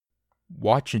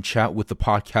Watch and chat with the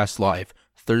podcast live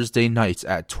Thursday nights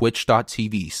at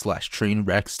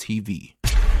twitch.tv/trainwreckstv.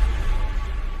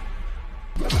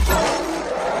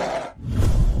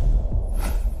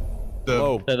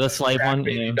 The slave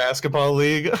one, basketball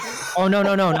league. Oh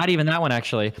no, not even that one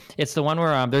actually. It's the one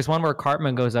where there's one where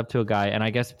Cartman goes up to a guy, and I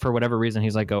guess for whatever reason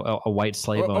he's like a white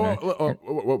slave owner.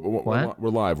 What? We're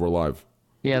live.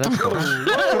 Yeah, that's cool.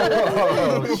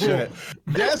 Oh shit!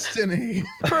 Destiny.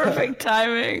 Perfect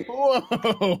timing.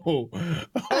 Whoa!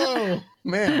 Oh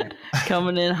man,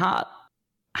 coming in hot.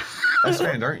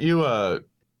 S-Band, aren't you?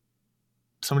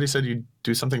 Somebody said you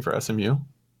do something for SMU.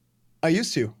 I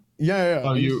used to. Yeah.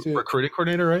 Oh, you recruiting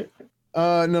coordinator, right?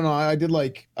 No. I did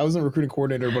I wasn't a recruiting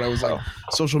coordinator, but I was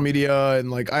social media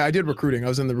and I did recruiting. I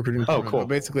was in the recruiting. Oh, cool.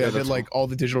 Basically, I did all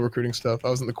the digital recruiting stuff. I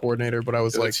wasn't the coordinator, but I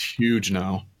was it's huge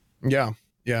now. Yeah.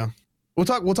 We'll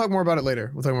talk more about it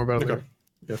later. Later.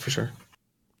 Yeah, for sure.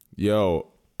 Yo,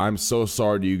 I'm so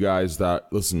sorry to you guys Des,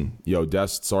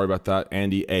 sorry about that.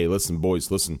 Andy, hey, listen,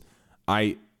 boys, listen.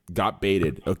 I got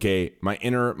baited, okay? My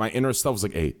inner self was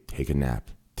like, hey, take a nap.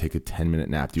 Take a 10-minute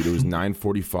nap, dude. It was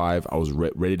 9:45. I was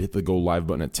ready to hit the go live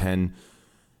button at 10.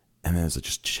 And then it's like,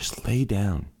 just lay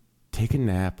down. Take a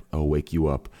nap. I'll wake you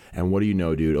up. And what do you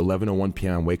know, dude? 11:01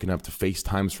 p.m. I'm waking up to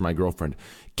FaceTimes for my girlfriend.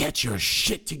 Get your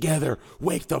shit together.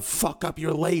 Wake the fuck up.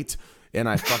 You're late. And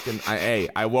I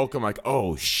woke up like,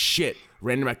 oh shit.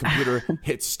 Ran to my computer,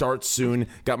 hit start soon.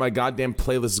 Got my goddamn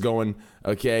playlist going.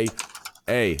 Okay.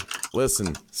 Hey,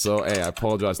 listen. So, I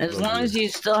apologize. As long as you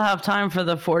still have time for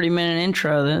the 40-minute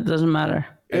intro, then it doesn't matter.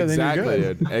 Exactly,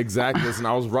 dude. Exactly. Listen,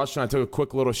 I was rushing. I took a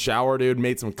quick little shower, dude.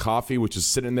 Made some coffee, which is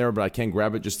sitting there, but I can't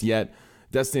grab it just yet.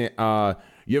 Destiny,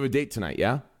 you have a date tonight,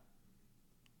 yeah?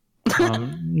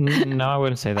 No, I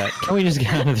wouldn't say that. Can we just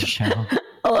get into the show?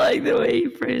 I like the way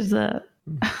you phrase that.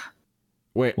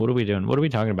 Wait, what are we doing? What are we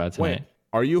talking about tonight? Wait,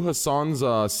 are you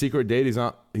Hassan's secret date? He's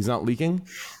not leaking?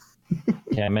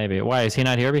 Yeah, maybe. Why is he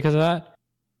not here because of that?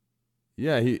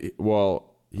 Yeah, he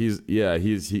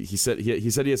said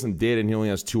he has some data and he only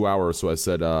has 2 hours. So I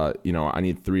said, I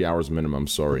need 3 hours minimum.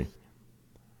 Sorry.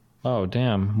 Oh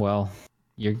damn. Well,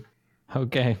 you're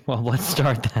okay. Well, let's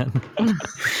start then.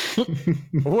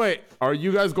 Wait, are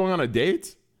you guys going on a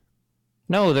date?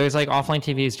 No, there's Offline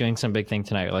TV is doing some big thing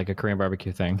tonight, like a Korean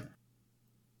barbecue thing.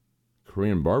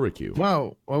 Korean barbecue.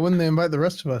 Wow, why wouldn't they invite the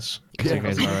rest of us? Because you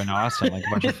guys are in Austin, like a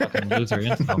bunch of fucking loser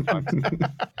info.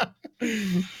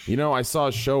 I saw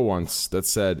a show once that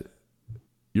said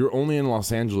you're only in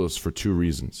Los Angeles for 2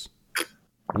 reasons.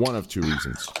 One of 2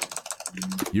 reasons.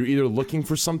 You're either looking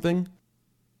for something.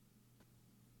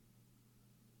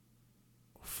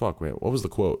 Fuck, wait, what was the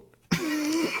quote?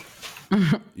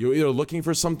 You're either looking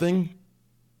for something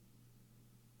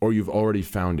or you've already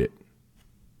found it.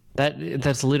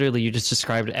 That's literally, you just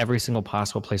described every single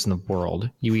possible place in the world.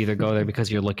 You either go there because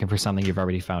you're looking for something, you've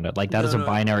already found it. That is a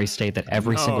binary state that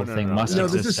every single thing must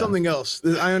exist. No, this is something else.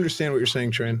 I understand what you're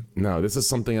saying, Train. No, this is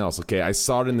something else. Okay, I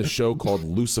saw it in the show called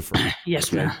Lucifer.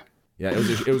 Yes, man. Yeah,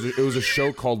 it was a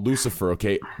show called Lucifer.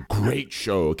 Okay, great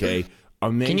show. Okay,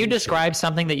 amazing. Can you describe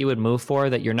something that you would move for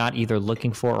that you're not either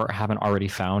looking for or haven't already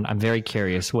found? I'm very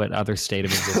curious what other state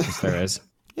of existence there is.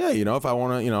 Yeah, if I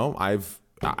want to,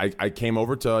 I came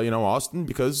over to, Austin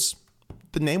because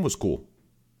the name was cool.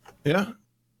 Yeah.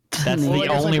 That's the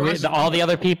only reason. All the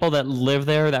other people that live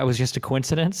there, that was just a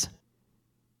coincidence?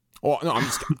 Oh, no,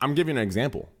 I'm giving an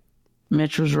example.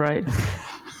 Mitch was right.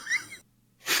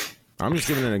 I'm just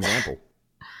giving an example.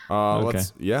 Okay.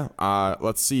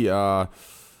 Let's see.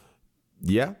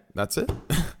 Yeah, that's it.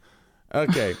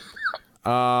 Okay.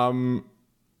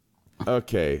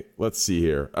 Okay, let's see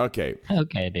here. Okay,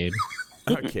 dude.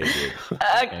 Okay,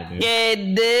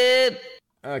 dude.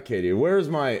 Okay, dude. Where's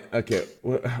my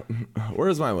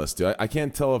list, dude? I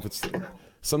can't tell if it's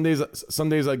some days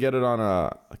I get it on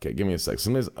okay, give me a sec.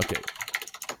 Some days, okay.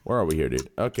 Where are we here,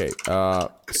 dude? Okay.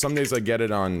 Some days I get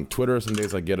it on Twitter, some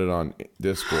days I get it on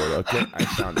Discord. Okay, I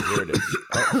found it. Here it is.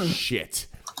 Oh shit.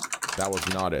 That was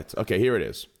not it. Okay, here it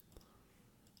is.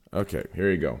 Okay, here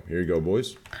you go. Here you go,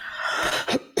 boys.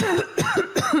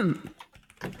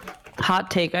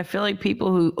 Hot take. I feel like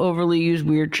people who overly use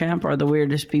Weird Champ are the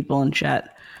weirdest people in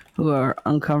chat, who are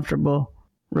uncomfortable,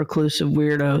 reclusive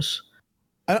weirdos.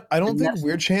 I don't think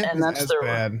Weird Champ is as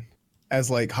bad as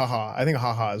haha. I think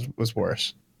haha was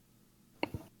worse.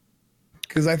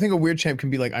 Because I think a Weird Champ can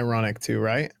be ironic too,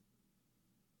 right?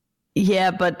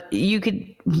 Yeah, but you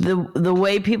could the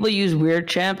way people use Weird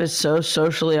Champ is so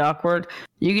socially awkward.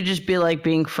 You could just be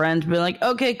being friends, be like,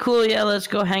 okay, cool, yeah, let's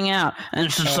go hang out. And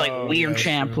it's just Weird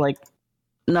Champ, true.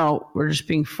 No, we're just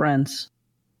being friends.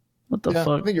 What the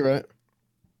fuck? I think you're right.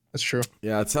 That's true.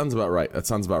 Yeah, it sounds about right.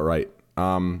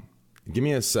 Give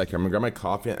me a second. I'm gonna grab my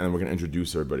coffee and we're gonna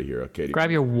introduce everybody here. Okay.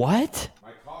 Grab your what?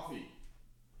 My coffee.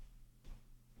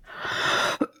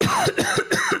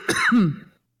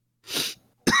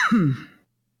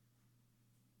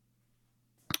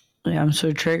 Yeah, I'm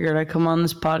so triggered. I come on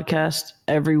this podcast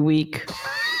every week,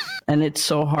 and it's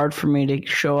so hard for me to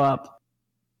show up.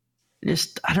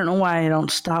 I don't know why I don't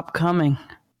stop coming.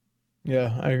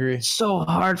 Yeah, I agree. It's so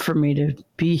hard for me to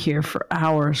be here for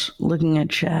hours looking at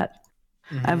chat.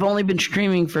 I've only been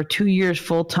streaming for 2 years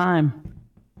full time.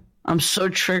 I'm so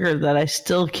triggered that I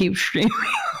still keep streaming.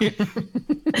 Okay.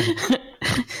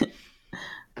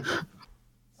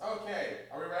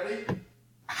 Are we ready?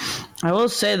 I will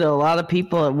say though, a lot of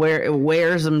people it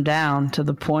wears them down to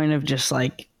the point of just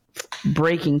like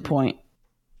breaking point,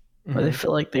 where they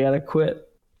feel like they gotta quit.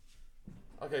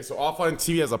 Okay, so Offline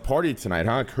TV has a party tonight,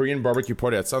 huh? Korean barbecue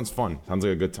party. That sounds fun. Sounds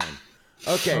like a good time.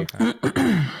 Okay.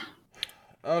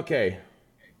 Okay.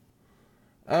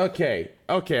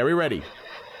 Are we ready?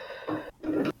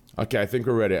 Okay, I think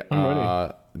we're ready.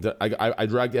 I'm ready. I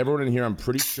dragged everyone in here, I'm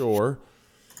pretty sure.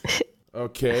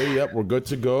 Okay, yep, we're good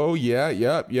to go. Yeah,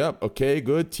 yep. Okay,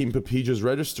 good. Team Papija's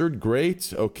registered.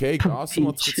 Great. Okay,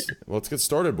 awesome. Let's get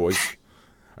started, boys.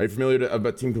 Are you familiar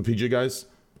about Team Papija, guys?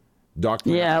 Doc.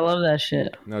 Yeah, I love that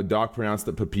shit. No, Doc pronounced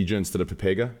it Papija instead of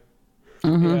Papega.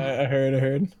 Yeah, I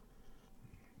heard.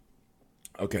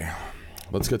 Okay,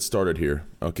 let's get started here.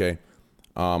 Okay,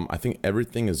 I think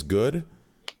everything is good.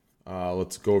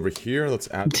 Let's go over here. Let's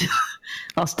add.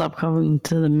 I'll stop coming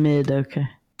to the mid. Okay.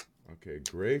 Okay,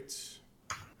 great.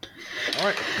 All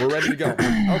right, we're ready to go.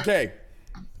 Okay,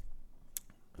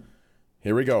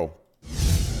 here we go.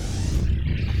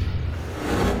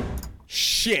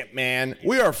 Shit, man,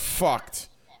 we are fucked.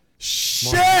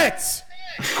 Shit!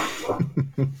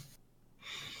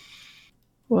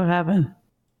 What happened?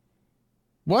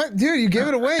 What, dude? You gave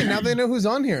it away. Now they know who's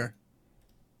on here.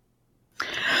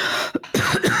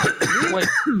 Wait,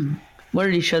 what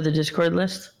did he show the Discord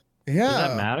list? Yeah. Does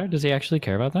that matter? Does he actually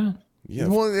care about that? Yeah,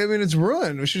 Well, I mean, it's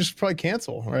ruined. We should just probably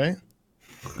cancel, right?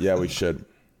 yeah, we should.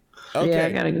 Okay, Yeah,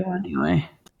 I gotta go anyway.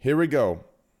 here we go.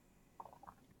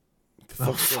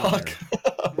 Fuck.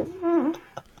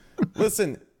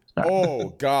 Listen. Oh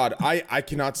God, I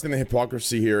cannot stand the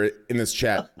hypocrisy here in this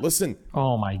chat. Listen.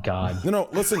 Oh my god. No,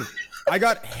 listen. I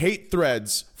got hate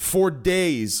threads for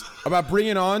days about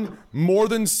bringing on more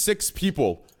than 6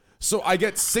 people. So I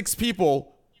get 6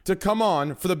 people to come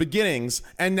on for the beginnings,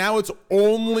 and now it's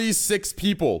only 6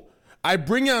 people. I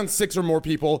bring on 6 or more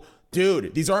people.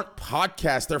 Dude, these aren't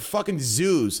podcasts. They're fucking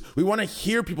zoos. We want to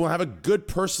hear people and have a good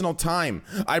personal time.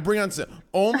 I bring on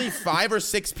only 5 or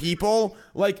 6 people?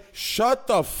 Like, shut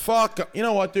the fuck up. You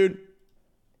know what, dude?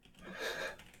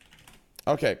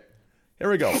 Okay,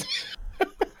 here we go.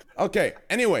 Okay,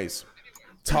 anyways.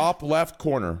 Top left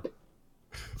corner.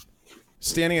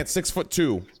 Standing at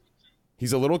 6'2".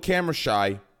 He's a little camera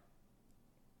shy.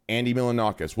 Andy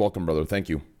Milanakis. Welcome, brother. Thank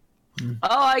you. Oh,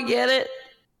 I get it.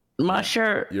 My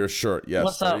shirt. Your shirt, yes.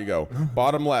 What's there up? you go.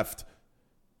 Bottom left.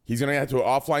 He's gonna get to an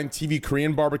offline TV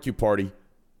Korean barbecue party.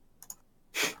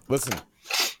 Listen,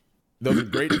 those are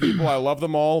great people. I love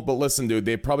them all, but listen, dude,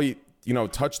 they probably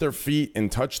touch their feet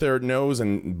and touch their nose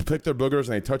and pick their boogers, and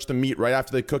they touch the meat right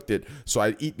after they cooked it. So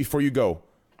I eat before you go.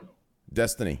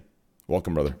 Destiny,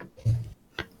 welcome, brother.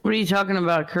 What are you talking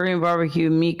about? Korean barbecue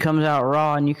meat comes out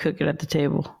raw and you cook it at the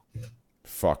table.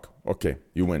 Fuck. Okay,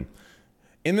 you win.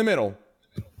 In the middle,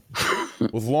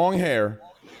 with long hair,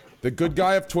 the good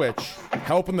guy of Twitch,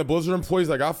 helping the Blizzard employees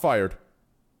that got fired.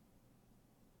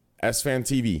 SFan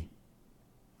TV.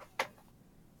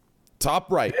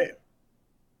 Top right.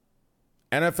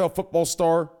 NFL football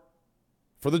star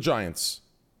for the Giants.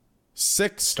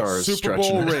 6 Stars Super Bowl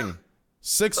stretching it. ring.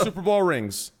 6 Super Bowl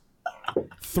rings.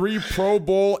 3 Pro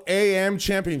Bowl AM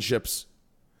championships.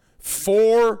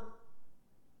 4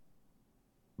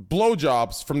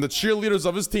 blowjobs from the cheerleaders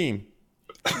of his team.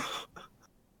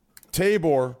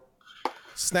 Tabor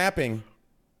snapping.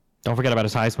 Don't forget about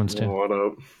his Heisman's too. What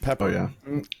up? Pepper. Oh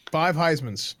yeah, 5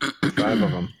 Heismans. 5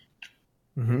 of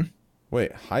them.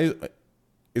 Wait,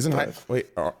 isn't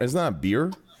that a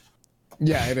beer?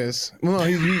 Yeah, it is. Well, no,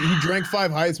 he drank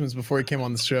 5 Heismans before he came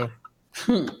on the show.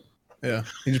 Yeah,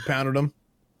 he just pounded them.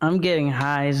 I'm getting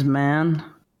highs, man.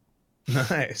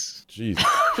 Nice. Jesus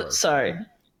Christ. Sorry.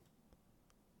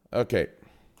 Okay.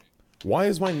 Why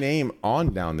is my name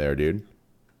on down there, dude?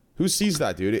 Who sees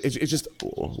that, dude? It's just,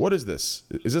 what is this?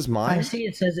 Is this I mine? see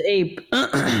it says ape.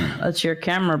 That's your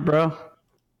camera, bro.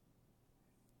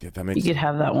 Yeah, that You makes could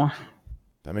have that one.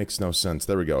 no sense.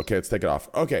 There we go. Okay, let's take it off.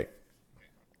 Okay.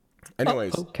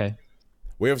 Anyways, Okay.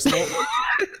 we have some.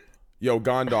 Yo,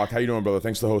 Gondok, how you doing, brother?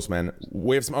 Thanks to the host, man.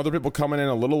 We have some other people coming in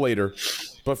a little later,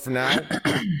 but for now,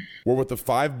 we're with the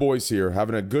 5 boys here,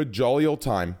 having a good, jolly old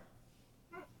time.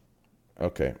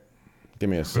 Okay. Give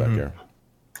me a sec here.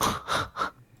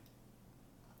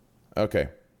 Okay.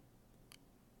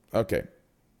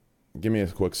 Give me a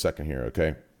quick second here,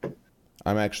 okay?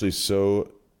 I'm actually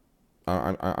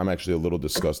I'm actually a little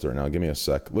disgusted right now. Give me a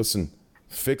sec. Listen,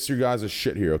 fix your guys'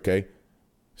 shit here, okay?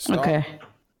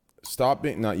 Stop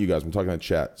being, not you guys, I'm talking to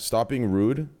chat. Stop being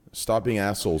rude. Stop being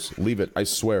assholes. Leave it. I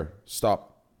swear.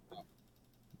 Stop.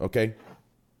 Okay?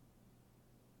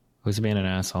 Who's being an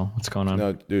asshole? What's going on?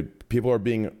 No, dude, people are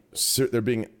they're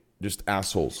being just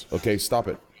assholes. Okay? Stop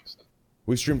it.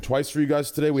 We streamed twice for you guys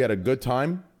today. We had a good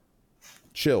time.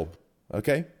 Chill.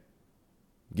 Okay?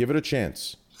 Give it a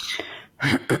chance.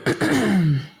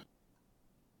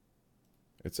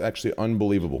 It's actually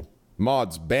unbelievable.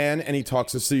 Mods, ban any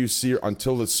toxicity you see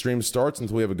until the stream starts,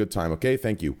 until we have a good time, okay?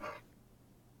 Thank you.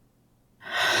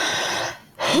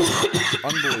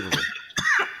 Unbelievable.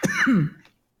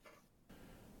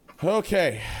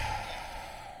 Okay.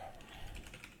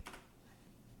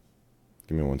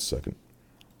 Give me 1 second.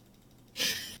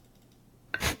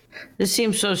 This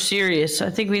seems so serious. I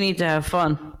think we need to have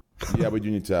fun. Yeah, we do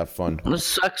need to have fun. Let's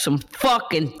suck some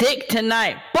fucking dick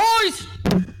tonight, boys!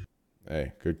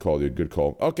 Hey, good call, dude. Good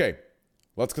call. Okay.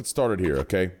 Let's get started here,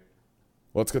 okay?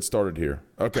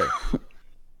 Okay.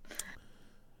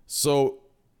 So,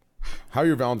 how are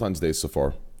your Valentine's Day so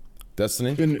far?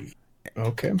 Destiny?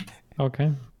 Okay.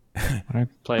 Okay. I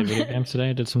played video games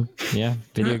today. Did some,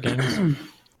 video games.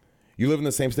 You live in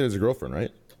the same state as your girlfriend,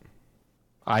 right?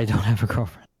 I don't have a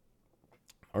girlfriend.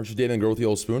 Aren't you dating a girl with the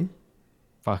old spoon?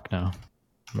 Fuck no.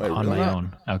 Wait, On really? my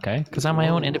own, okay? Because I'm my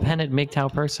own independent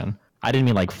MGTOW person. I didn't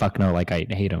mean like fuck no, like I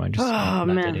hate him. I just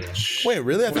man. Wait,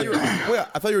 really? I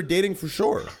thought you were dating for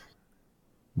sure.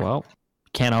 Well,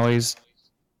 can't always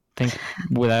think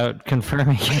without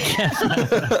confirming.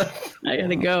 I I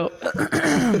gotta go.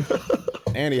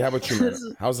 Andy, how about you, man?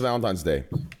 How's Valentine's Day?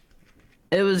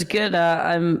 It was good.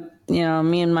 I'm,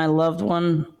 me and my loved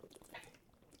one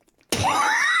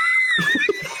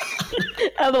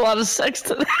had a lot of sex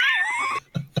today.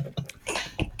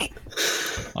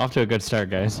 Off to a good start,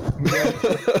 guys.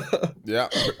 Yeah,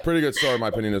 pretty good start in my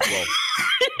opinion as well.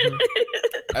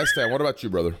 Estan, what about you,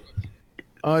 brother?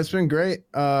 It's been great.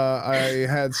 I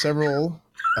had several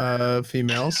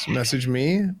females message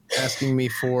me asking me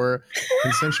for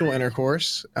consensual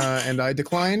intercourse, and I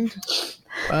declined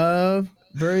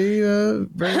very well.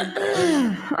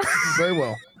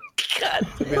 God,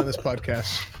 To be on this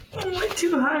podcast. I'm way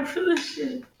too high for this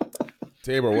shit.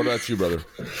 Tabor, what about you, brother?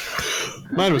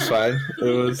 Mine was fine. It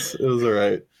was all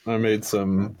right. I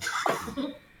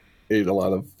ate a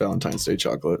lot of Valentine's Day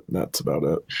chocolate, and that's about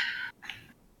it.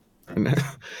 And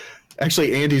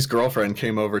actually, Andy's girlfriend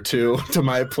came over too to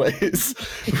my place.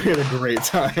 We had a great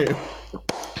time.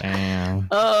 Damn.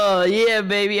 Oh yeah,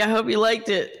 baby. I hope you liked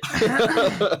it.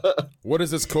 What is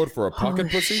this code for? A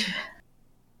pocket pussy?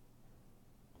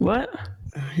 What?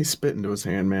 He spit into his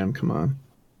hand, man. Come on.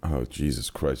 Oh,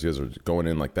 Jesus Christ. You guys are going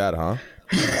in like that, huh?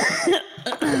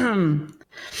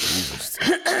 Jesus.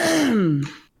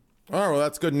 All right, well,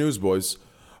 that's good news, boys.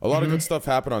 A lot of good stuff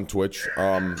happened on Twitch.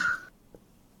 A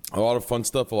lot of fun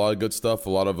stuff, a lot of good stuff, a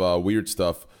lot of weird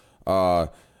stuff. I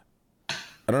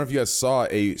don't know if you guys saw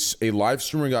a live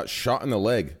streamer got shot in the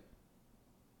leg.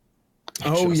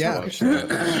 Oh yeah.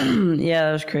 Yeah,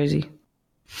 that was crazy.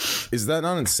 Is that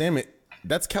not insane?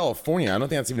 That's California. I don't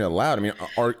think that's even allowed. I mean,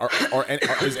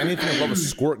 is anything above a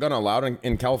squirt gun allowed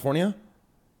in California?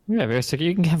 Yeah, very sick.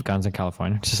 You can have guns in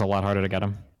California. It's just a lot harder to get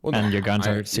them. Well, and your guns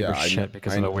I are super shit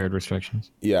because of the weird restrictions.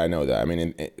 Yeah, I know that. I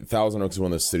mean, Thousand Oaks is one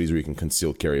of those cities where you can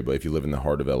conceal carry, but if you live in the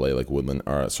heart of LA, like Woodland,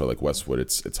 or sorry, like Westwood,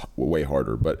 it's way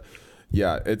harder. But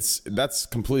yeah, that's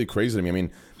completely crazy to me. I mean,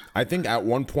 I think at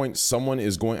one point someone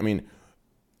is going. I mean,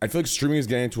 I feel like streaming is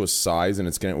getting to a size, and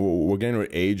we're getting to an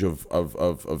age of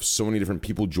so many different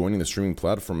people joining the streaming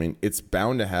platform. I mean, it's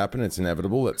bound to happen. It's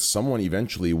inevitable that someone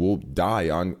eventually will die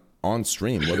on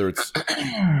stream, whether it's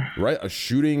a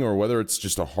shooting or whether it's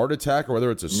just a heart attack or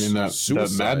whether it's suicide.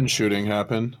 That Madden shooting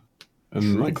happened,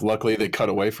 and luckily they cut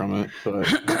away from it. But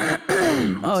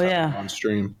Oh yeah, on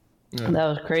stream, that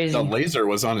was crazy. the laser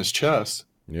was on his chest.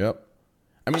 Yep.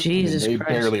 I mean, Jesus They Christ.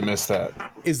 barely missed that.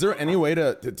 is there any way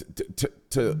to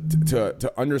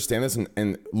understand this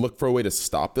and look for a way to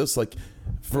stop this? Like,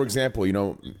 for example,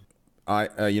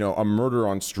 a murder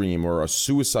on stream or a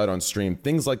suicide on stream,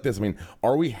 things like this. I mean,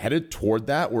 are we headed toward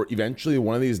that, where eventually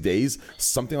one of these days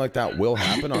something like that will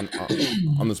happen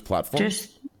on this platform?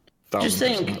 Just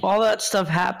think, all that stuff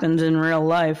happens in real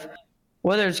life.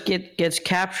 whether it gets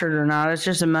captured or not, it's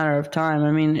just a matter of time.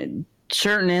 I mean,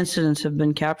 certain incidents have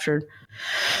been captured.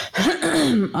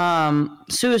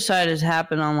 Suicide has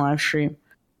happened on live stream.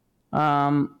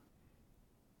 I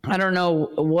don't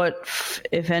know what,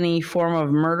 if any, form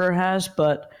of murder has,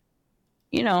 but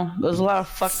you know, there's a lot of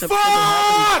fucked up shit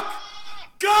that happens.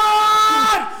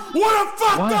 God! What a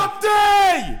fucked up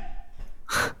day!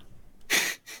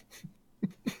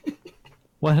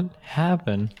 What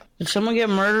happened? Did someone get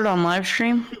murdered on live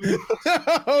stream?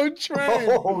 Oh, Trey.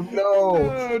 Oh no!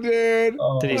 Oh, dude.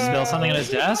 Did he spill something on his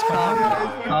desk? What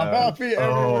happened? Coffee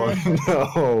everywhere.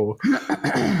 Oh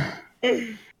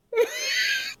no!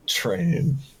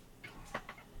 Train.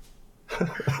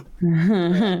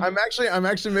 I'm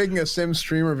actually making a Sim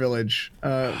streamer village.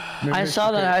 I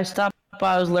saw that. I stopped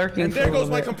by. I was lurking. And for there a goes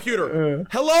little my bit. computer.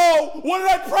 Hello? What did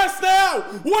I press now?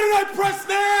 What did I press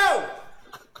now?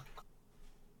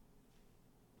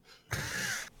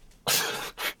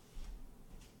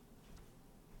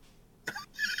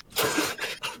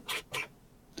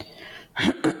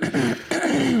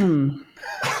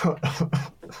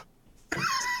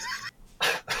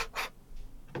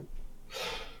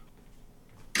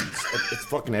 It's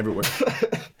fucking everywhere.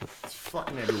 It's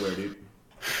fucking everywhere, dude.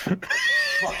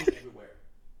 Fucking everywhere.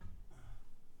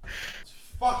 It's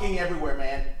fucking everywhere,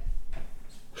 man.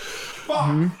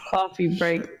 Fuck. Coffee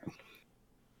break.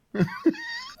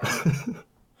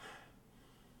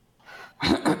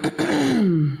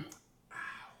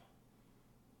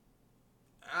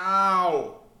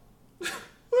 Ow.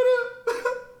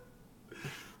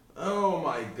 Oh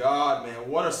my god, man.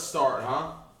 What a start,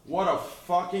 huh? What a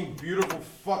fucking beautiful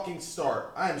fucking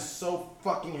start. I am so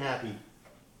fucking happy.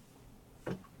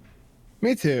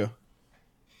 Me too.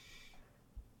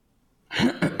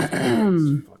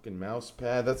 Fucking mouse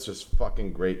pad. That's just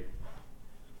fucking great.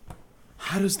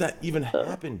 How does that even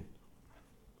happen?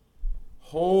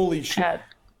 Holy shit.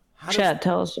 Chat,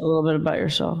 tell us a little bit about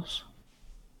yourselves.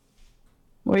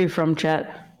 Where are you from,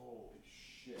 chat?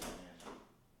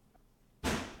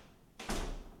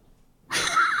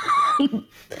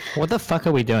 What the fuck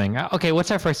are we doing? Okay,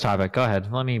 what's our first topic? Go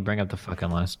ahead. Let me bring up the fucking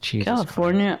list. Jesus.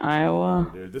 California, Iowa,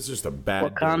 Dude, this is just a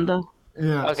bad day. Wakanda.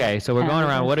 Yeah. Okay, so we're going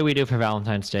around. What do we do for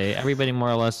Valentine's Day? Everybody, more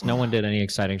or less, no one did any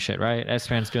exciting shit, right?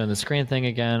 S-Fan's doing the screen thing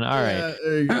again. All right.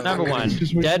 There you go. Number one,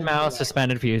 Just what Dead you- Mouse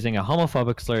suspended for using a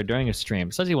homophobic slur during a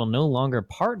stream. Says he will no longer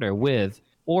partner with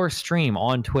or stream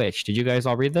on Twitch. Did you guys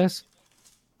all read this?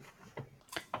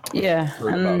 Yeah,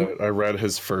 Heard about it. I read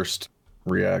his first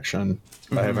reaction.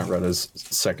 I haven't read his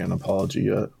second apology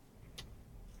yet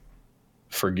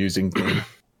for using things,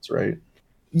 right?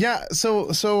 Yeah, so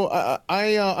I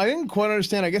didn't quite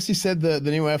understand. I guess he said the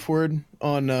new F word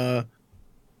on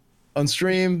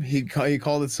stream. He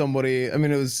called it somebody. I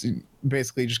mean, it was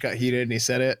basically just got heated and he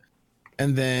said it,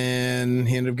 and then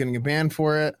he ended up getting a ban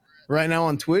for it. Right now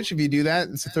on Twitch, if you do that,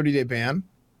 it's a 30-day ban,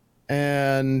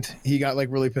 and he got like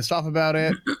really pissed off about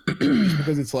it just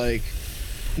because it's like,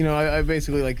 you know, I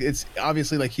basically like, it's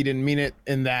obviously like he didn't mean it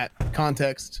in that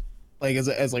context, like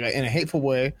as like in a hateful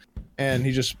way. And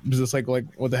he just was just like,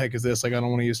 what the heck is this? Like, I don't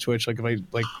want to use Twitch. Like,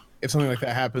 if something like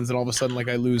that happens, then all of a sudden, like,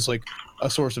 I lose like a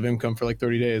source of income for like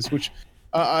 30 days, which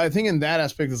I think in that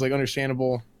aspect is like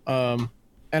understandable. And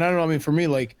I don't know. I mean, for me,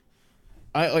 like,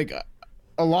 I like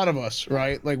a lot of us,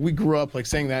 right? Like, we grew up like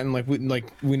saying that, and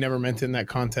we never meant it in that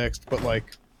context. But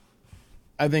like,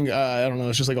 I think I don't know.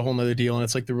 It's just like a whole nother deal, and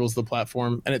it's like the rules of the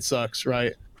platform, and it sucks,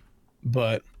 right?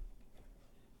 But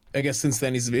I guess since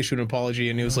then he's issued an apology,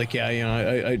 and he was like, yeah, you know,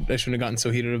 I shouldn't have gotten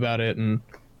so heated about it. And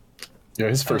Yeah,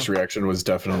 his first reaction was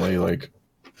definitely like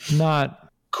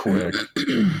Not. quick.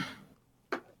 I'm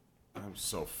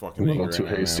so fucking A little angry too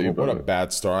right now, hasty, man. What a but-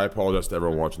 bad start. I apologize to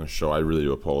everyone watching the show. I really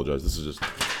do apologize. This is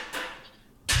just...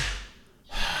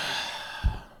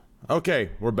 Okay,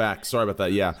 we're back. Sorry about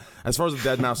that. Yeah, as far as the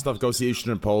Dead Mouse stuff goes, he issued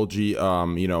an apology.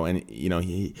 You know, and you know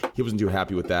he wasn't too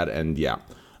happy with that, and yeah,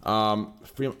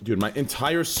 dude, my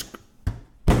entire. So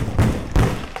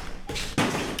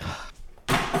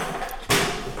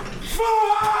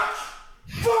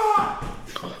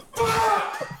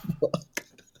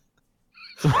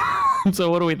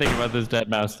what do we think about this Dead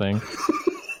Mouse thing?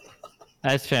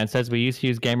 S-Fan says we used to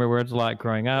use gamer words a lot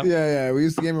growing up. yeah, we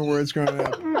used the gamer words growing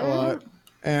up a lot,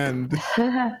 and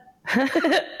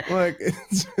like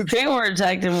it's Train words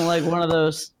acting like one of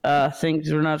those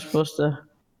things we're not supposed to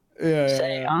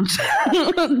say on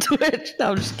Twitch.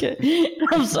 No, I'm just kidding.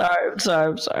 I'm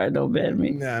sorry. Don't ban me.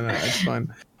 No, it's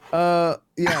fine.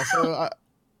 Yeah, so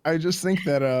I just think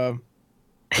that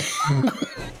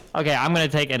Okay, I'm gonna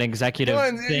take an executive Go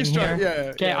on, you thing start, here. yeah,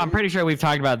 Okay, yeah. I'm pretty sure we've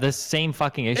talked about this same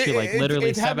fucking issue like literally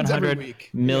it happens every 700 week.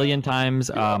 million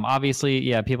times. Obviously,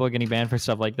 yeah, people are getting banned for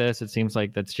stuff like this. It seems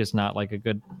like that's just not like a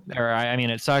good. Or I mean,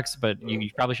 it sucks, but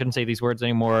you probably shouldn't say these words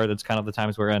anymore. That's kind of the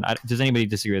times we're in. Does anybody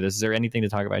disagree with this? Is there anything to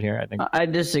talk about here? I think. I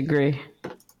disagree.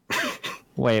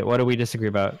 Wait, what do we disagree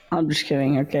about? I'm just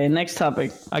kidding. Okay, next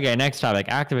topic. Okay, next topic.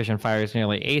 Activision fires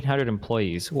nearly 800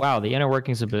 employees. Wow, the inner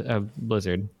workings of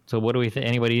Blizzard. So what do we think?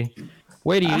 Anybody?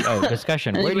 Where do you? Oh,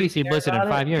 discussion. Where do you Anybody see care Blizzard in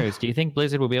about 5 it? years? Do you think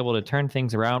Blizzard will be able to turn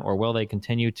things around, or will they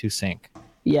continue to sink?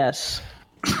 Yes.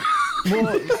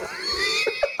 Well,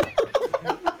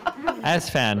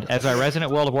 As fan, as our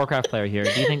resident World of Warcraft player here,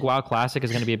 do you think WoW Classic is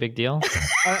going to be a big deal?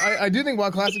 I do think WoW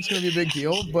Classic's going to be a big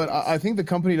deal, but I think the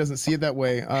company doesn't see it that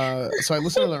way. So I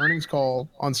listened to the earnings call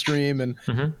on stream, and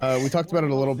we talked about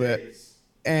it a little bit.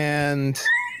 And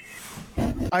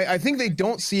I think they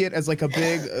don't see it as like a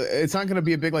big. It's not going to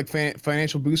be a big like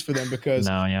financial boost for them because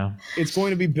No, yeah. it's going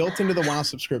to be built into the WoW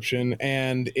subscription,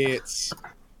 and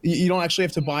you don't actually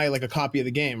have to buy like a copy of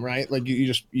the game, right? Like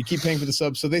you keep paying for the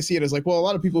subs. So they see it as like, well, a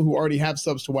lot of people who already have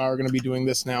subs to WoW are going to be doing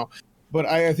this now. But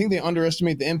I think they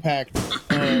underestimate the impact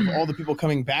of all the people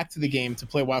coming back to the game to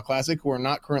play WoW Classic who are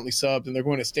not currently subbed, and they're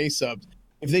going to stay subbed.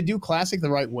 If they do Classic the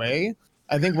right way,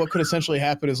 I think what could essentially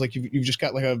happen is like you've just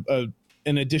got like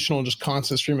an additional just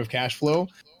constant stream of cash flow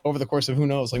over the course of who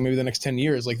knows, like maybe the next 10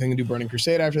 years. Like they can do Burning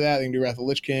Crusade after that, they can do Wrath of the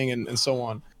Lich King and so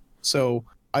on. So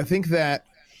I think that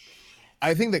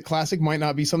Classic might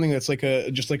not be something that's like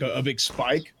a big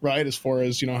spike, right? As far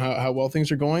as, you know, how well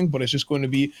things are going, but it's just going to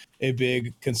be a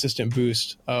big consistent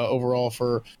boost overall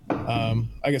for,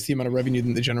 I guess, the amount of revenue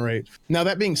that they generate. Now,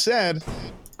 that being said,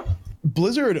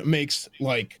 Blizzard makes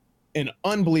like an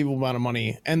unbelievable amount of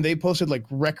money, and they posted like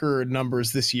record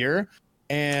numbers this year,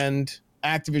 and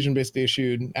Activision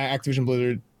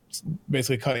Blizzard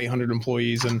basically cut 800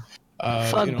 employees, and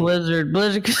Fuck Blizzard.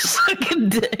 Blizzard can suck a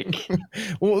dick.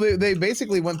 well, they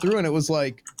basically went through, and it was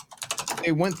like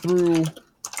they went through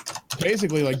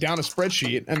basically like down a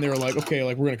spreadsheet, and they were like, okay,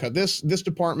 like we're gonna cut this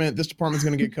department's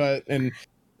gonna get cut, and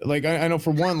like I know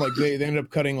for one, like they ended up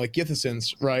cutting like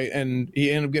Yithesins, right, and he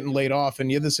ended up getting laid off.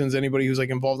 And Yithesins, anybody who's like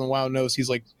involved in WoW knows he's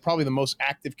like probably the most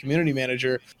active community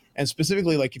manager, and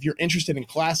specifically like if you're interested in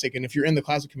Classic and if you're in the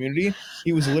Classic community,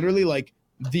 he was literally like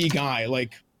the guy,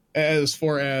 like as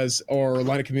far as our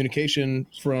line of communication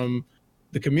from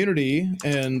the community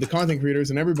and the content creators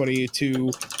and everybody to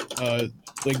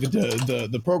like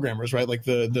the programmers, right, like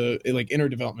the like inner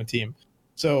development team.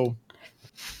 So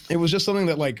it was just something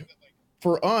that like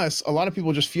for us, a lot of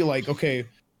people just feel like, okay,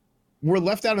 we're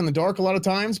left out in the dark a lot of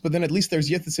times, but then at least there's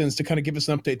Yithesins to kind of give us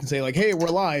an update and say like, hey, we're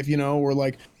live, you know. We're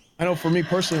like, I know for me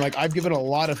personally, like I've given a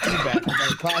lot of feedback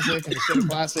about Classic and the state of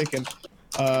Classic and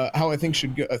how I think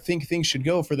things should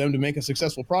go for them to make a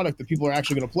successful product that people are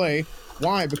actually going to play.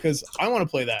 Why? Because I want to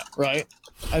play that, right?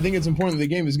 I think it's important that the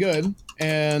game is good,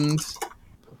 and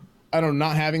I don't know,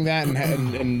 not having that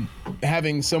and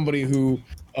having somebody who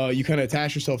you kind of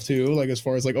attach yourself to, like as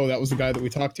far as like, oh, that was the guy that we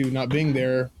talked to, not being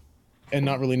there and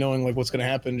not really knowing like what's going to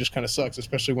happen just kind of sucks,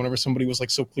 especially whenever somebody was like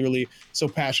so clearly so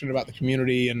passionate about the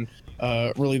community and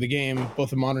really the game, both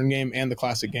the modern game and the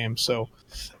Classic game. So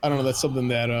I don't know, that's something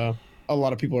that a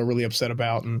lot of people are really upset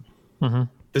about. And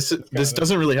This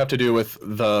doesn't really have to do with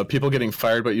the people getting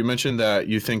fired, but you mentioned that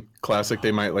you think Classic,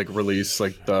 they might like release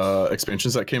like the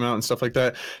expansions that came out and stuff like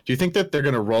that. Do you think that they're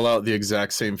going to roll out the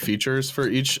exact same features for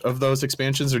each of those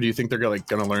expansions, or do you think they're going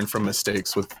to learn from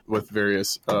mistakes with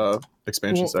various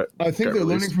expansions? Well, that I think got they're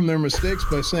released? learning from their mistakes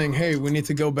by saying, hey, we need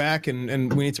to go back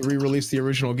and we need to re-release the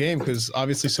original game because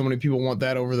obviously so many people want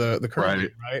that over the current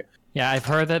game, right? Yeah, I've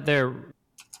heard that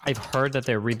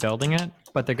they're rebuilding it,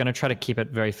 but they're going to try to keep it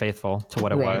very faithful to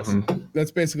what it Right. was.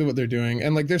 That's basically what they're doing.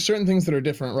 And like there's certain things that are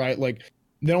different, right? Like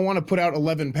they don't want to put out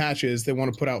 11 patches, they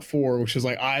want to put out 4, which is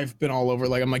like I've been all over.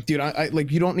 Like I'm like, dude, I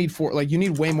like you don't need 4, like you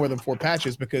need way more than 4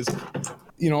 patches because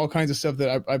you know all kinds of stuff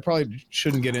that I probably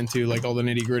shouldn't get into, like all the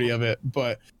nitty-gritty of it,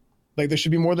 but like there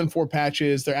should be more than 4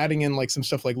 patches. They're adding in like some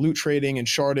stuff like loot trading and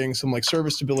sharding, some like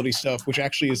service stability stuff, which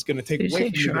actually is going to take Did you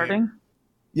away say from the game. sharding?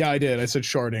 Yeah, I did. I said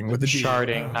sharding with the D.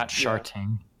 Sharding, not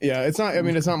sharting. Yeah, it's not. I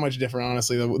mean, it's not much different,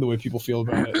 honestly, the way people feel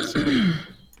about it. So,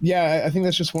 yeah, I think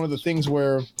that's just one of the things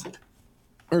or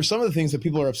some of the things that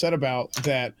people are upset about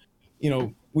that, you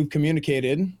know, we've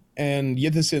communicated. And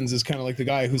Yithesins is kind of like the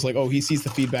guy who's like, oh, he sees the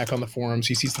feedback on the forums,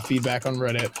 he sees the feedback on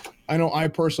Reddit. I know I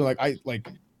personally,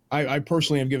 I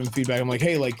personally have given feedback. I'm like,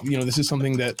 hey, like, you know, this is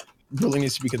something that really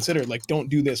needs to be considered. Like, don't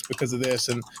do this because of this.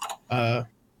 And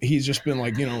he's just been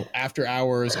like, you know, after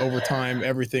hours, overtime,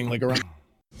 everything like around.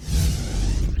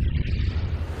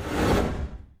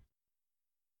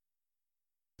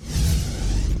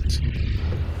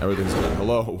 Everything's good.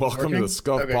 Hello, welcome to Working? the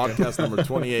Scuff Okay, Podcast number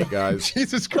 28, guys.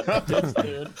 Jesus Christ,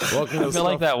 dude. Welcome to I the feel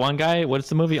like that one guy. What's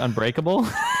the movie Unbreakable?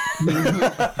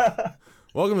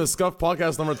 Welcome to Scuff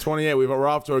Podcast number 28. We're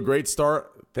off to a great start.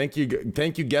 Thank you,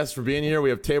 guests, for being here. We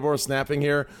have Tabor snapping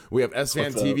here. We have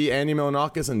SFan TV, Andy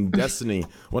Milanakis, and Destiny,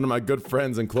 one of my good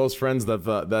friends and close friends.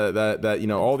 That you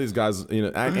know, all these guys. You know,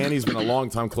 Andy's been a long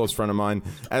time close friend of mine.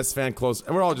 SFan close,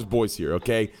 and we're all just boys here.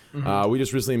 Okay, we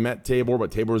just recently met Tabor,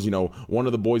 but Tabor's one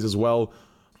of the boys as well.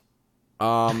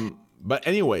 But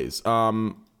anyways,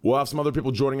 we'll have some other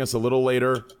people joining us a little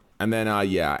later. And then,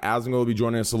 Asmund will be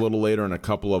joining us a little later, and a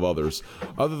couple of others.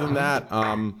 Other than that,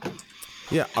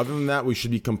 we should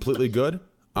be completely good.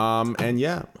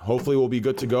 Hopefully we'll be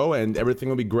good to go, and everything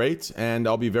will be great, and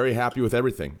I'll be very happy with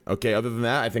everything. Okay. Other than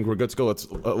that, I think we're good to go.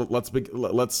 Let's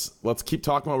keep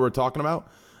talking what we're talking about.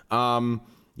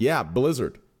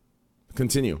 Blizzard.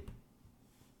 Continue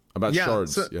about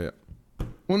shards.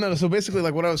 Well, no. So basically,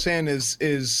 like what I was saying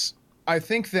is I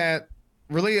think that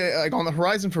really like on the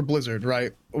horizon for Blizzard,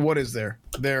 right? What is there?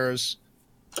 There's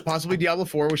possibly Diablo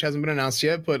 4, which hasn't been announced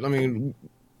yet, but I mean,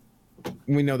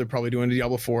 we know they're probably doing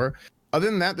Diablo 4. Other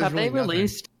than that, there's Have really they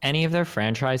released any of their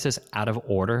franchises out of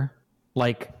order?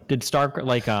 Like, did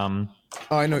Oh,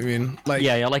 I know what you mean. Like,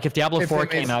 like if Diablo if 4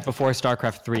 that came makes- out before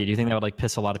StarCraft 3, do you think that would like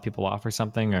piss a lot of people off or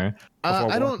something? Or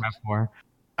before I don't- Warcraft 4?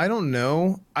 I don't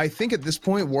know. I think at this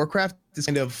point, Warcraft is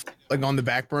kind of like on the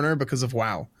back burner because of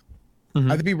WoW. I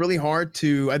think it'd be really hard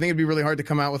to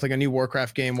come out with like a new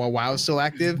Warcraft game while WoW is still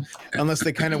active, unless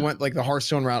they kind of went like the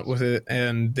Hearthstone route with it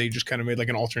and they just kind of made like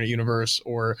an alternate universe,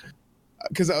 or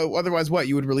because otherwise, what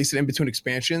you would release it in between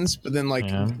expansions, but then like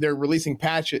they're releasing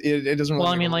patch, it doesn't. Really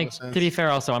Well, I mean, make a lot like of sense. to be fair,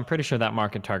 also I'm pretty sure that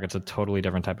market targets a totally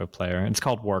different type of player. It's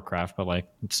called Warcraft, but like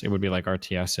it would be like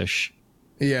RTS ish.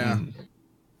 Yeah.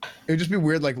 It would just be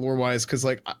weird, like lore wise, because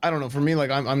like I don't know. For me,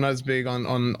 like I'm not as big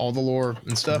on all the lore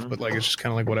and stuff, but like it's just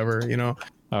kind of like whatever, you know.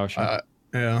 Oh sure.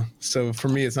 Yeah. So for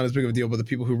me, it's not as big of a deal, but the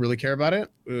people who really care about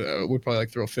it would probably like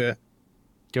throw a fit.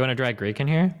 Do you want to drag Greek in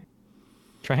here?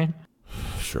 Train?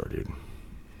 Sure,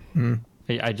 dude.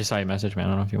 Hey, I just saw your message, man. I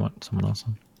don't know if you want someone else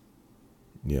on.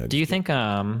 Yeah. Do you think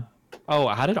oh,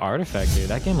 how did Artifact do?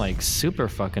 That game like super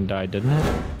fucking died, didn't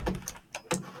it?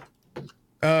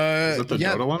 Is that the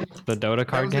Dota one? The Dota That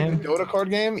card was, like, game? the Dota card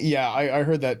game. Yeah, I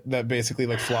heard that basically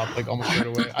like flopped like almost right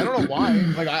away. I don't know why.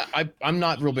 Like I'm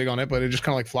not real big on it, but it just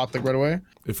kind of like flopped like right away.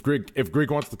 If Greek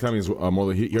wants to come, he's he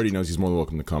already knows he's more than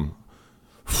welcome to come.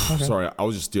 Sorry, I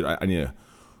was just, dude. I need to.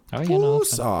 Oh, yeah, no,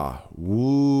 that's fine.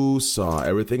 Woo-saw.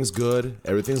 Everything's good.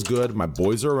 Everything's good. My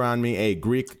boys are around me. Hey,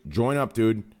 Greek, join up,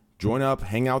 dude. Join up.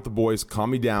 Hang out with the boys. Calm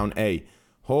me down. Hey,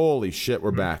 holy shit, we're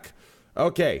back.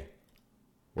 Okay.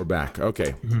 We're back.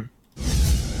 Okay.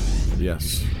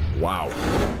 Yes. Wow.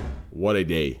 What a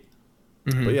day.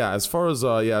 But yeah, as far as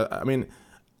I mean,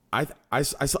 I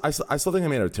still think I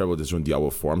made a terrible decision with Diablo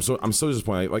 4. I'm so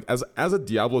disappointed. Like as a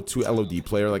Diablo 2 LOD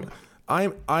player, like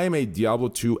I am a Diablo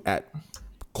 2 at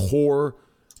core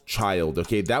child.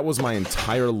 Okay, that was my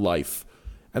entire life.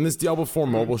 And this Diablo 4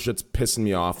 mobile shit's pissing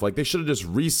me off. Like they should have just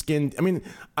reskinned. I mean,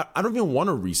 I don't even want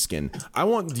to reskin. I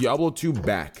want Diablo 2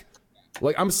 back.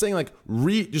 Like I'm saying, like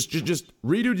just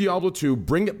redo Diablo 2,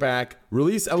 bring it back,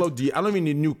 release LOD. I don't even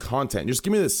need new content. Just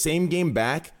give me the same game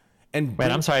back. And Wait,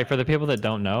 I'm sorry for the people that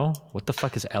don't know. What the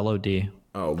fuck is LOD?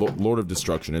 Oh, Lord of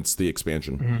Destruction. It's the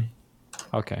expansion.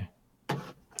 Okay.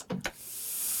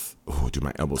 Oh, dude,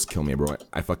 my elbows kill me, bro.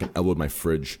 I fucking elbowed my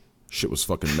fridge. Shit was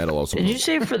fucking metal. Also, Did you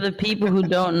say for the people who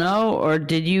don't know, or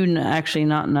did you actually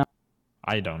not know?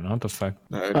 I don't know what the fuck.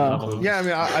 Yeah, I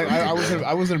mean,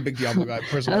 I wasn't a big Diablo guy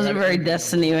personally. That was a very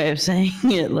Destiny way of saying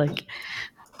it. Like,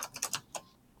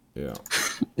 yeah.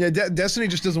 Yeah, Destiny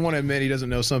just doesn't want to admit he doesn't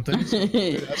know something. So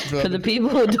that's for the people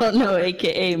who don't know,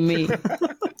 aka me.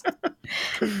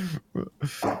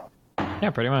 Yeah,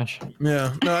 pretty much.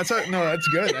 Yeah, that's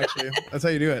good actually. That's how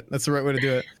you do it. That's the right way to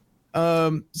do it.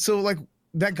 So like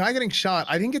that guy getting shot,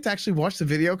 I didn't get to actually watch the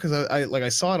video because I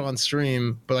saw it on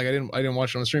stream, but like I didn't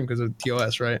watch it on stream because of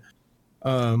TOS, right?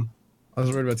 I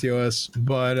was worried about TOS,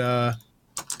 but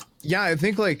yeah, I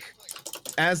think like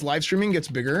as live streaming gets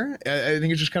bigger, I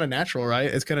think it's just kind of natural, right?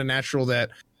 It's kind of natural that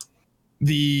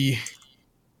the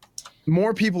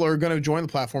more people are going to join the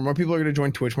platform, more people are going to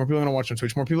join Twitch, more people are going to watch on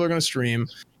Twitch, more people are going to stream.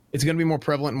 It's going to be more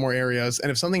prevalent in more areas.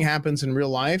 And if something happens in real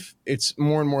life, it's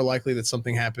more and more likely that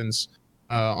something happens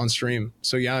on stream.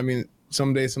 So yeah, I mean,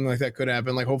 someday something like that could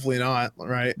happen. Like hopefully not,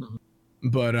 right?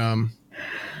 But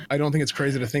I don't think it's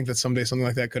crazy to think that someday something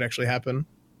like that could actually happen.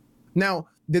 Now,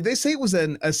 did they say it was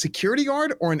a security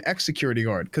guard or an ex-security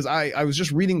guard? Because I was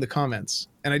just reading the comments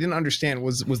and I didn't understand.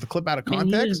 Was the clip out of I mean,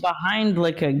 he was context? behind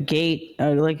like a gate,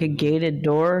 like a gated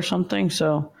door or something.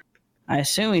 So I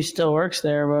assume he still works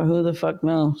there, but who the fuck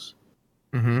knows?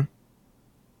 Mm-hmm.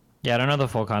 Yeah, I don't know the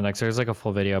full context. There's like a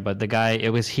full video, but the guy,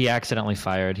 he accidentally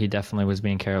fired. He definitely was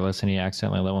being careless and he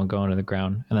accidentally let one go into the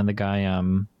ground. And then the guy,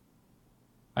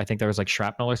 I think there was like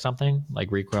shrapnel or something,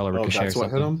 like recoil or Oh, ricochet or that's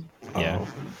what something. hit him. Yeah.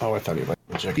 Oh, I thought he like.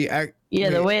 Yeah,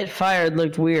 the way it fired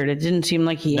looked weird. It didn't seem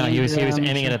like he. No, he was aimed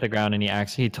aiming it at the ground and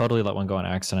he totally let one go on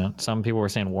accident. Some people were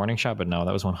saying warning shot, but no,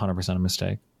 that was 100% a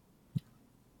mistake.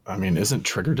 I mean, isn't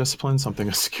trigger discipline something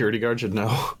a security guard should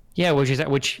know? Yeah,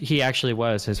 which he actually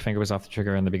was. His finger was off the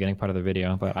trigger in the beginning part of the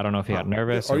video, but I don't know if he got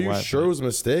nervous. Are or you what, sure it was a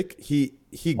mistake? He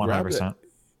grabbed it. 100%.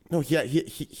 No,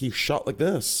 he shot like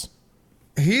this.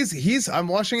 I'm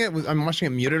watching it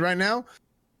muted right now.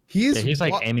 He's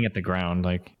like aiming at the ground,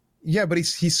 like. Yeah, but he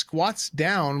squats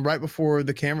down right before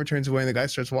the camera turns away and the guy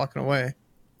starts walking away.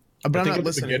 But I'm not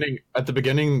listening. At the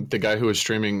beginning, the guy who was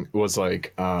streaming was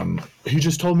like, he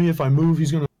just told me if I move,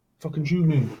 he's gonna fucking shoot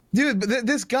me. Dude, but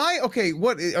this guy, okay,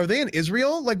 what are they in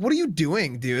Israel? Like, what are you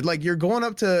doing, dude? Like, you're going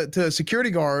up to a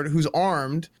security guard who's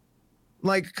armed.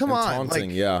 Like, come on, Taunting,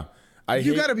 like, yeah.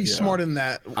 You got to be smarter than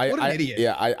that. What an idiot.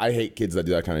 Yeah, I hate kids that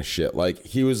do that kind of shit. Like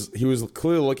he was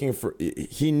clearly looking for.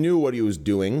 He knew what he was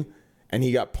doing, and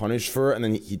he got punished for it. And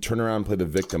then he turned around and played the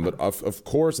victim. But of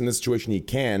course, in this situation, he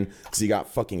can because he got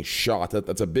fucking shot.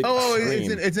 That's a big. Oh,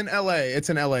 extreme. it's in L.A. It's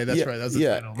in L.A. That's right. That's the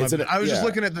title. I was just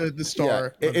looking at the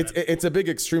star. Yeah, it's a big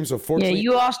extreme. So Yeah, fortunately,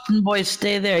 you Austin boys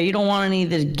stay there. You don't want any of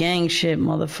this gang shit,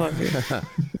 motherfucker.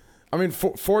 I mean,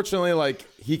 fortunately, like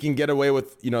he can get away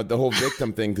with the whole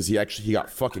victim thing because he got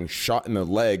fucking shot in the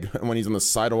leg when he's on the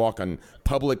sidewalk on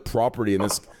public property, and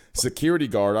this security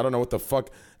guard, I don't know what the fuck.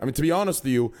 I mean, to be honest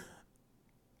with you,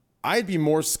 I'd be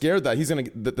more scared that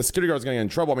the security guard's gonna get in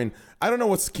trouble. I mean, I don't know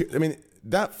what's. I mean,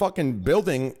 that fucking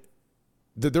building,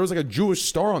 there was like a Jewish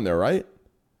star on there, right?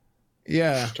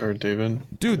 Yeah. Star David.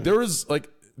 Dude, there's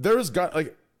got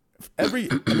like every.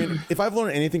 I mean, if I've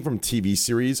learned anything from TV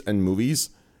series and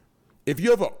movies. If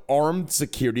you have an armed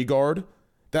security guard,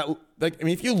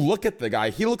 if you look at the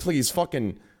guy, he looks like he's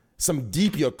fucking some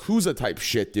deep Yakuza type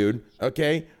shit, dude.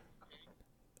 Okay?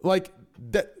 Like,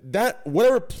 that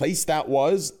whatever place that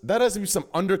was, that has to be some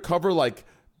undercover, like,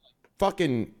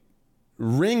 fucking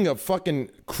ring of fucking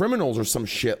criminals or some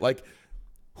shit. Like,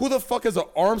 who the fuck is an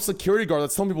armed security guard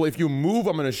that's telling people, if you move,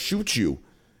 I'm gonna shoot you?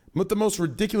 But the most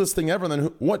ridiculous thing ever. And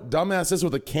then what dumbass is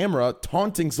with a camera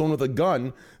taunting someone with a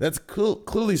gun that's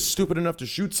clearly stupid enough to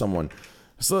shoot someone?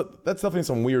 So that's definitely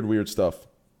some weird stuff.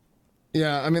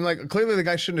 Yeah, I mean, like, clearly the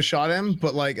guy shouldn't have shot him,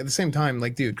 but, like, at the same time,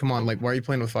 like, dude, come on, like, why are you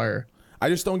playing with fire? I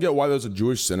just don't get why there's a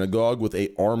Jewish synagogue with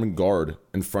a armed guard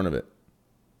in front of it.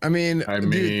 I mean,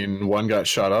 one got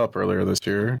shot up earlier this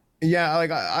year. Yeah,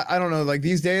 like, I don't know, like,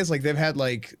 these days, like, they've had,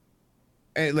 like,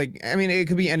 I mean, it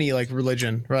could be any, like,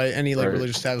 religion, right? Any, like,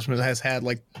 religious establishment has had,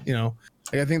 like, like,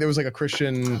 I think there was, like, a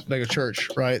Christian, like, a church,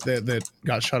 right, that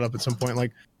got shot up at some point.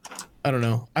 Like, I don't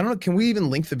know. Can we even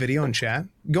link the video in chat?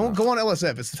 Go on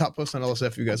LSF. It's the top post on LSF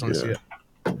if you guys want to see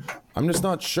it. I'm just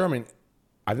not sure. I mean,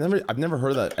 I've never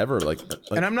heard of that ever. Like,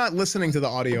 and I'm not listening to the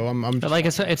audio. I'm just, like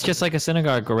it's just like a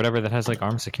synagogue or whatever that has like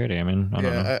armed security. I mean, I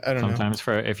don't know. I don't know. Sometimes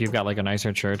if you've got like a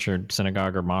nicer church or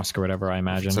synagogue or mosque or whatever, I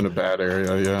imagine It's in a bad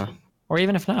area, yeah. Or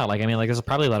even if not, like, I mean, like, there's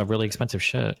probably a lot of really expensive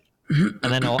shit. And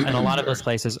then in a lot of those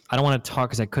places, I don't want to talk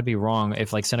because I could be wrong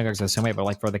if like synagogues are the same way, but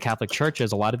like for the Catholic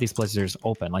churches, a lot of these places are just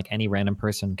open. Like any random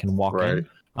person can walk in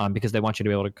because they want you to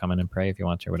be able to come in and pray if you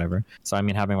want to or whatever. So I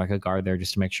mean, having like a guard there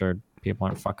just to make sure people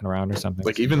aren't fucking around or something.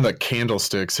 Like even the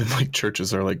candlesticks in like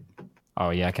churches are like,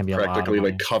 oh yeah, it can be practically a lot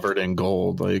of like covered in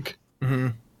gold. Like,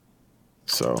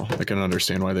 so I can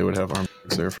understand why they would have armed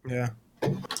there. Yeah.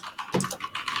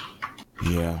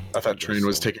 Yeah, I thought Train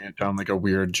was taking it down like a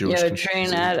weird Jewish. Yeah,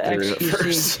 Train at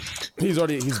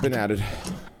XQC. He's been added.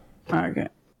 Okay.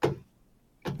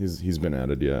 He's been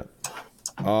added, yeah.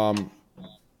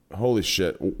 Holy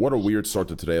shit! What a weird start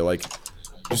to today. Like,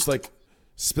 just like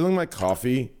spilling my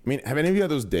coffee. I mean, have any of you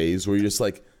had those days where you're just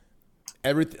like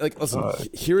everything? Like, listen,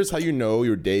 here's how you know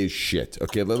your day is shit.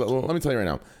 Okay, let me tell you right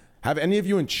now. Have any of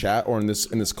you in chat or in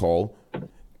this call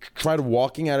tried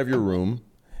walking out of your room?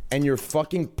 And your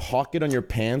fucking pocket on your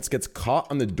pants gets caught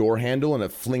on the door handle and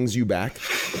it flings you back?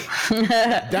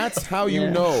 That's how you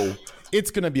know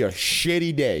it's going to be a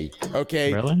shitty day,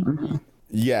 okay? Really?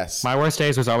 Yes. My worst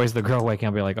days was always the girl waking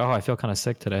up and be like, oh, I feel kind of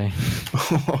sick today.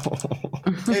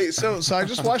 Hey, so I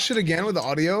just watched it again with the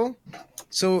audio.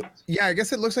 So, yeah, I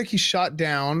guess it looks like he shot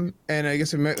down and I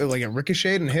guess it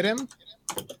ricocheted and hit him.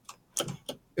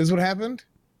 is what happened.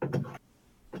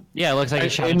 Yeah, it looks like he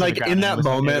shot And into the like ground. in It that was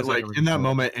moment, like like in that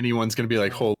moment, anyone's gonna be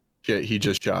like, "Holy shit, he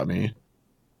just shot me."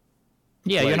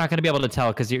 Yeah, you're not going to be able to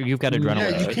tell because you've got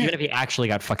adrenaline. you can't- Even if he actually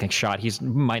got fucking shot, he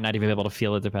might not even be able to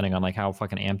feel it depending on like how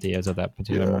fucking amped he is at that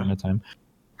particular moment in time.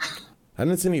 I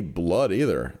didn't see any blood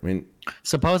either. I mean,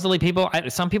 Supposedly,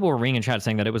 some people were reading in chat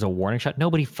saying that it was a warning shot.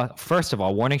 Nobody, first of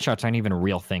all, warning shots aren't even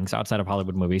real things outside of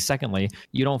Hollywood movies. Secondly,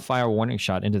 you don't fire a warning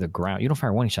shot into the ground. You don't fire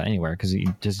a warning shot anywhere because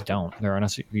you just don't.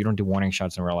 You don't do warning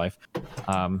shots in real life.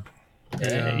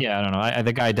 Yeah, I don't know.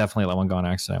 The guy definitely let one go on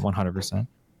accident, 100%.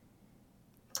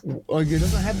 Like, it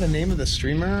doesn't have the name of the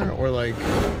streamer, or like,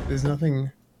 there's nothing.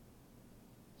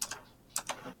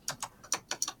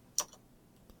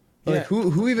 Like, Yeah.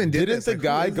 who even did didn't this? the Like, who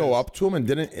guy is go this? up to him and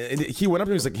didn't? He went up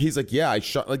to him. He's like, yeah, I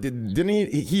shot. Like, didn't he?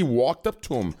 He walked up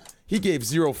to him. He gave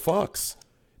zero fucks.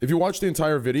 If you watch the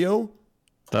entire video,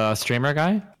 The streamer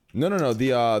guy? no,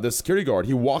 the security guard.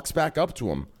 He walks back up to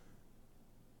him.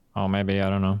 Oh, maybe, I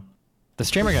don't know. The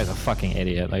streamer guy's a fucking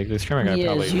idiot. Like the streamer guy He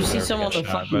probably. is. You see deserved to someone with get a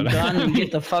shot, fucking but- gun and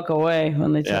get the fuck away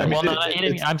when they Yeah, tell well, you. no, he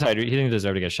didn't, I'm sorry, he didn't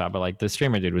deserve to get shot, but like the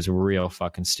streamer dude was real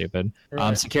fucking stupid.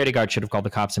 Security guard should have called the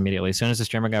cops immediately. As soon as the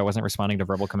streamer guy wasn't responding to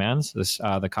verbal commands,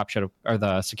 the cop should have, or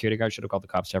the security guard should have called the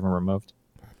cops to have him removed.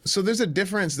 So there's a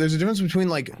difference. There's a difference between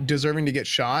like deserving to get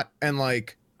shot and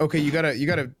like, okay, you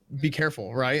gotta be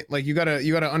careful, right? Like you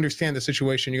gotta understand the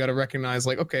situation. You gotta recognize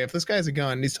like, okay, if this guy has a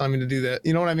gun, he's telling me to do that.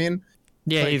 You know what I mean?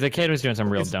 Yeah, Like, the kid was doing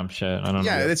some real dumb shit. I don't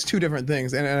Yeah, know. it's two different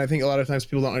things, and I think a lot of times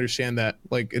people don't understand that.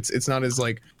 Like, it's not as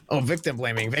like, oh, victim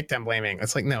blaming.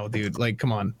 It's like, no, dude, like,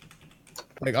 come on.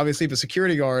 Like, obviously, if a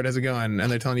security guard has a gun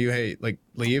and they're telling you, hey, like,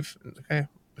 leave, okay,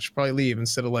 I should probably leave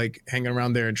instead of like hanging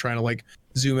around there and trying to like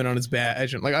zoom in on his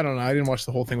badge. And like, I don't know, I didn't watch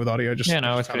the whole thing with audio. I just Yeah,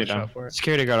 no, it's found pretty a shot dumb. for it.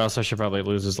 Security guard also should probably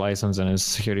lose his license and his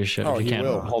security shit. Oh, if you he can't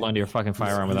will. hold on to your fucking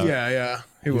firearm without Yeah,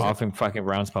 he will. offing fucking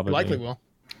rounds publicly. Likely will.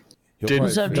 He'll Did- probably-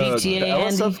 What's up, The- GTA, the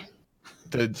Andy? LSF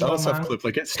The LSF clip,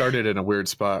 like, it started in a weird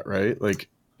spot, right? Like,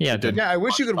 Yeah, did- Yeah, I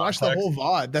wish you could watch the Context. whole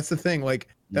VOD. That's the thing. Like,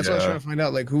 that's what I was Yeah. trying to find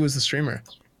out. Like, who was the streamer?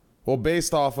 Well,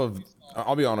 based off of,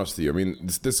 I'll be honest with you. I mean,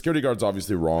 the security guard's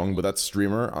obviously wrong, but that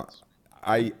streamer,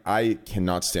 I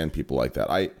cannot stand people like that.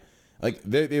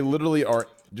 They literally are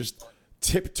just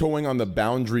tiptoeing on the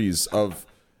boundaries of.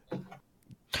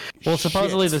 Well,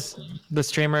 supposedly shit. the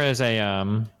streamer is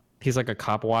he's like a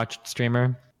cop watch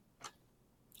streamer.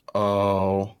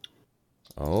 oh,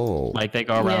 Like they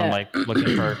go around Yeah. like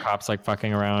looking for cops like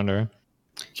fucking around or.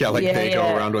 yeah, like Yeah, they go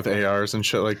yeah. around with ARs and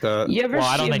shit like that. You ever Well,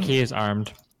 I don't see- think he is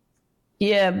armed.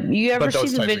 Yeah, you ever But see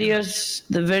those the types of videos,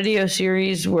 the video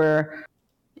series where,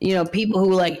 you know, people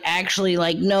who like actually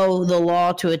like know the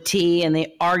law to a T and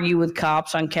they argue with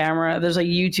cops on camera? There's like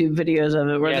YouTube videos of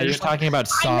it where Yeah, they're you're just like, talking about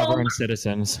I know- sovereign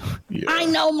citizens. I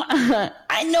know my,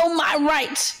 I know my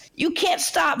rights. You can't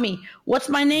stop me. What's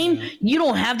my name? You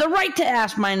don't have the right to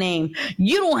ask my name.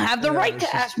 You don't have the right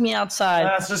to ask me outside.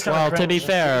 That's just kind Well, of to be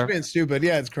fair, It's being stupid.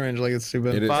 Yeah, it's cringe. Like, it's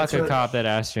stupid. It is. fuck a cop that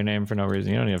asks your name for no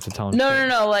reason. You don't even have to tell him. No, shit.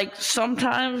 no, no. Like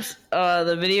sometimes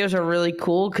the videos are really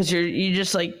cool because you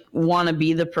just like want to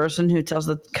be the person who tells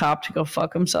the cop to go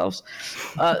fuck themselves.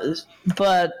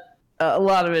 But a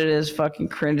lot of it is fucking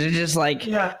cringe. It's just like,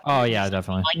 yeah. Oh yeah,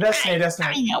 definitely. I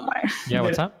Destiny. know my. Yeah,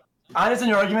 what's up? I understand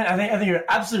your argument. I think you're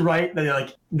absolutely right that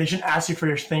like they shouldn't ask you for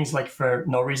your things like for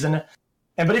no reason.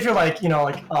 And but if you're like, you know,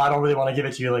 like, oh, I don't really want to give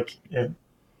it to you, like,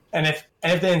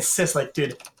 if they insist, like,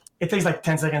 dude, it takes like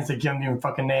 10 seconds to give them your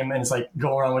fucking name, and it's like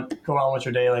go on with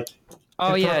your day, like.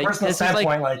 Oh from yeah, a personal this is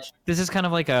standpoint, like like this is kind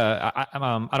of like I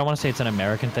don't want to say it's an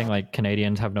American thing, like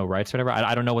Canadians have no rights or whatever.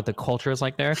 I don't know what the culture is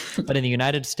like there, but in the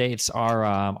United States,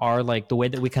 our like the way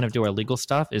that we kind of do our legal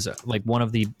stuff is like one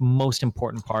of the most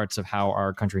important parts of how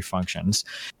our country functions.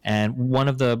 And one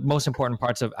of the most important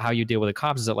parts of how you deal with the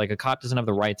cops is that like a cop doesn't have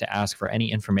the right to ask for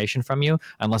any information from you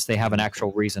unless they have an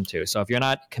actual reason to. So if you're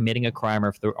not committing a crime, or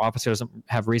if the officer doesn't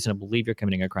have reason to believe you're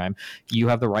committing a crime, you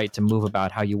have the right to move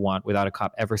about how you want without a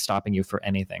cop ever stopping you for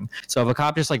anything. So if a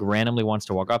cop just like randomly wants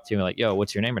to walk up to you and like, yo,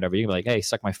 what's your name or whatever, you can be like, hey,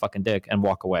 suck my fucking dick, and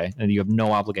walk away. And you have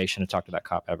no obligation to talk to that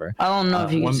cop ever. I don't know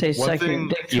if you can one- say one suck your thing-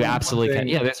 dick. You absolutely can.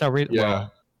 thing- Yeah, there's no reason. Yeah.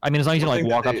 Well, I mean, as long as you One like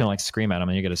thing walk that up to they- him and like scream at him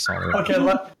and you get assaulted. okay,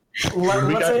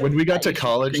 When we got to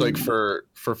college, like for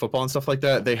football and stuff like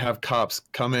that, they have cops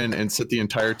come in and sit the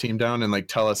entire team down and like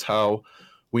tell us how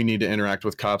we need to interact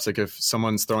with cops. Like if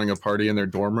someone's throwing a party in their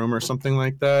dorm room or something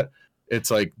like that, it's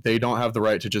like they don't have the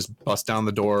right to just bust down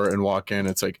the door and walk in.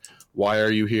 It's like, why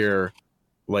are you here?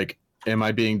 Like, am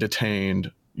I being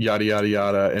detained? Yada yada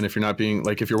yada. And if you're not being,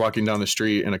 like, if you're walking down the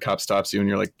street and a cop stops you and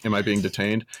you're like, am I being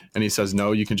detained? And he says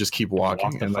no, you can just keep walking.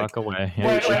 Walk the And like, fuck away.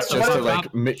 Wait, it's just to like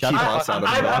Shut keep the us fuck out up. of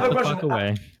I have a trouble. question. Fuck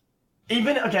away.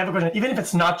 even okay, I have a question. Even if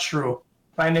it's not true,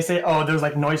 right? And they say, oh, there's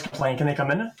like noise complaint, can they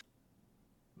come in?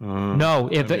 No,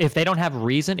 if they don't have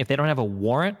reason, if they don't have a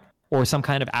warrant or some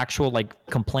kind of actual like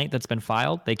complaint that's been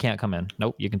filed, they can't come in.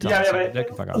 Nope, you can tell them. Yeah, They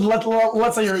can fuck off.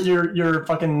 let's say your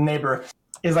fucking neighbor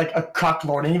is like a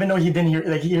cocklord, and even though he didn't hear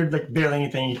he heard like barely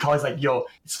anything, he calls like, yo,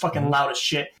 it's fucking loud as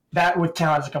shit. That would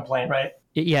count as a complaint, right?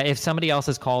 Yeah, if somebody else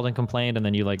has called and complained, and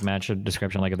then you like match a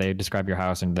description, like if they describe your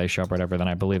house and they show up or whatever, then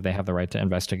I believe they have the right to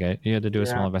investigate. You had to do a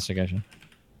small investigation.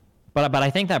 But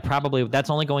I think that that's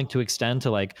only going to extend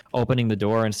to like opening the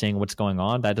door and seeing what's going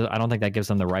on. I don't think that gives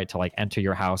them the right to like enter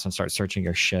your house and start searching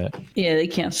your shit. Yeah, they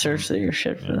can't search your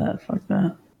shit for that. Fuck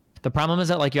that. The problem is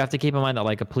that like you have to keep in mind that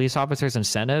like a police officer's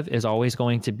incentive is always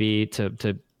going to be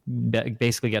to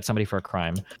basically get somebody for a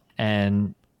crime.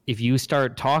 And if you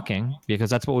start talking, because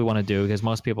that's what we want to do, because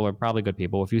most people are probably good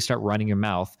people, if you start running your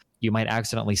mouth, you might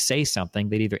accidentally say something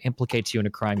that either implicates you in a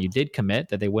crime you did commit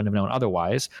that they wouldn't have known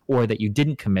otherwise, or that you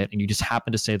didn't commit and you just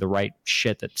happen to say the right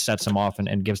shit that sets them off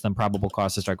and gives them probable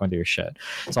cause to start going through your shit.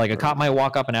 So like a cop might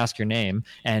walk up and ask your name,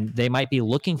 and they might be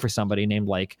looking for somebody named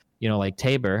like, you know, like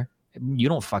Tabor. You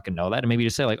don't fucking know that. And maybe you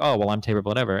just say like, oh, well, I'm Tabor,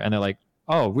 whatever. And they're like,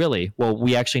 oh, really? Well,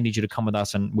 we actually need you to come with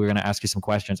us and we're going to ask you some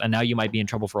questions. And now you might be in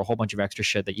trouble for a whole bunch of extra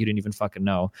shit that you didn't even fucking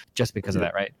know just because of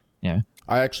that, right? Yeah.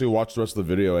 I actually watched the rest of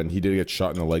the video, and he did get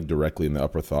shot in the leg directly in the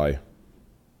upper thigh.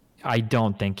 I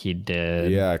don't think he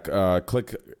did. Yeah,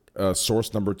 click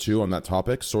source number 2 on that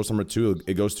topic. Source number 2,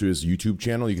 it goes to his YouTube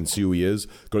channel. You can see who he is.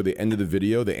 Go to the end of the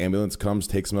video. The ambulance comes,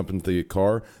 takes him up into the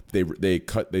car.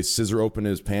 They scissor open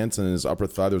his pants, and in his upper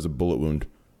thigh there's a bullet wound.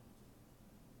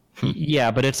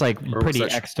 Yeah, but it's like pretty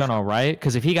external, right?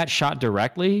 Because if he got shot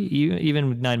directly,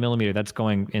 even 9mm, that's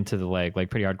going into the leg, like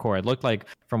pretty hardcore. It looked like,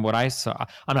 from what I saw,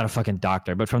 I'm not a fucking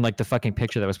doctor, but from like the fucking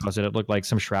picture that was posted, it looked like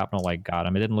some shrapnel like got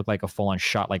him. It didn't look like a full-on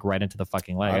shot like right into the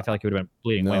fucking leg. I feel like he would have been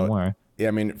bleeding way more. Yeah,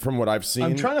 I mean, from what I've seen,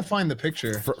 I'm trying to find the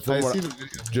picture. I see the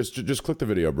video. Just click the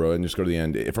video, bro, and just go to the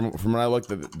end. From what I looked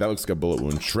at, that looks like a bullet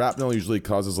wound. Shrapnel usually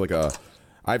causes like a.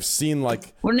 I've seen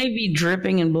like. Wouldn't he be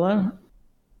dripping in blood?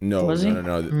 No.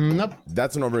 Nope.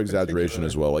 That's an over-exaggeration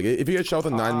as well. Like, if you get shot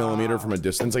with a 9mm from a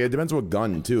distance, like, it depends what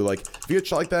gun, too. Like, if you get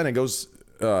shot like that and it goes...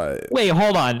 Wait,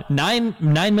 hold on.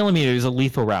 9mm is a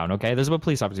lethal round, okay? This is what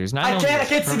police officers... I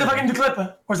can't see the fucking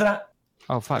clip. Where's it at?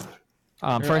 Oh, fuck.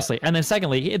 Firstly. And then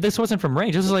secondly, this wasn't from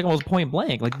range. This was like almost point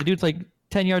blank. Like, the dude's like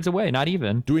 10 yards away, not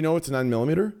even. Do we know it's a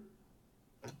 9mm?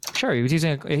 Sure, he was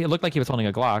using... It looked like he was holding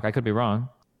a Glock. I could be wrong.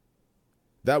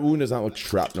 That wound does not look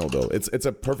shrapnel, though. It's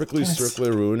a perfectly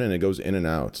circular wound, and it goes in and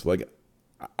out. Like,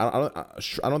 I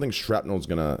don't think shrapnel is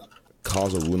gonna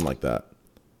cause a wound like that.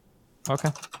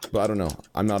 Okay. But I don't know.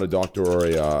 I'm not a doctor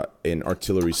or an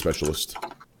artillery specialist.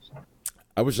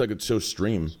 I wish I could show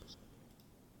stream,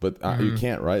 but you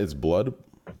can't, right? It's blood.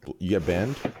 You get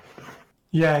banned.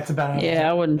 Yeah, it's a ban. Yeah,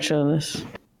 I wouldn't show this.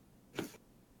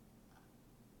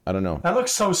 I don't know. That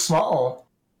looks so small.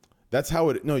 That's how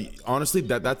it. No, honestly,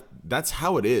 that's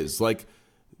how it is. Like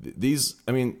these.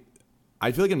 I mean,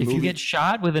 I feel like if you get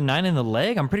shot with a 9 in the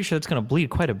leg, I'm pretty sure it's gonna bleed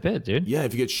quite a bit, dude. Yeah,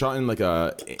 if you get shot in like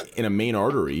a main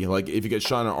artery, like if you get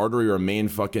shot in an artery or a main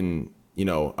fucking, you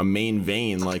know, a main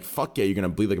vein, like fuck yeah, you're gonna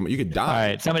bleed like you could die. All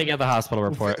right, somebody get the hospital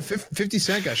report. 50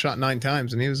 Cent got shot 9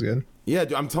 times and he was good. Yeah,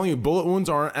 dude, I'm telling you, bullet wounds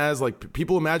aren't as like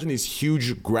people imagine these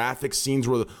huge graphic scenes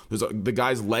where there's the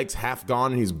guy's legs half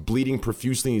gone and he's bleeding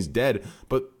profusely and he's dead,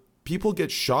 but people get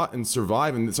shot and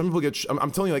survive, and some people get. I'm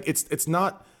telling you, like it's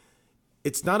not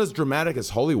as dramatic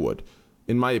as Hollywood,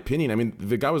 in my opinion. I mean,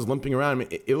 the guy was limping around. I mean,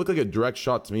 it looked like a direct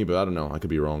shot to me, but I don't know. I could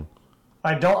be wrong.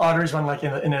 Don't arteries run like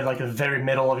in the very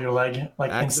middle of your leg, like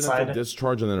accidental inside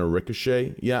discharge and then a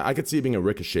ricochet. Yeah, I could see it being a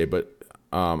ricochet, but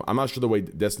I'm not sure the way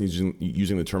Destiny's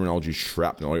using the terminology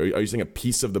shrapnel. Are you saying a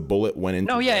piece of the bullet went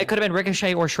into? No, yeah, it could have been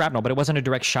ricochet or shrapnel, but it wasn't a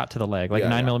direct shot to the leg. Like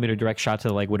 9mm direct shot to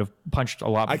the leg would have punched a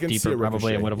lot deeper,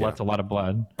 probably, and would have left a lot of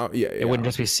blood. It wouldn't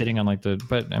just be sitting on like the.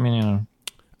 But I mean, you know,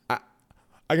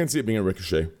 I can see it being a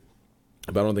ricochet,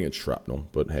 but I don't think it's shrapnel.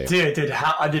 But hey,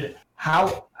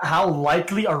 how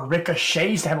likely are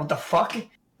ricochets to happen? What the fuck?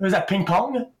 Was that ping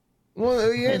pong?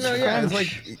 Well, yeah, it's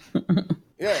like,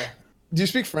 yeah. Do you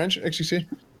speak French, XQC?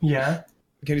 Yeah.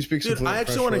 Can you speak some Dude, I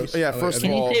actually want to. Yeah, first of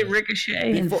all, can you say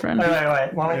ricochet in French? Wait.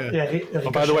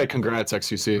 By the way, congrats,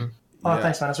 XQC. Oh,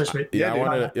 thanks, man. That's very sweet. Yeah, I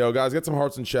want to. Guys, get some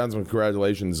hearts and chats and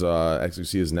congratulations.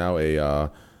 XQC is now a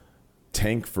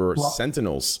tank for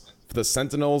Sentinels. For the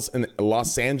Sentinels in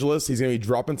Los Angeles, he's gonna be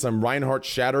dropping some Reinhardt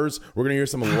shatters. We're gonna hear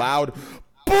some loud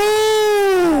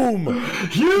boom.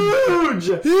 Huge.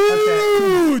 That's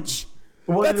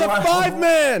a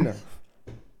 5-man.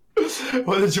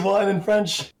 What did you want in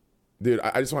French? Dude,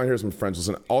 I just want to hear some French.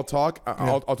 Listen, I'll talk.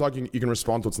 I'll talk. You can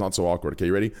respond so it's not so awkward. Okay,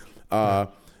 you ready?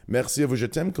 Merci à vous, je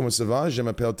t'aime. Comment ça va? Je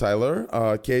m'appelle Tyler.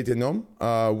 Quel est ton nom?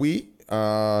 Oui.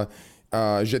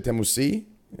 Je t'aime aussi.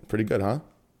 Pretty good, huh?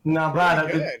 Not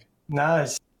bad.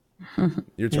 Nice. Your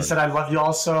You turn. said I love you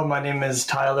also. My name is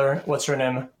Tyler. What's your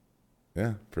name?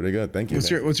 Yeah, pretty good. Thank you.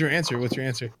 What's your answer? What's your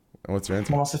answer? What's your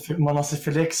answer? Mon nom c'est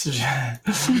Félix.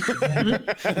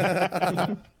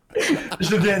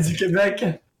 Je viens du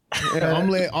Québec.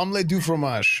 Omelette du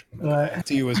fromage Ouais.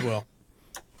 to you as well.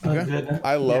 Good.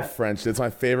 I love French. It's my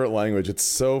favorite language. It's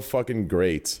so fucking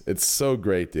great. It's so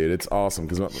great, dude. It's awesome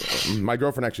because my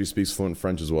girlfriend actually speaks fluent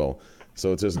French as well,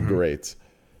 so it's just great.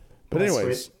 But That's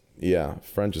anyways, sweet. yeah,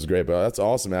 French is great. But that's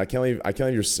awesome, man. I can't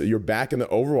believe you're back in the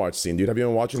Overwatch scene, dude. Have you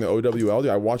been watching the OWL?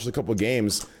 Dude, I watched a couple of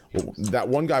games. That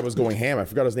one guy was going ham. I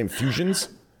forgot his name. Fusions.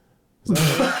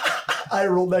 I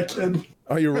rolled that kid.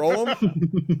 Oh, you roll him?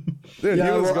 Dude,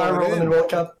 Yeah, he was I rolled going him in in. World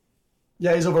Cup.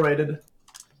 Yeah, he's overrated.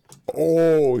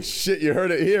 Oh shit! You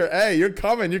heard it here. Hey, you're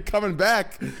coming. You're coming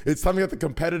back. It's time to get the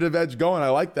competitive edge going. I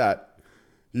like that.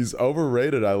 He's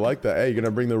overrated. I like that. Hey, you're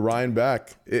gonna bring the Ryan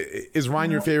back. Is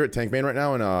Ryan your favorite tank main right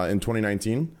now in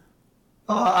 2019?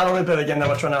 I don't really play the game that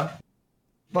much right now.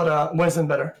 But Winston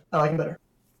better. I like him better.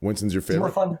 Winston's your He's more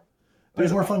favorite. fun.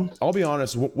 He's more fun. I'll be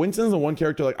honest. Winston's the one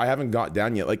character like I haven't got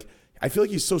down yet. Like I feel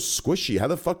like he's so squishy. How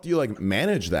the fuck do you like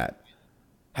manage that?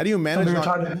 How do you Don't manage? be Not,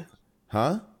 retarded.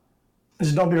 huh?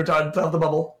 Just don't be retarded. Play off the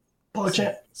bubble. Poke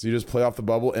chant. So you just play off the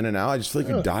bubble in and out. I just feel like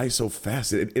you die so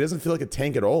fast. It doesn't feel like a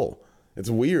tank at all. It's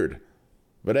weird.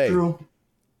 But hey, True.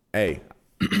 hey,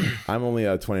 I'm only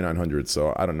 2,900,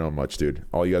 so I don't know much, dude.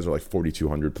 All you guys are like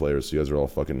 4,200 players, so you guys are all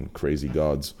fucking crazy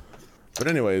gods. But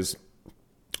anyways,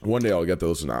 one day I'll get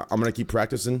those. I'm gonna keep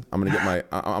practicing. I'm gonna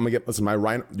get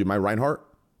my Reinhardt.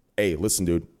 Hey, listen,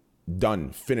 dude,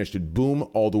 done, finished, dude. Boom,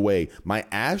 all the way. My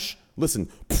Ashe, listen,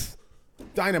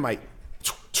 dynamite.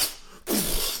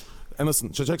 And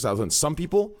listen, so check this out. Listen, some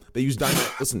people, they use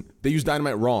dynamite. Listen, they use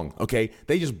dynamite wrong, okay?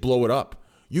 They just blow it up.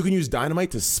 You can use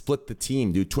dynamite to split the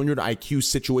team, dude. 200 IQ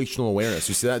situational awareness.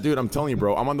 You see that, dude? I'm telling you,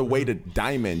 bro. I'm on the way to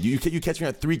diamond. You catch me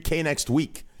at 3K next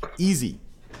week. Easy.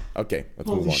 Okay, let's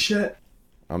move Holy on. shit.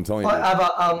 I'm telling you.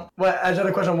 I just had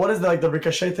a question. What is the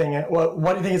ricochet thing? What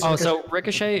do you think it's Oh, ricochet? so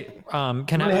ricochet can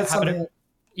When it have hits something-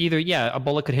 either a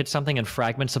bullet could hit something and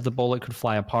fragments of the bullet could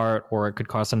fly apart, or it could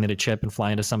cause something to chip and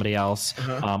fly into somebody else,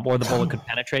 or the bullet could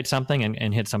penetrate something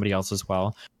and hit somebody else as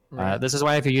well. This is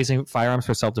why if you're using firearms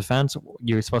for self-defense,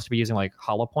 you're supposed to be using like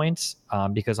hollow points,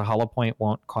 because a hollow point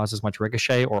won't cause as much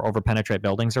ricochet or over-penetrate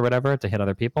buildings or whatever to hit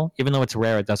other people. Even though it's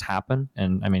rare, it does happen.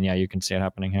 And I mean, yeah, you can see it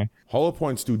happening here. Hollow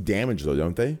points do damage, though,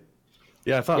 don't they?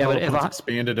 Yeah, I thought Yeah, but Hollow if Points I-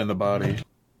 expanded in the body.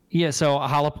 Yeah, so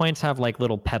hollow points have like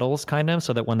little petals kind of,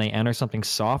 so that when they enter something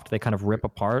soft, they kind of rip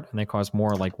apart and they cause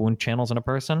more like wound channels in a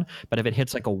person. But if it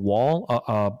hits like a wall,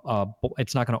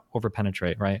 it's not going to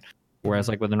over-penetrate, right? Whereas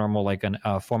like with a normal like an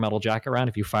 4-metal jacket round,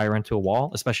 if you fire into a wall,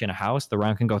 especially in a house, the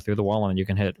round can go through the wall and you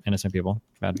can hit innocent people.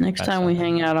 Next time we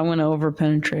hang out, I'm gonna over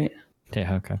penetrate.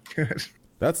 Yeah, okay.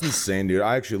 That's insane, dude.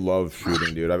 I actually love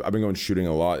shooting, dude. I've been going shooting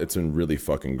a lot. It's been really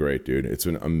fucking great, dude. It's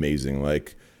been amazing.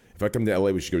 Like, if I come to LA,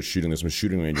 we should go shooting. There's some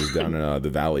shooting ranges down in the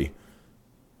valley.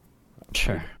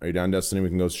 Sure. Are you down, Destiny? We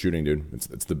can go shooting, dude.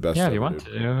 It's the best. Yeah, if ever, you want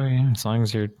dude. to, yeah, as long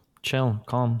as you're chill,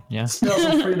 calm, yeah. Feel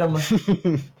some freedom.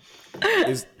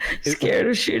 Is- Scared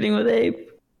of shooting with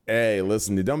Ape. Hey,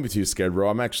 listen, dude, don't be too scared, bro.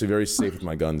 I'm actually very safe with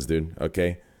my guns, dude.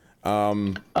 Okay.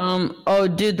 Oh,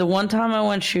 dude, the one time I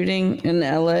went shooting in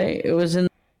LA, it was in the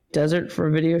desert for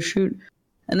a video shoot,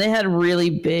 and they had really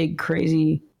big,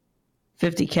 crazy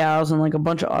 50 cals and like a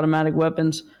bunch of automatic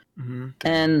weapons.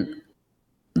 And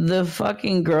the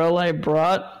fucking girl I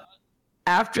brought,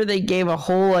 after they gave a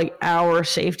whole like hour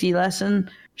safety lesson,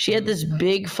 she had this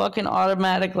big fucking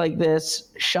automatic like this,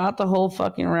 shot the whole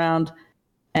fucking round,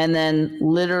 and then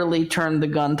literally turned the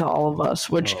gun to all of us,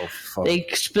 which they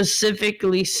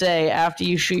specifically say after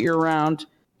you shoot your round,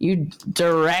 you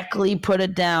directly put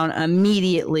it down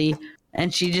immediately.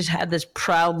 And she just had this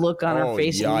proud look on her Oh,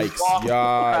 face yikes, and walked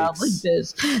around like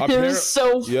this. It was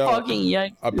so Yo, fucking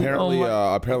yikes. Apparently, Oh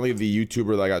my- apparently the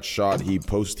YouTuber that got shot, he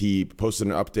posted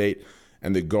an update,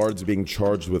 and the guard's being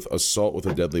charged with assault with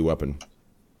a deadly weapon.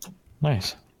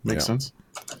 Nice. Makes Yeah. sense.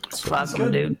 fuck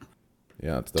 'em, dude.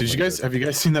 Yeah, it's Have you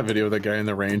guys seen that video of that guy in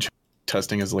the range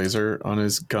testing his laser on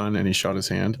his gun and he shot his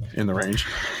hand in the range?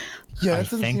 Yeah, I that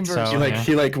doesn't think seem very. so.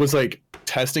 He Yeah. he was like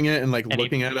testing it and like And he-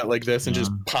 looking at it like this and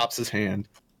just pops his hand.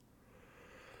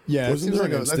 Yeah, that Wasn't seems there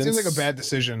like an that seems like a instance- bad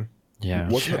decision. Yeah.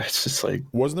 Wasn't Yeah, there, it's just like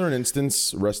wasn't there an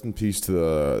instance? Rest in peace to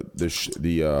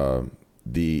the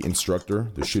the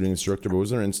shooting instructor, but was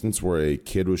there an instance where a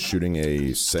kid was shooting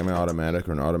a semi-automatic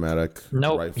or an automatic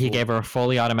Nope, rifle? he gave her a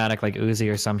fully automatic like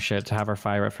Uzi or some shit to have her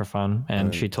fire it for fun,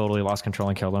 and she totally lost control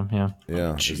and killed him. Yeah.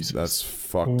 Yeah, that's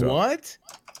fucked up. What?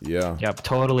 Yeah. Yep,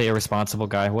 totally irresponsible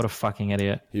guy. What a fucking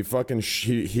idiot. He fucking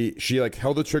she like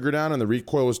held the trigger down and the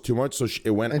recoil was too much, so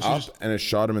it went And she up just- and it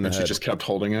shot him in the And head. she just kept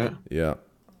holding it. Yeah.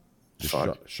 Just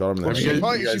Fuck. shot him in the What'd head. you She guys-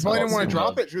 probably, you she guys probably all didn't want seem to drop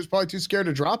love. it. She was probably too scared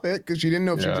to drop it because she didn't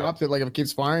know if Yeah. she dropped it, like if it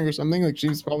keeps firing or something. Like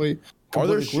she's probably Are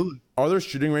there completely clueless. are there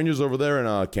shooting ranges over there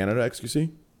in Canada,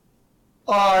 XQC?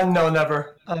 No,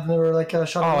 never. I've never like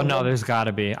shot. Oh a no, gun. there's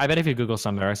gotta be. I bet if you Google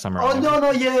some, there are some. Oh around there.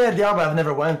 no, yeah, they are, but I've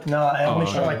never went. No, I only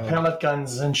shot okay. like pellet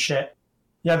guns and shit.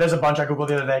 Yeah, there's a bunch I googled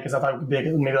the other day because I thought it would be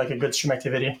maybe like a good stream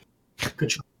activity.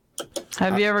 Good.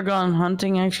 Have you ever gone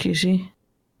hunting, XQC?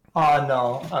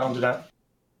 No, I don't do that.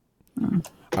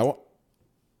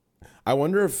 I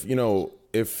wonder if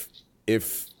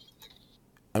if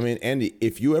I mean, Andy,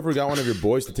 if you ever got one of your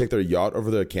boys to take their yacht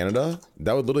over to Canada,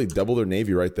 that would literally double their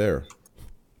navy right there.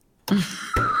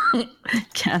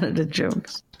 Canada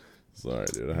jokes. Sorry,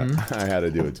 dude. I had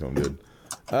to do it to him, dude.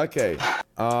 Okay.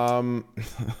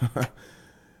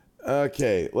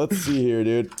 Okay, let's see here,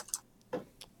 dude.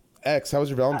 X, how was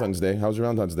your Valentine's Day? How was your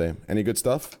Valentine's Day? Any good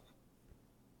stuff?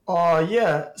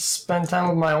 Yeah, spend time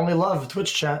with my only love,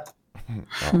 Twitch chat.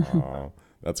 Oh,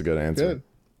 that's a good answer. Good.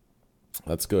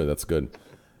 That's good. That's good.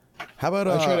 How about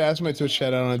I tried to ask my Twitch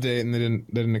chat out on a date and they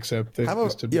didn't accept. They how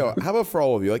about how about for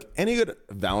all of you, like any good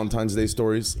Valentine's Day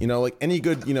stories? You know, like any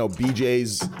good,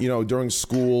 BJs, during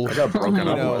school. I got broken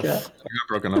up know, with. yeah. I got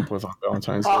broken up with on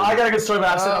Valentine's Day. I got a good story,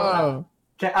 but Oh,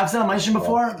 I've said on my stream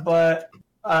before, but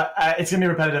it's gonna be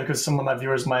repetitive because some of my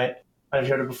viewers might have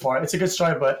heard it before. It's a good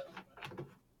story, but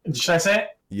should I say it?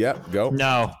 Yep, go.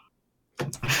 No.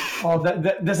 Oh,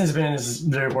 Disney's opinion is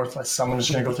very worthless, so I'm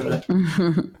just gonna go through it.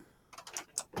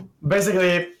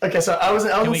 Basically, okay, so I was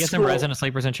Can in we get some school. resident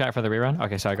sleepers in chat for the rerun?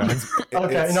 Okay, sorry, go ahead.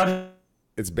 Okay,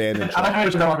 It's banned in I'm chat. not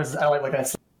gonna go because I like looking at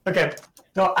stuff. Okay,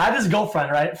 so I had this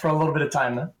girlfriend, right, for a little bit of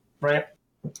time, right?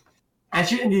 And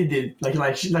she indeed did,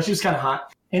 like she was kind of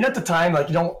hot. And at the time, like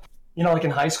like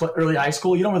in high school, early high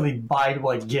school, you don't really buy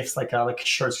like gifts like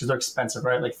shirts because they're expensive,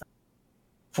 right? Like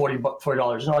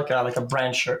 $40, like a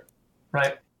brand shirt,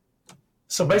 right?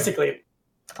 So basically,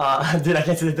 dude, I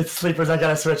can't see the sleepers. I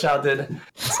gotta switch out, dude.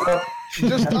 So,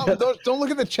 just don't look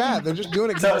at the chat. They're just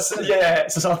doing it. so yeah.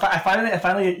 So I finally, it's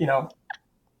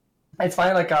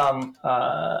finally like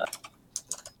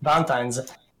Valentine's,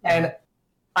 and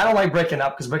I don't like breaking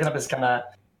up because breaking up is kind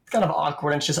of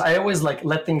awkward, and it's just I always like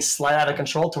let things slide out of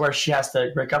control to where she has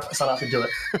to break up, so I don't have to do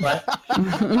it, right?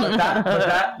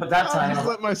 but that I'll time, just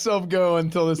let myself go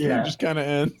until this thing Yeah. just kind of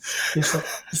ends. yeah,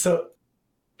 so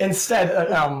instead,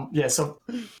 so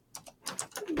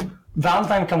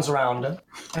Valentine comes around,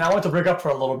 and I want to break up for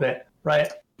a little bit,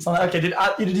 right? So I'm like, okay,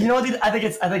 dude, you know what, dude? I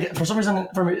think for some reason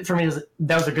for me,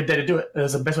 that was a good day to do it. It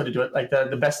was the best way to do it, like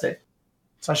the best day.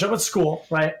 So I showed up at school,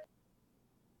 right?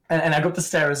 And I go up the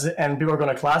stairs, and people are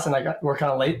going to class, and we're kind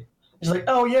of late. She's like,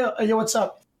 "Oh yeah, yo, what's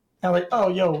up?" And I'm like, "Oh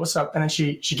yo, what's up?" And then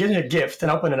she gives me a gift,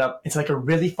 and I open it up. It's like a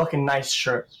really fucking nice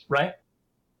shirt, right?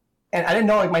 And I didn't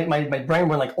know, like my brain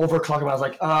went like overclocking. I was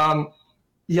like,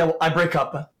 yeah, well, I break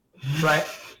up, right?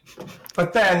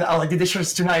 But then I was like, dude, this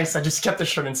shirt's too nice. I just kept the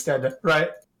shirt instead, right?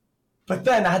 But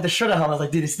then I had the shirt at home. I was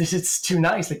like, dude, this is too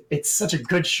nice. Like, it's such a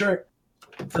good shirt.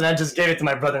 So then I just gave it to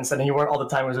my brother and said, he wore it all the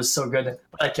time. It was just so good.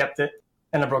 But I kept it,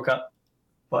 and I broke up.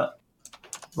 But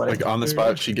Like on the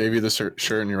spot, she gave you the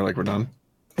shirt, and you were like, "We're done."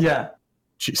 yeah.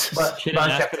 Jesus. But, She but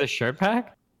didn't I ask kept for the shirt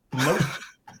pack? Nope.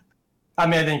 I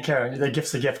mean, I didn't care. The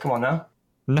gift's a gift. Come on now.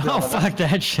 No, fuck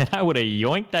that shit. I would have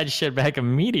yoinked that shit back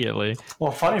immediately.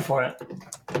 Well, funny for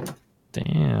it.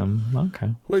 Damn.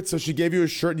 Okay. Wait, so she gave you a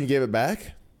shirt and you gave it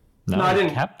back? No, No, I I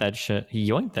didn't. kept that shit. He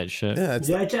yoinked that shit. Yeah, that's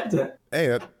Yeah, I kept it.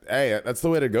 that's the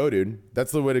way to go, dude.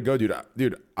 That's the way to go, dude.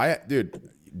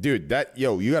 Dude, that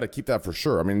you got to keep that for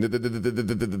sure. I mean,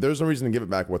 there's no reason to give it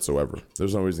back whatsoever.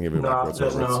 There's no reason to give it back No,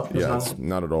 whatsoever. there's no. It's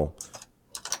not at all.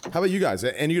 How about you guys?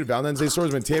 And you get Valentine's Day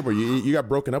stories with Tabor. You got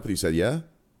broken up with. You said, yeah.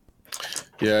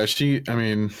 Yeah, I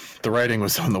mean, the writing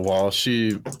was on the wall.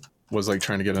 She was like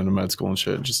trying to get into med school and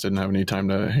shit. Just didn't have any time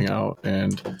to hang out.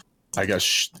 And I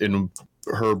guess in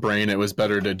her brain, it was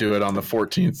better to do it on the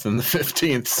 14th than the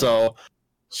 15th. So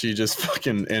she just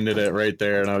fucking ended it right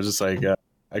there. And I was just like,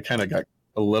 I kind of got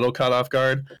a little caught off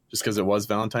guard just because it was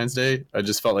Valentine's Day. I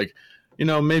just felt like,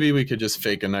 maybe we could just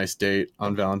fake a nice date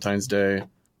on Valentine's Day.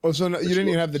 Oh, so no, you didn't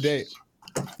even have the date.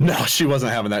 No, she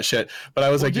wasn't having that shit. But I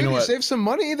was like, Dude, you know what? save some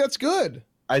money. That's good.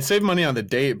 I saved money on the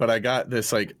date, but I got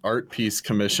this like art piece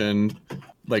commissioned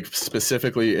like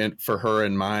specifically for her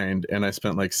in mind, and I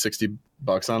spent like $60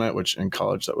 on it, which in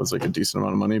college that was like a decent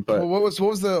amount of money. But Well, what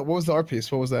was the art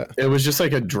piece? What was that? it was just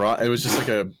like it was just like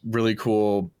a really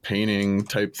cool painting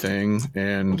type thing,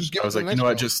 and Just give I it was to like, the you know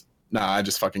next what, I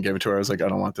just fucking gave it to her. I was like, I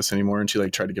don't want this anymore, and she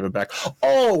like tried to give it back.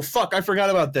 Oh fuck, I forgot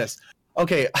about this.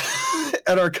 Okay,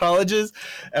 at our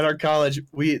college,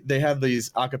 they have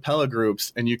these a cappella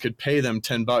groups, and you could pay them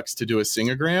 $10 to do a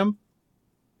sing-a-gram.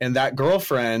 And that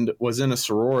girlfriend was in a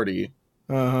sorority.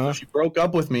 Uh-huh. She broke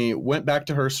up with me, went back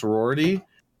to her sorority,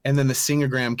 and then the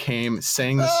sing-a-gram came,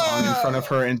 sang the song in front of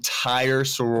her entire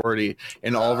sorority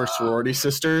and all of her sorority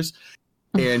sisters.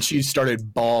 And she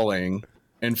started bawling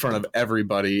in front of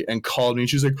everybody and called me.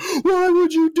 She's like, why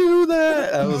would you do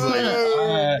that? I was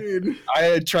like, I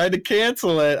had tried to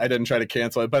cancel it. I didn't try to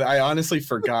cancel it, but I honestly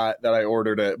forgot that I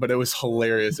ordered it. But it was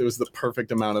hilarious. It was the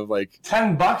perfect amount of like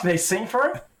 $10 they sing for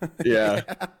it? Yeah.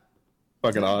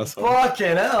 Fucking awesome.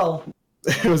 Fucking hell.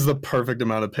 It was the perfect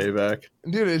amount of payback.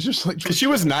 Dude, it's just like Cause she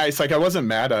was nice. Like I wasn't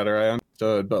mad at her. I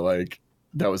understood, but like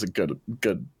that was a good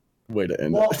way to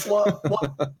end it.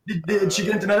 What? Did she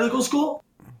get into medical school?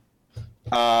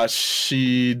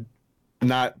 She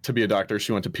not to be a doctor.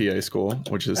 She went to PA school,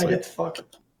 which is I get like the fuck.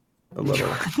 a little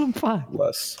Fuck.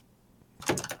 less.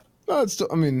 no, it's still.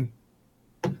 I mean,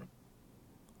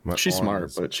 My She's smart,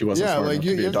 arms. but she wasn't yeah, smart like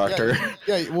enough to be a doctor.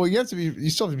 Yeah, well, you have to be. You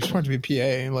still have to be smart to be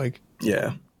PA. Like,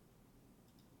 Yeah.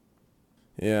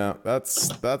 Yeah,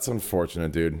 that's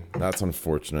unfortunate, dude. That's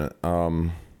unfortunate.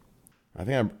 I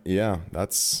think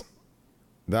that's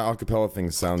that acapella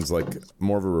thing sounds like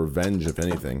more of a revenge, if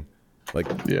anything. Like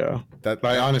Yeah. that.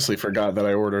 I honestly forgot that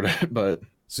I ordered it, but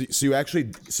So you actually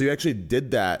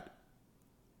did that,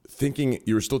 thinking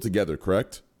you were still together,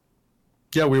 correct?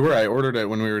 yeah, we were. I ordered it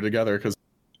when we were together because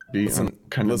be kind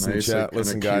of Listen, nice. chat. like, kinda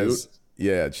Listen, cute. guys.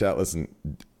 Yeah, chat. Listen.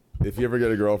 If you ever get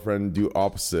a girlfriend, do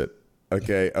opposite.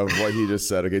 Okay, of what he just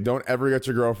said. Okay, don't ever get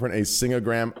your girlfriend a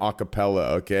sing-a-gram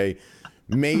acapella. Okay,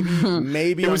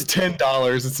 maybe It was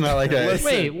 $10. It's not like a.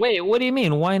 Listen. Wait, what do you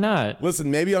mean? Why not? Listen,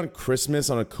 maybe on Christmas,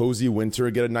 on a cozy winter,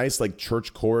 get a nice like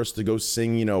church chorus to go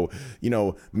sing. You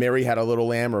know, Mary Had a Little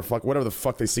Lamb or fuck whatever the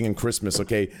fuck they sing in Christmas.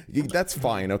 Okay, that's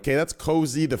fine. Okay, that's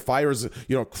cozy. The fire's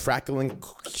crackling.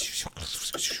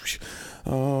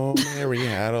 Oh, Mary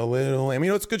had a little lamb.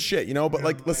 It's good shit. But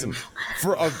like, listen,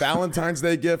 for a Valentine's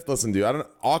Day gift, listen, dude, I don't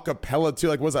acapella too.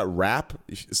 Like, what was that rap?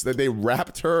 They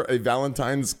rapped her a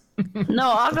Valentine's.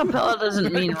 No, acapella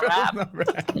doesn't mean rap.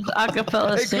 It's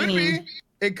acapella it could singing. be.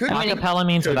 It could be. Acapella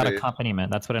means Could without be.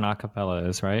 accompaniment. That's what an acapella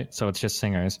is, right? So it's just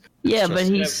singers. Yeah, but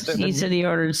he said he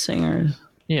ordered singers.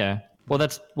 Yeah. Well,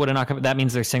 that's what an acapella. That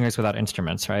means they're singers without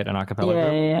instruments, right? An acapella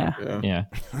Yeah, group. yeah.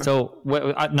 Yeah. So,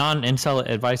 non-incel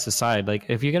advice aside, like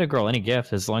if you get a girl any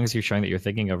gift, as long as you're showing that you're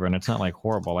thinking of her and it's not like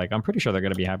horrible, like I'm pretty sure they're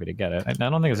gonna be happy to get it. I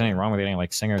don't think there's anything wrong with getting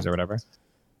like singers or whatever.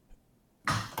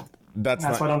 That's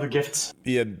why I don't do gifts.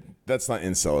 Yeah, that's not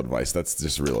incel advice. That's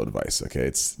just real advice. Okay,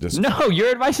 it's just No, your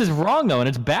advice is wrong though, and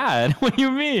it's bad. What do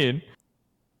you mean?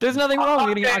 There's nothing wrong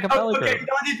with getting an acapella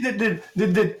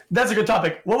group. That's a good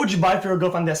topic. What would you buy for your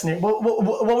girlfriend Destiny? What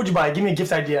would you buy? Give me a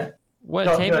gift idea. What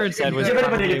No, Taybird said was give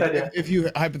everybody a gift probably, idea. If you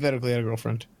hypothetically had a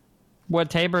girlfriend. what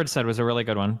Taybird said was a really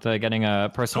good one. The getting a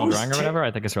personal Who's drawing or Tay- whatever.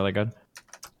 I think it's really good.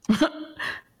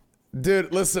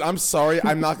 Dude, listen, I'm sorry.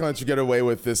 I'm not gonna let you get away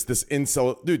with this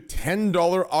incel. Dude, $10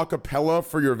 acapella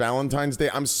for your Valentine's Day.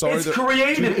 I'm sorry. It's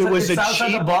creative. It was a it's outside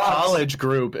cheap the box. college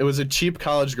group. It was a cheap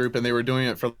college group, and they were doing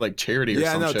it for like charity or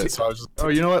Yeah, some no, shit. So I was just, oh,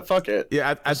 you know what? Fuck it.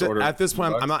 Yeah, Just order at this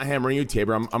point, $10. I'm not hammering you,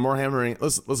 Tabor. I'm more hammering.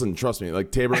 Listen, trust me.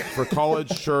 Like Tabor, for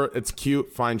college, sure, it's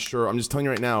cute, fine, sure. I'm just telling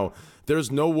you right now.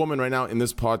 There's no woman right now in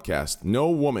this podcast. No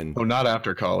woman. Oh, not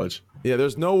after college. Yeah,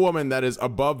 there's no woman that is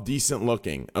above decent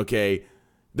looking. Okay.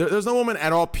 There's no woman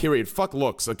at all, period. Fuck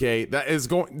looks, okay? That is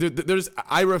going...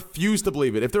 I refuse to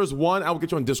believe it. If there's one, I will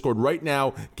get you on Discord right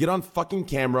now. Get on fucking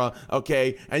camera,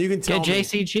 okay? And you can tell Get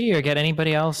me... JCG or get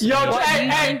anybody else. Yo, What, hey,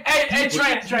 you hey, hey, hey,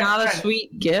 Trent. Not a Trent.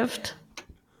 sweet gift.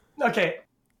 Okay,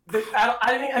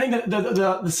 I think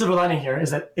the silver lining here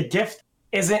is that a gift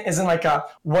isn't like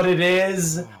what it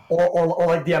is or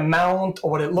like the amount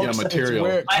or what it looks like. material.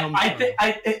 Where it comes I think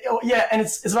and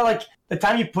it's about like the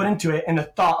time you put into it and the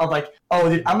thought of like, oh,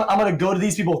 dude, I'm gonna go to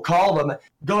these people, call them,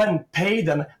 go ahead and pay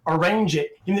them, arrange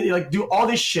it, like do all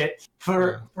this shit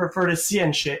for the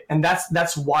CN shit, and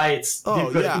that's why it's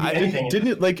Oh, good. yeah, It can be I anything. Didn't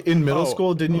it, like in middle Oh.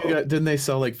 school? Didn't they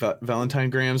sell like Valentine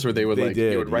grams where they would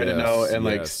They would write did, a note and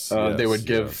yes, they would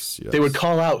give yes. they would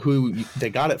call out who they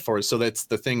got it for. So that's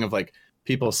the thing of like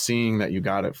people seeing that you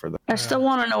got it for them. I still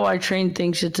want to know why Train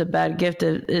thinks it's a bad gift.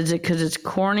 Is it because it's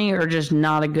corny or just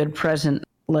not a good present?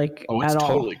 like Oh, it's at all.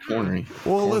 totally corny.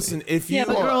 Well, listen, if you Yeah,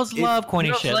 but girls love corny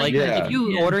girls shit. like Like, that. if you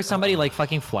Yeah. order somebody like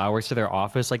fucking flowers to their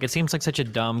office, like it seems like such a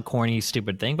dumb, corny,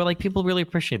 stupid thing. But like people really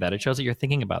appreciate that. It shows that you're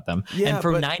thinking about them. Yeah, and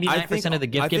for but 99% of the I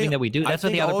gift giving think- that we do, I that's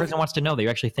what think the other all of person you- wants to know, that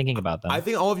you're actually thinking about them. I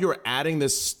think all of you are adding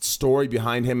this story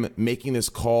behind him making this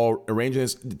call, arranging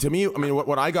this. To me, I mean,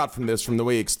 what I got from this, from the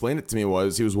way he explained it to me,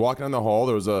 was he was walking down the hall.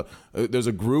 There's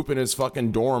a group in his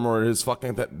fucking dorm or his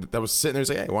fucking that was sitting there. He's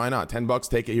like, hey, why not? $10,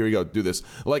 take it. Here you go, do this.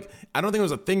 Like, I don't think it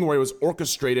was a thing where it was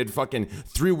orchestrated. Fucking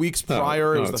 3 weeks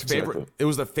prior, no, it was it's the favorite. exactly. It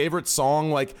was the favorite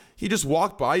song. Like, he just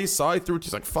walked by, he saw, he threw it.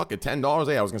 He's like, fuck it, $10.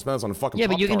 Hey, I was gonna spend this on a fucking. yeah,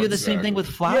 but you can do the Pop-Tarts. same thing with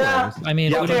flowers. Yeah. I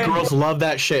mean, Yeah, what but do you- girls love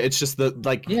that shit. It's just the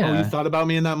like, oh, Yeah. you thought about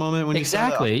me in that moment when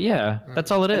exactly. you said Yeah, that's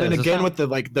all it is. that. And It's again, not-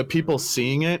 with the people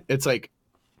seeing it, it's like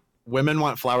women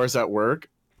want flowers at work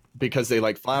because they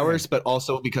like flowers, but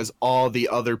also because all the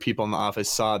other people in the office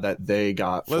saw that they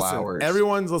got flowers.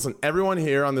 Everyone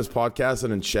here on this podcast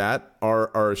and in chat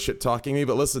are shit talking me,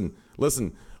 but listen,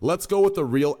 let's go with the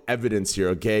real evidence here,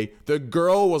 okay? The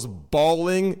girl was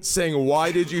bawling, saying,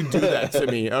 "Why did you do that to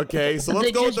me?" Okay, so let's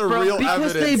They go with just the broke- real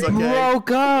because they evidence. Okay?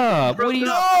 broke up. What do you?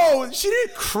 No, she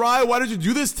didn't cry. Why did you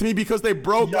do this to me? Because they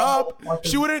broke up.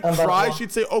 She wouldn't cry.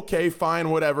 She'd say, "Okay, fine,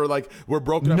 whatever. Like, we're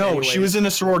broken up." No, anyways. she was in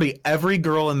a sorority. Every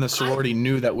girl in the sorority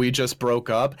knew that we just broke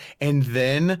up, and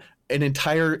then an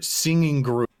entire singing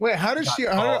group Wait, how did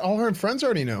all her friends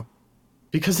already know?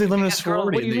 because they live in a What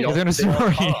sorority. do you they mean? all- They're in a they all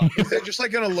sorority. talk. Is it just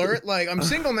like an alert? Like, I'm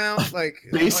single now. Like,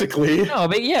 Basically, No,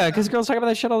 but yeah, because girls talk about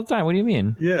that shit all the time. What do you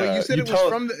mean? yeah. But you said it was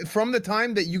tell- from the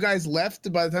time that you guys left to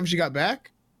by the time she got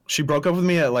back. She broke up with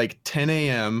me at like 10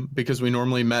 a.m. because we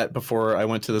normally met before I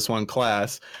went to this one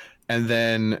class, and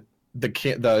then the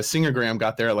singergram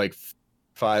got there at like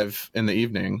 5 in the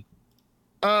evening,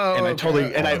 Oh, and I totally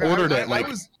okay. and I Okay, ordered it I like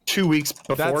was- 2 weeks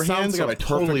That beforehand, sounds so like I a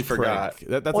totally perfect forgot. prank.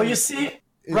 That's Well, like you a- see,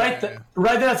 Yeah. right there,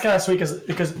 that's kind of sweet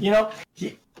because you know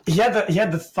he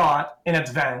had the thought in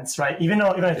advance, right? Even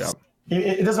if it's,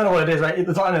 it doesn't know what it is, right?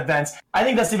 The thought in advance. I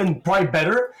think that's even probably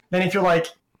better than if you're like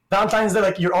Valentine's Day,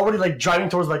 like you're already like driving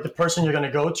towards like the person you're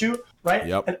gonna go to, right?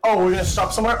 Yep. And we're gonna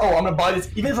stop somewhere. Oh, I'm gonna buy this,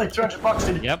 even if it's like $300.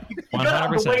 Dude. Yep, You got it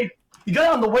on the 100%. way. You got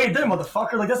it on the way there,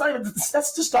 motherfucker. Like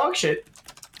that's just dog shit.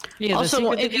 Yeah, the Also,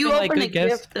 secret to if you giving, like, open a good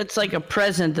gifts- gift that's like a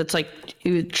present, that's like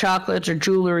chocolates or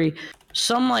jewelry,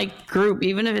 some like group,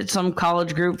 even if it's some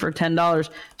college group for $10,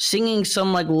 singing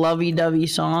some like lovey-dovey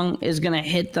song is gonna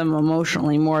hit them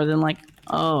emotionally more than like,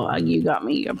 oh, you got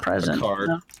me a present. card. you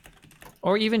know?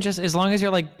 or even just as long as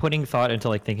you're like putting thought into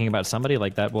like thinking about somebody,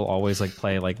 like that will always like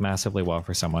play like massively well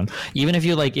for someone. Even if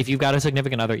you like, if you've got a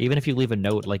significant other, even if you leave a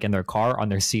note like in their car on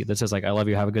their seat that says like "I love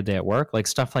you, have a good day at work," like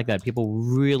stuff like that, people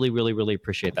really, really, really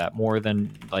appreciate that more than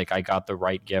like I got the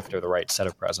right gift or the right set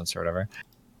of presents or whatever.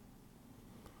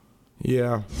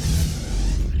 Yeah.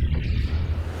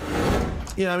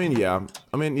 Yeah, I mean,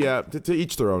 yeah. To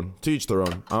each their own. To each their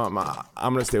own. I'm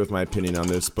gonna stay with my opinion on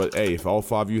this, but hey, if all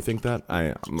five of you think that,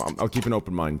 I'll keep an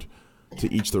open mind.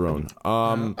 To each their own.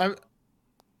 I'm,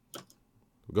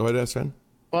 Go ahead, SN.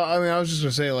 well, I mean, I was just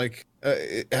gonna say, like,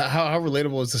 how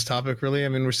relatable is this topic, really? I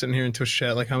mean, we're sitting here in Twitch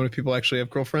chat. Like, how many people actually have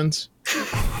girlfriends?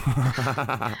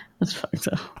 That's fucked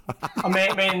up. I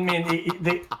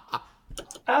mean,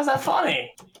 how's that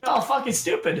funny? Oh, fucking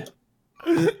stupid.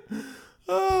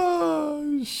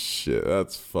 Oh shit,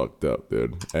 that's fucked up,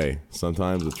 dude. Hey,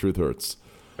 sometimes the truth hurts.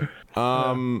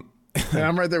 And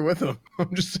I'm right there with them.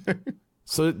 I'm just saying.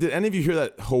 So, did any of you hear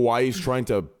that Hawaii's trying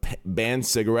to ban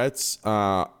cigarettes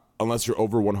unless you're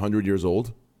over 100 years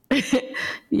old?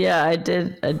 Yeah, I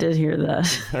did hear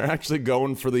that. They're actually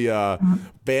going for the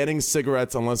banning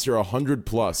cigarettes unless you're 100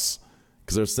 plus,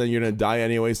 because they're saying you're gonna die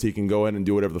anyway, so you can go in and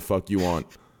do whatever the fuck you want.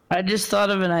 I just thought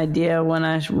of an idea when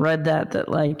I read that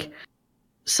like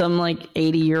some like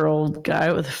 80-year-old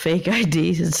guy with a fake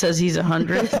ID that says he's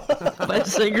 100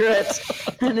 buys cigarettes,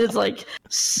 and his like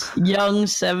young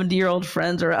 70-year-old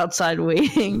friends are outside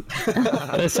waiting.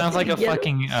 That sounds like a Yeah.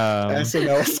 fucking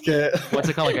SNL skit. what's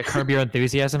it called, like a Curb Your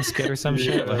Enthusiasm skit or some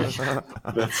shit. Like,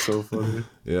 That's so funny.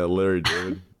 Yeah, Larry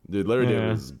David. Dude, Larry Yeah.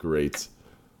 David is great.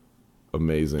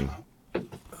 Amazing.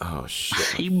 Oh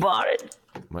shit. He bought it.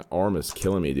 My arm is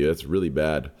killing me, dude. That's really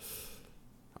bad.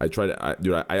 I tried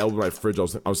to, I opened my fridge. I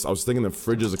was thinking the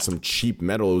fridge is like some cheap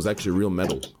metal. It was actually real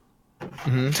metal.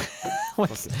 what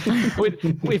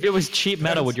if it was cheap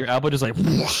metal, would your elbow just like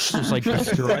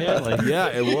destroy it? Like, Yeah,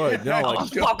 it would. No, like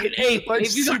Fucking ape.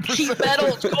 If you got cheap metal,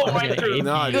 it's going right through.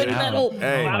 No, Good dude. metal.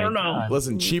 Hey, I don't know.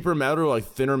 listen, cheaper metal or like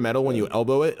thinner metal when you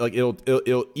elbow it, like it'll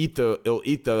eat the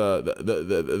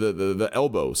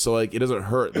elbow, so like it doesn't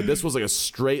hurt. But this was like a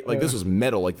straight, like this was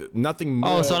metal, like nothing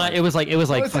more. oh, so not, it was like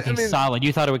fucking I mean- solid.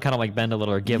 You thought it would kind of like bend a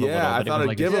little or give a little. Yeah, I but thought it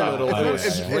was it'd like give a little. It was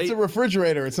It's straight. a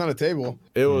refrigerator. It's not a table.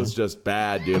 It was just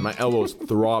bad, dude. My elbow's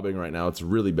throbbing right now. It's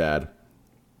really bad.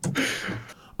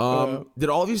 Did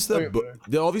all of you see that?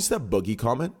 Did all of you see that Boogie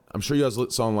comment? I'm sure you guys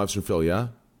saw on Livestream Phil. Yeah.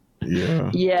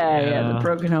 Yeah, the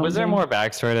broken home. Was there thing. more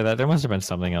backstory to that? There must have been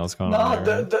something else going on.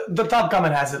 No, There. the top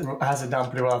comment has it down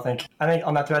pretty well. I think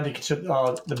on that thread you could shoot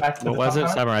the back. What was it?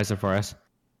 Summarize it for us.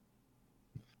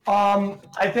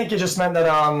 I think it just meant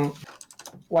that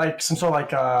like some sort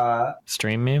of like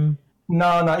Stream meme.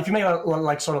 no. If you make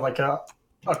like sort of like a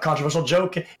controversial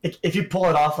joke, if you pull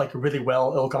it off like really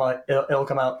well, it'll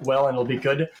come out well and it'll be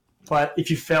good. But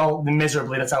if you fail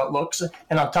miserably, that's how it looks.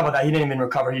 And on top of that, he didn't even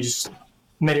recover. He just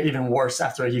made it even worse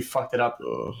after he fucked it up.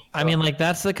 I mean, like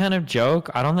that's the kind of joke.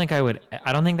 I don't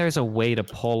think there's a way to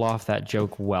pull off that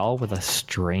joke well with a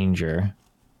stranger.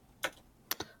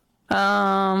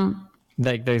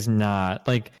 Like there's not.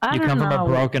 Like I you don't come from a know.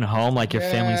 broken home, like your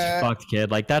family's Yeah. fucked, kid.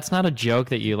 Like that's not a joke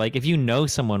that you like. If you know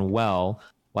someone well,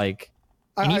 like,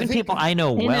 and I even think- people I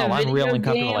know In well, a I'm real video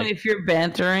uncomfortable. game, Like, if you're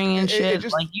bantering and It shit,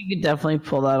 just- like you could definitely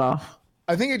pull that off.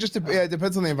 I think it just it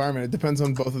depends on the environment. It depends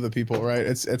on both of the people, right?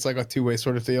 It's like a two-way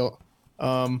sort of deal.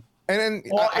 And then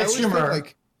Well, I it's always think, humor.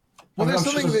 like, well, I'm there's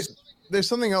sure something this- there's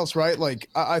something else, right? Like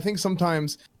I think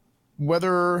sometimes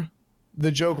whether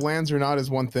the joke lands or not is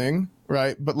one thing,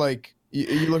 right? But like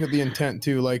you look at the intent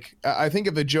too. Like I think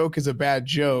if the joke is a bad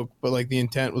joke, but like the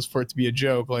intent was for it to be a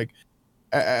joke, like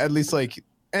at least like.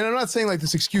 And I'm not saying like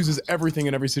this excuses everything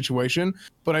in every situation,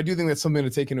 but I do think that's something to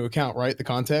take into account, right? The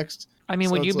context. I mean,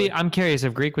 So would you it's be? like- I'm curious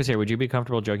if Greek was here. Would you be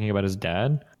comfortable joking about his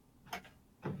dad?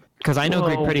 Because I know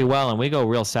Greek Whoa. pretty well, and we go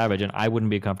real savage, and I wouldn't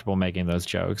be comfortable making those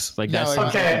jokes. Like Yeah, that's like-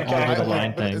 like Okay, an over the okay.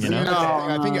 line thing, It's you the know?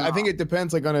 internet thing. I think it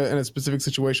depends like on in a specific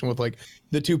situation with like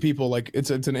the two people. Like it's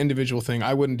an individual thing.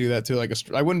 I wouldn't do that to like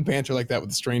I wouldn't banter like that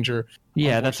with a stranger.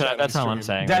 Yeah, on that's voice what, chat that's on all I'm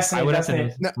stream. saying. Definitely, I would have to.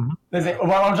 definitely. Mhm.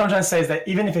 What I'm trying to say is that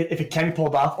even if it can be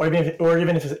pulled off, or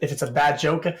even if it's a bad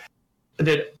joke,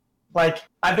 dude, like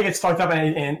I think it's fucked up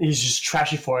and he's just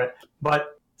trashy for it.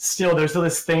 But still, there's still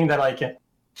this thing that like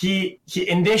he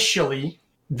initially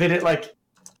did it like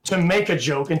to make a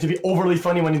joke and to be overly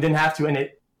funny when he didn't have to, and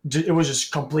it was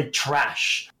just complete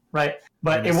trash, right?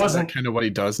 But it Isn't wasn't. that kind of what he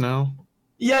does now.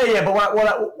 Yeah. But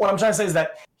what I'm trying to say is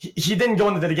that he didn't go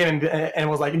into the game and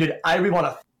was like, dude, I really want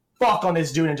to fuck on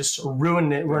this dude and just ruin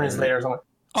his layer or something.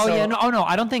 Oh So- yeah, no,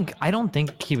 I don't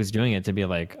think he was doing it to be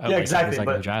like, Yeah, exactly, like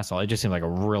but- a asshole. It just seemed like a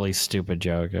really stupid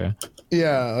joke. Yeah.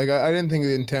 Yeah, like I didn't think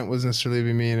the intent was necessarily to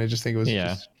be mean. I just think it was Yeah.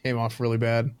 just came off really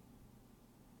bad.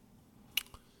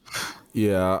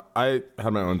 Yeah, I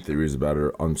had my own theories about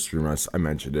it on stream. I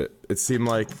mentioned it. It seemed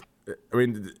like, I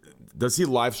mean, does he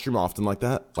live stream often like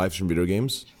that? Live stream video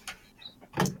games?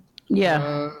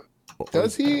 Yeah,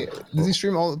 Does he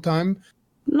stream all the time?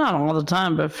 not all the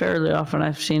time, but fairly often.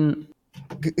 I've seen.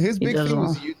 His big does thing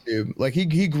was all. YouTube. Like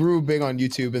he grew big on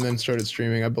YouTube and then started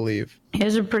streaming, I believe. He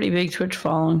has a pretty big Twitch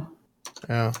following.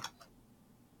 Yeah.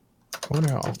 I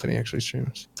wonder how often he actually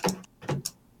streams.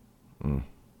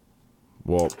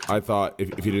 Well, I thought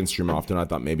if he didn't stream often, I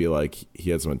thought maybe like he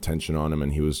had some attention on him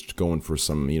and he was going for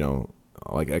some,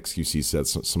 like XQC said,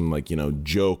 some like,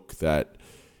 joke that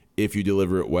if you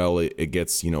deliver it well, it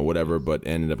gets, whatever, but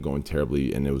ended up going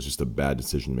terribly and it was just a bad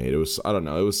decision made. It was, I don't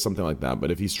know, it was something like that. But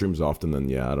if he streams often, then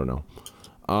yeah, I don't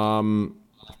know.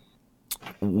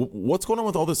 What's going on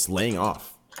with all this laying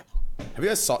off? Have you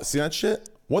guys seen that shit?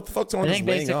 What the fuck's going on I with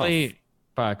think this laying off? basically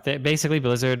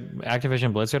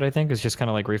Activision Blizzard, I think, is just kind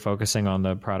of like refocusing on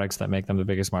the products that make them the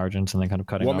biggest margins and then kind of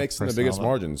cutting What off makes them the personnel. biggest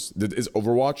margins? Is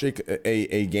Overwatch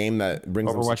a game that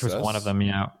brings them Overwatch was success? one of them.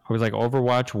 Yeah, it was like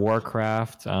Overwatch,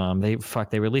 Warcraft.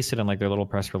 They released it in like their little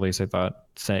press release. I thought,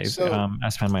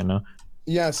 S-Fan might know.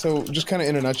 Yeah, so just kind of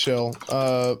in a nutshell,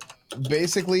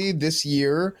 basically this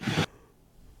year,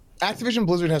 Activision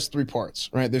Blizzard has three parts,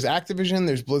 right? There's Activision,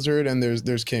 there's Blizzard, and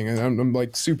there's King. And I'm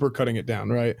like super cutting it down,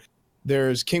 right?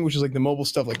 There's King, which is like the mobile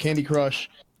stuff like Candy Crush.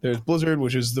 There's Blizzard,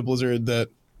 which is the Blizzard that,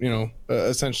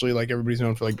 essentially like everybody's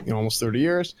known for like, almost 30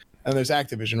 years. And there's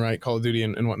Activision, right? Call of Duty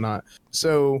and whatnot.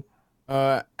 So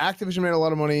Activision made a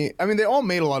lot of money. I mean, they all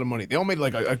made a lot of money. They all made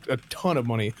like a ton of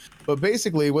money. But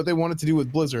basically what they wanted to do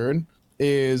with Blizzard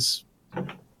is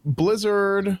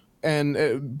Blizzard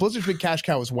and Blizzard's big cash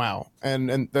cow is WoW,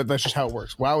 and that's just how it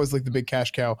works. WoW is like the big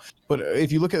cash cow, but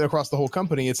if you look at it across the whole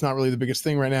company, it's not really the biggest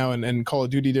thing right now. And Call of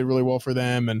Duty did really well for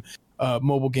them, and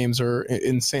mobile games are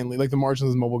insanely, like the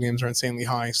margins of mobile games are insanely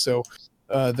high. So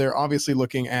they're obviously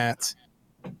looking at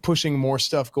pushing more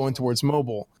stuff going towards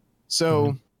mobile.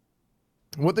 So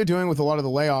what they're doing with a lot of the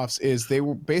layoffs is they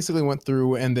basically went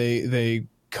through and they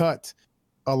cut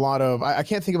a lot of, I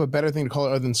can't think of a better thing to call it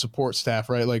other than support staff,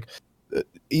 right? Like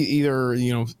either,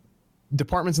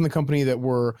 departments in the company that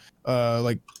were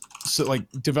like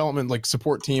development, like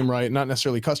support team, right? Not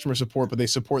necessarily customer support, but they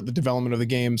support the development of the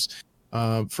games.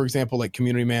 For example, like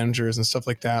community managers and stuff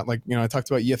like that. Like, I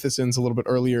talked about Yethissens a little bit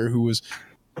earlier, who was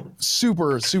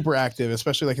super active,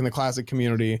 especially like in the classic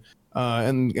community,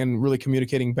 and really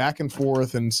communicating back and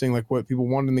forth and seeing like what people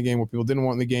wanted in the game, what people didn't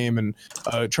want in the game, and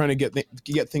trying to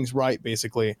get things right,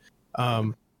 basically.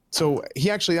 So he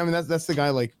actually, that's the guy,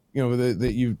 like,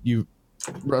 that you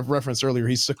referenced earlier.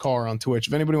 He's Sakar on Twitch.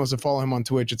 If anybody wants to follow him on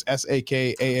Twitch, it's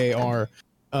SAKAAR.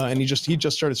 And he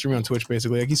just started streaming on Twitch,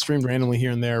 basically. Like, he streamed randomly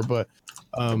here and there, but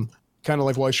kind of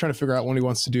like while he's trying to figure out what he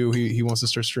wants to do, he wants to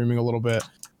start streaming a little bit.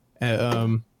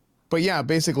 But yeah,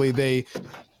 basically they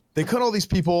cut all these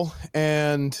people,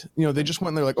 and they just went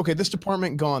and they're like, okay, this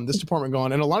department gone,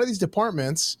 and a lot of these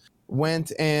departments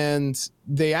went and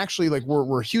they actually like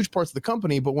were huge parts of the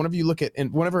company. But whenever you look at,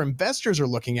 and whenever investors are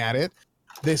looking at it,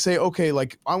 they say, okay,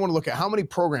 like, I want to look at how many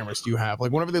programmers do you have.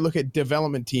 Like, whenever they look at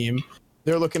development team,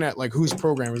 they're looking at like who's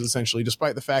programmers, essentially,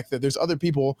 despite the fact that there's other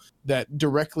people that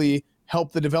directly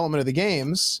help the development of the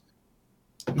games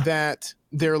that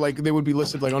they're like, they would be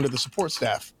listed like under the support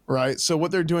staff, right? So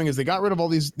what they're doing is they got rid of all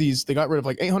these they got rid of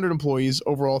like 800 employees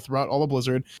overall throughout all of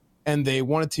Blizzard, and they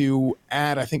wanted to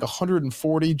add, I think,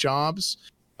 140 jobs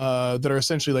that are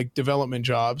essentially like development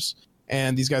jobs,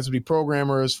 and these guys would be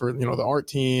programmers for the art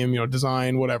team,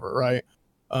 design, whatever, right?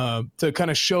 To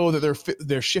kind of show that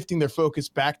they're shifting their focus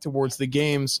back towards the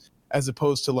games as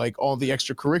opposed to like all the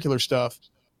extracurricular stuff,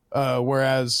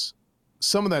 whereas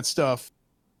some of that stuff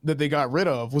that they got rid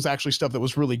of was actually stuff that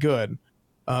was really good.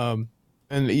 And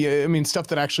yeah, stuff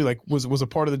that actually like was a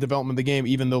part of the development of the game,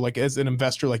 even though like as an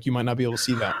investor, like you might not be able to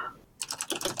see that.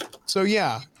 So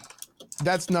yeah,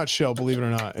 that's nutshell, believe it or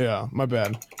not. Yeah, my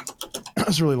bad. That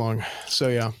was really long. So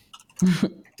yeah.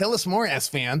 Tell us more,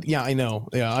 S-Fan. Yeah, I know.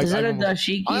 Yeah, is that a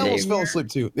dashiki? I almost fell asleep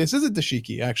too. This is a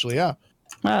dashiki, actually. Yeah.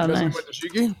 Oh, nice.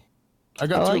 Dashiki? I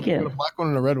got two. Like it. I got a black one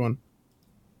and a red one.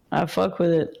 I fuck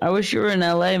with it. I wish you were in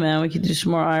LA, man. We could do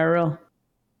some more IRL.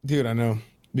 Dude, I know.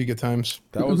 Be good times.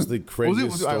 That was the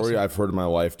craziest story I've heard in my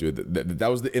life, dude. That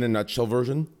was the in a nutshell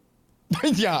version.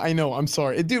 Yeah, I know. I'm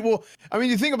sorry, dude. Well,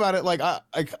 you think about it. Like,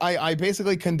 I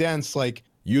basically condensed like.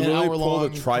 You literally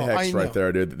pulled a Trihex right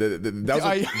there, dude.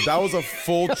 That was a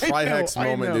full Trihex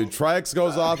moment, dude. Trihex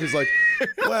goes off. He's like,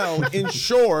 well, in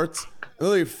short,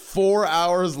 literally 4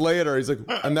 hours later, he's like,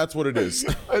 and that's what it is.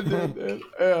 I did, dude.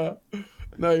 Yeah.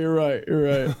 No, you're right.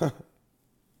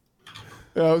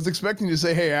 Yeah, I was expecting you to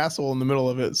say, hey, asshole, in the middle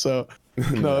of it. So,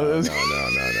 no.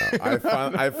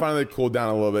 I finally cooled down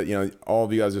a little bit. All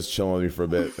of you guys just chilling with me for a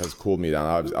bit has cooled me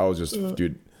down. I was just,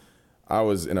 dude. I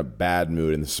was in a bad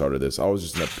mood in the start of this. I was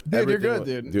just in a... Dude, you're good,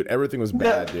 dude. Dude, everything was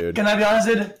bad, dude. Can I be honest,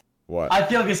 dude? What? I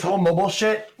feel like this whole mobile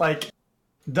shit, like,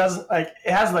 doesn't, like,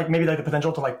 it has, like, maybe, like, the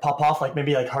potential to, like, pop off, like,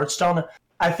 maybe, like, Hearthstone.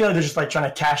 I feel like they're just, like, trying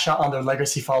to cash out on their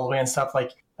legacy following and stuff,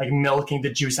 like milking the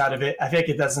juice out of it. I feel like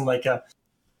it doesn't, like, I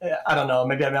don't know.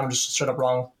 Maybe I'm just straight up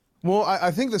wrong. Well,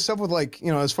 I think the stuff with, like,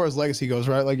 as far as legacy goes,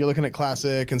 right? Like, you're looking at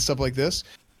Classic and stuff like this.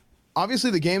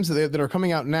 Obviously, the games that are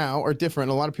coming out now are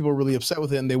different. A lot of people are really upset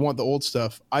with it, and they want the old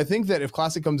stuff. I think that if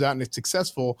Classic comes out and it's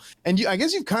successful, and I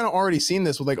guess you've kind of already seen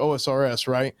this with like OSRS,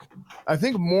 right? I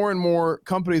think more and more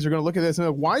companies are going to look at this and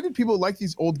like, why did people like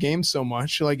these old games so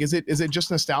much? Like, is it just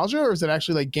nostalgia, or is it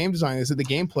actually like game design? Is it the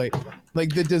gameplay?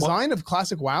 Like, the design of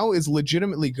Classic WoW is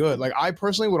legitimately good. Like, I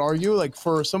personally would argue, like,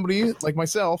 for somebody like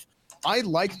myself, I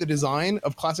like the design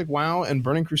of Classic WoW and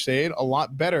Burning Crusade a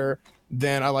lot better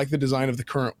than I like the design of the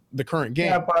current game.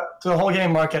 Yeah, but the whole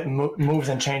game market moves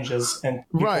and changes, and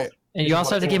right. And you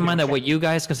also have to keep in mind that what you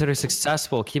guys consider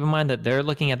successful, keep in mind that they're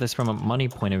looking at this from a money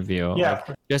point of view. Yeah.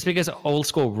 Like, just because old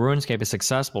school RuneScape is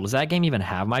successful, does that game even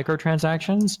have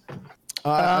microtransactions?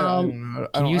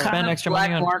 Can you spend extra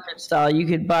money on black market style? You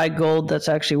could buy gold that's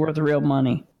actually worth real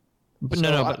money. But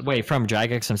but wait, from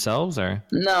Jagex themselves, or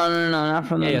no, not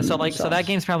from them. Yeah, so themselves. so that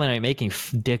game's probably not making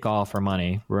dick all for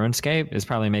money. RuneScape is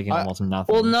probably making almost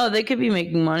nothing. Well, no, they could be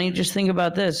making money. Just think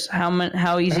about this: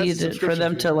 how easy is it for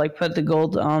them to like put the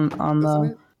gold on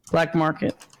the black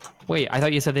market? Wait, I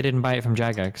thought you said they didn't buy it from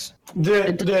Jagex.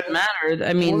 It doesn't matter.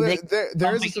 I mean, Well, they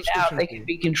there is a pumping it out. subscription They fee. could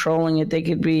be controlling it. They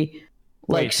could be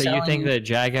like. Wait, so you think selling- that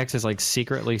Jagex is like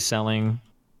secretly selling?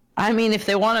 I mean, if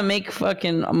they want to make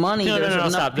fucking money, No, there's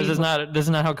enough stop. This is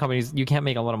people- not how companies. You can't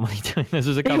make a lot of money doing this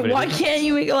as a company. Why can't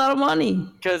you make a lot of money,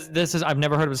 Because this is I've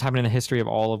never heard of this happening in the history of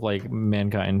all of like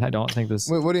mankind. I don't think this.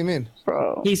 Wait, what do you mean?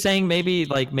 bro? He's saying maybe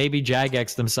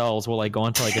Jagex themselves will like go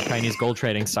onto like a Chinese gold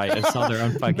trading site and sell their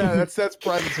own fucking. No, that's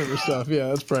private server stuff. Yeah,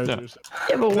 that's private server stuff.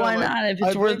 Yeah, but why like, not? If I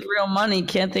it's worth think- real money,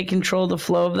 can't they control the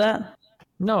flow of that?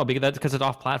 No, because it's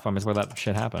off platform is where that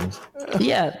shit happens.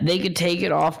 Yeah, they could take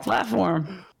it off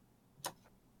platform.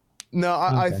 No,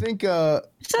 I think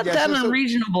It's not Yeah, that so-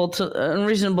 unreasonable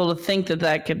to think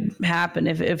that could happen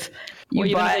if you Well,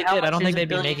 even buy. if they how did, I much don't is think a they'd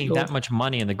be billion making gold? that much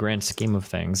money in the grand scheme of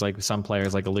things. Like some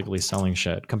players like illegally selling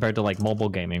shit compared to like mobile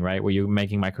gaming, right? Where you're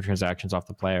making microtransactions off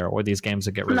the player, or these games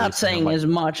that get I'm released. not and have, saying like- as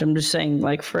much. I'm just saying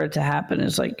like for it to happen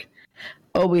is like,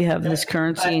 oh, we have this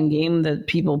currency in game that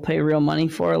people pay real money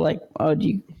for. Like, oh, do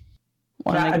you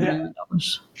want to Yeah, make I $1 did- million?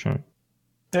 Sure.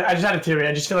 I just had a theory.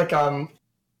 I just feel like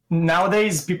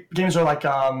nowadays games are like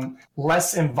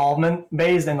less involvement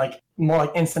based and like more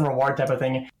like instant reward type of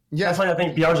thing. yeah, That's why I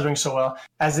think BRs are doing so well.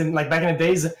 As in, like back in the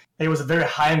days, it was a very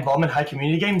high involvement, high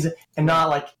community games, and not a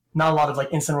lot of like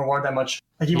instant reward that much.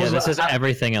 Like he Yeah, was this is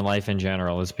everything in life in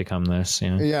general has become this.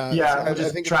 You know? yeah, Yeah, I which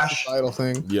is think trash. it's a societal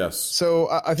thing. Yes. So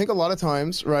I think a lot of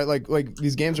times, right, like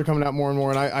these games are coming out more and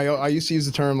more, and I used to use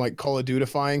the term like Call of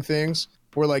Duty-fying things,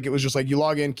 where like it was just like you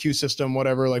log in, queue system,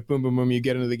 whatever, like boom, boom, boom, you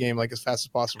get into the game like as fast as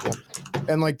possible,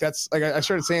 and like that's like I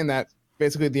started saying that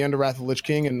basically at the end of Wrath of Lich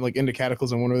King and like into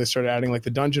Cataclysm, where they started adding like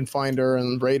the Dungeon Finder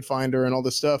and Raid Finder and all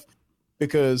this stuff,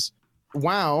 because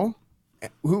WoW's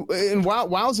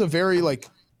a very like.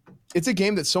 It's a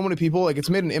game that so many people like. It's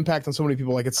made an impact on so many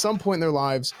people. Like at some point in their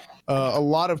lives, a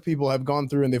lot of people have gone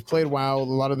through and they've played WoW. A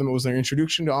lot of them it was their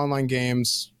introduction to online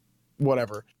games,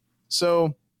 whatever.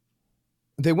 So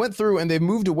they went through and they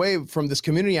moved away from this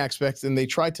community aspect and they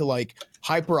tried to like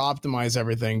hyper optimize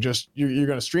everything. Just you're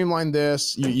going to streamline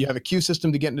this. You have a queue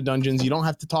system to get into dungeons. You don't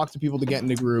have to talk to people to get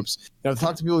into groups. You have to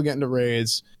talk to people to get into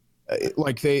raids.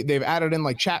 Like they've added in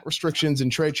like chat restrictions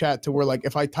and trade chat to where like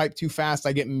if I type too fast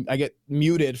I get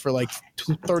muted for like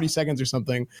 30 seconds or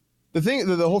something. The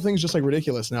whole thing's just like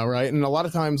ridiculous now, right? And a lot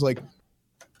of times like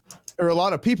or a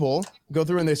lot of people go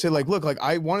through and they say like, look, like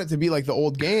I want it to be like the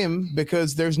old game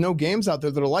because there's no games out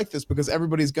there that are like this because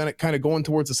everybody's gonna kind of going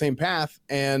towards the same path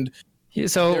and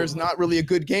So there's not really a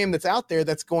good game that's out there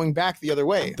that's going back the other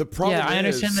way. The problem yeah, I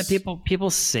understand is- that people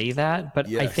say that, but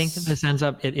I think that Yes. this ends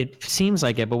up it seems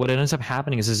like it, but what ends up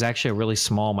happening is there's actually a really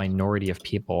small minority of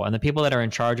people, and the people that are in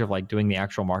charge of like doing the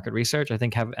actual market research, I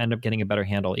think end up getting a better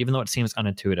handle, even though it seems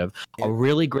unintuitive. A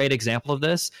really great example of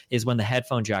this is when the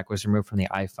headphone jack was removed from the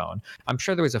iPhone. I'm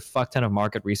sure there was a fuck ton of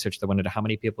market research that went into how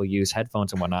many people use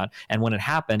headphones and whatnot, and when it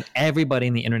happened, everybody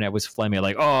in the internet was flaming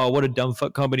like, oh, what a dumb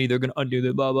fuck company, they're gonna undo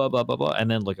the blah blah blah blah blah,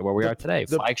 and then look at where we are today.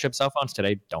 Flagship cell phones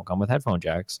today don't come with headphone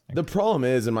jacks. The problem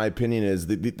is, in my opinion, is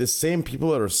the same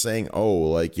people that are saying, "Oh,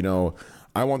 like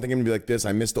I want the game to be like this.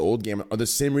 I miss the old game." Are the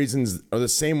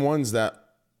same ones that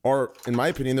are, in my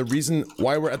opinion, the reason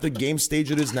why we're at the game stage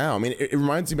it is now. I mean, it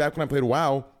reminds me back when I played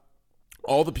WoW.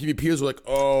 All the PvPers were like,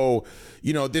 "Oh,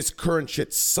 this current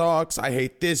shit sucks. I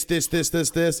hate this.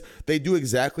 They do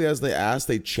exactly as they ask.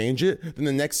 They change it. Then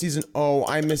the next season, oh,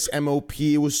 I miss MOP.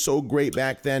 It was so great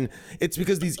back then. It's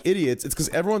because these idiots. It's because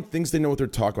everyone thinks they know what they're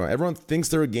talking about. Everyone thinks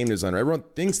they're a game designer. Everyone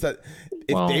thinks that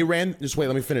if they ran, just wait,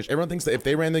 let me finish. Everyone thinks that if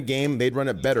they ran the game, they'd run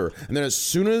it better. And then as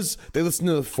soon as they listen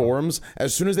to the forums,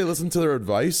 as soon as they listen to their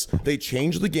advice, they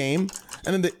change the game.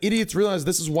 And then the idiots realize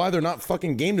this is why they're not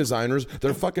fucking game designers.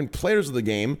 They're fucking players of the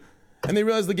game. And they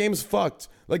realize the game's fucked.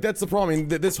 Like, that's the problem. I mean,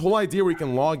 this whole idea where you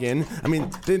can log in, I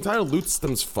mean, the entire loot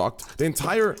system's fucked. The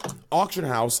entire auction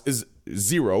house is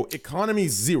zero. Economy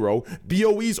zero.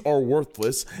 BOEs are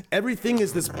worthless. Everything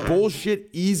is this bullshit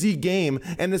easy game,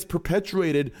 and it's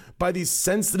perpetuated by these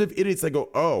sensitive idiots that go,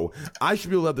 oh, I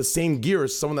should be able to have the same gear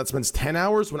as someone that spends 10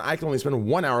 hours when I can only spend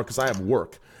 1 hour because I have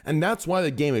work. And that's why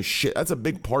the game is shit. That's a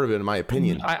big part of it, in my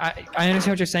opinion. I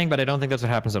understand what you're saying, but I don't think that's what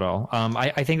happens at all.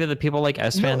 I think that the people like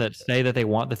SFan that say that they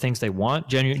want the things they want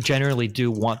generally do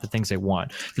want the things they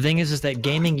want. The thing is that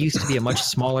gaming used to be a much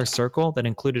smaller circle that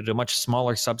included a much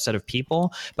smaller subset of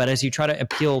people. But as you try to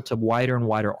appeal to wider and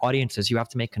wider audiences, you have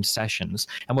to make concessions.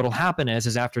 And what will happen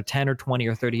is after 10 or 20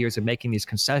 or 30 years of making these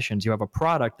concessions, you have a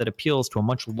product that appeals to a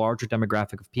much larger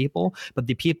demographic of people. But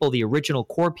the original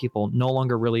core people, no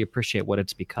longer really appreciate what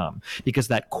it's become. become, because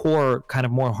that core kind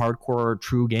of more hardcore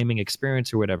true gaming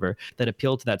experience or whatever that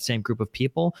appealed to that same group of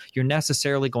people, you're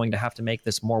necessarily going to have to make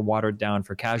this more watered down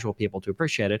for casual people to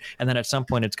appreciate it, and then at some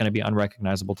point it's going to be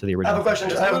unrecognizable to the I original. have a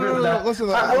question. I agree with that. Listen,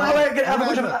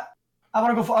 I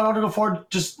want to go forward.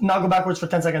 Just not go backwards for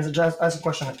 10 seconds. Just ask a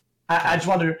question. I just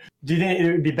wonder, do you think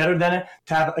it would be better then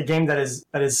to have a game that is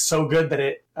so good that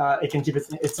it can keep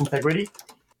its integrity?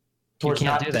 You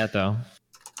can't do that though.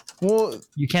 Well,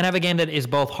 you can't have a game that is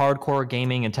both hardcore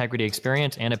gaming integrity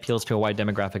experience and appeals to a wide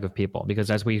demographic of people,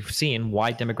 because as we've seen,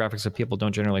 wide demographics of people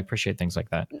don't generally appreciate things like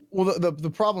that. well,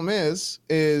 the problem is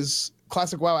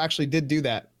Classic WoW actually did do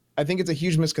that. I think it's a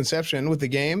huge misconception with the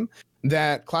game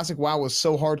that Classic WoW was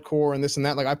so hardcore and this and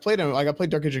that. Like I played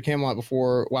Dark Age of Camelot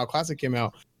before WoW Classic came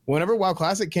out. Whenever WoW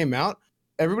Classic came out,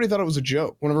 everybody thought it was a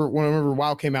joke. Whenever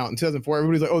WoW came out in 2004,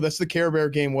 everybody's like, "Oh, that's the Care Bear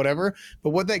game, whatever."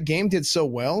 But what that game did so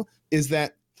well is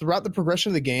that throughout the progression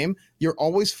of the game, you're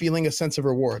always feeling a sense of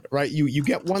reward, right? You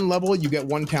get one level, you get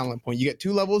one talent point. You get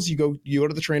 2 levels, you go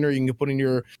to the trainer, you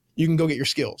can go get your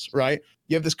skills, right?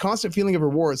 You have this constant feeling of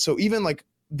reward. So even like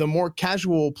the more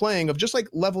casual playing of just like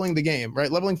leveling the game,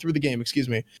 right? Leveling through the game, excuse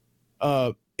me.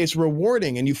 It's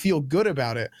rewarding and you feel good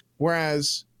about it.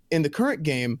 Whereas in the current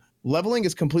game, leveling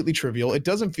is completely trivial. It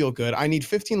doesn't feel good. I need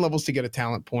 15 levels to get a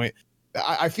talent point.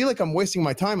 I feel like I'm wasting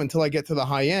my time until I get to the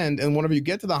high end. And whenever you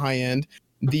get to the high end,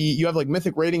 you have like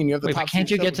mythic rating and you have the Wait, top. but can't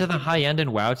you stuff. get to the high end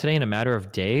in WoW today in a matter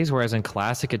of days, whereas in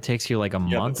Classic it takes you like a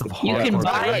month of You can hardcore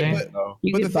buy grinding? it. But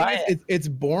You the can thing buy is, it. it's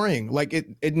boring. Like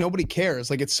it nobody cares.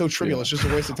 Like it's so trivial. It's just a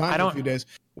waste of time for a few days.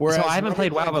 Whereas So I haven't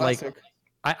played WoW, but like Classic-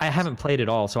 I haven't played it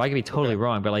all, so I could be totally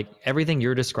wrong. But like everything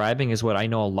you're describing is what I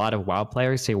know a lot of WoW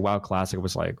players say WoW Classic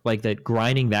was like. Like that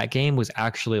grinding that game was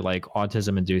actually like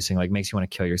autism inducing, like makes you want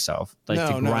to kill yourself. Like No,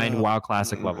 to no, grind no. WoW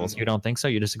Classic levels. You don't think so?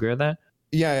 You disagree with that?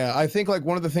 Yeah. I think like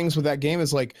one of the things with that game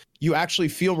is like you actually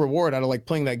feel reward out of like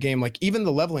playing that game. Like even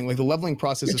the leveling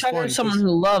process You're is talking fun. to someone 'cause-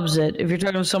 who loves it. If you're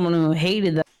talking to someone who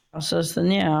hated that process,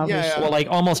 then yeah, obviously. Yeah. Well, like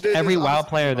almost There's every WoW obviously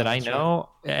player that I balance, right? know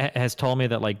has told me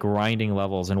that like grinding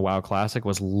levels in WoW Classic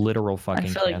was literal fucking I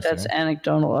feel like cancer. that's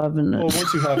anecdotal evidence. Well,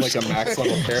 once you have like a max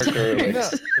level character, like, Yeah.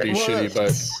 it's pretty Well, shitty.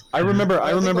 But I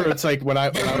remember it's like when I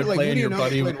would like, play who and do you your know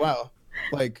buddy. that played WoW?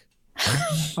 Like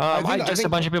I think- just a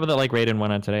bunch of people that like Raiden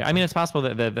went on today. I mean, it's possible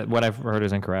that what I've heard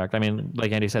is incorrect. I mean,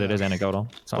 like Andy said, it is anecdotal.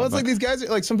 So, well, it's but- like these guys.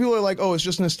 Like some people are like, "Oh, it's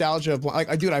just nostalgia."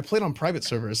 Like, dude, I played on private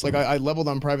servers. Like, I leveled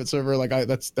on private server. Like,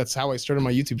 that's how I started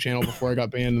my YouTube channel before I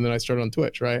got banned, and then I started on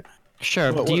Twitch. Right?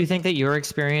 Sure. What- Do you what- think that your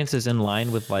experience is in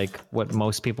line with like what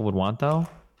most people would want, though?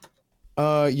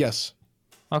 Yes.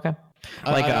 Okay.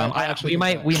 Like, I actually we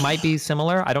think that. might be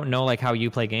similar. I don't know like how you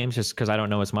play games, just because I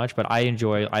don't know as much. But I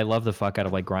love the fuck out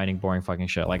of like grinding, boring fucking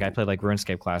shit. Like I played like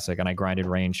RuneScape Classic, and I grinded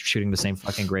range, shooting the same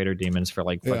fucking greater demons for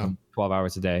like fucking 12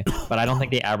 hours a day. But I don't think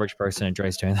the average person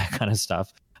enjoys doing that kind of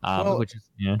stuff. Well, Which is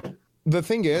yeah. The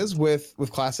thing is with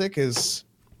Classic is,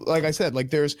 like I said,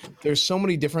 like there's so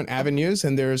many different avenues,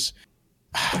 and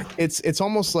it's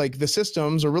almost like the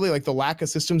systems, or really like the lack of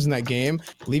systems in that game,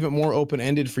 leave it more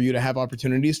open-ended for you to have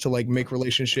opportunities to like make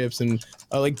relationships and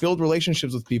like build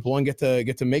relationships with people and get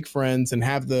to make friends and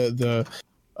have the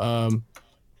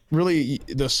really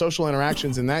the social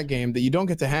interactions in that game that you don't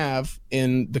get to have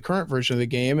in the current version of the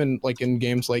game, and like in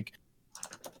games like,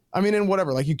 I mean, in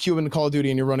whatever, like you queue into Call of Duty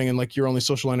and you're running, and like your only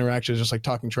social interaction is just like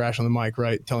talking trash on the mic,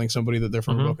 right? Telling somebody that they're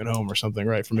from a broken home or something,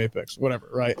 right? From Apex, whatever,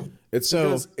 right? It's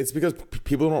because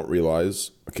people don't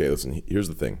realize. Okay, listen. Here's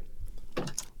the thing.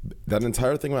 That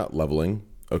entire thing about leveling.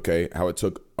 Okay, how it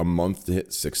took a month to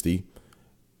hit 60.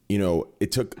 You know,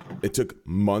 it took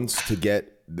months to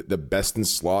get the best in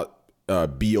slot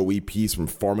BOE piece from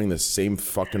farming the same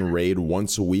fucking raid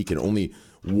once a week, and only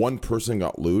one person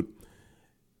got loot.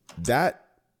 That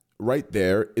right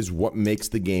there is what makes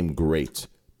the game great.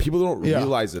 People don't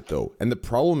realize it though. And the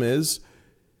problem is,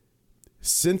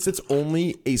 since it's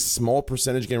only a small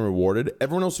percentage getting rewarded,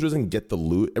 everyone else who doesn't get the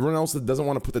loot, everyone else that doesn't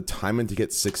want to put the time in to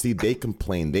get 60, they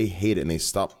complain, they hate it, and they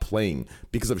stop playing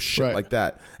because of shit like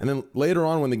that. And then later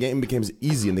on, when the game becomes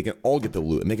easy and they can all get the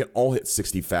loot and they can all hit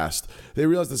 60 fast, they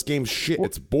realize this game's shit.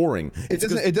 It's boring.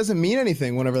 It doesn't mean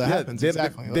anything whenever that happens.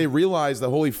 Exactly. They realize that,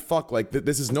 holy fuck, like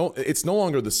this is it's no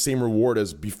longer the same reward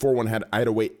as before, when I had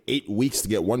to wait 8 weeks to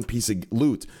get one piece of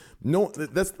loot. No,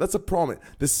 that's a problem.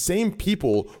 The same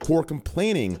people who are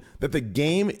complaining that the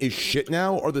game is shit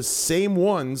now are the same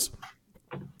ones.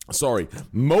 Sorry,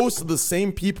 most of the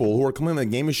same people who are complaining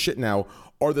the game is shit now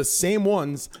are the same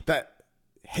ones that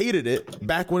hated it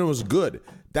back when it was good.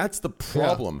 That's the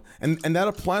problem, and that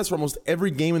applies for almost every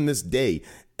game in this day.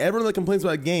 Everyone that complains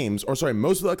about games, or sorry,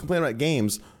 most of that complain about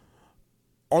games,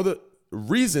 are the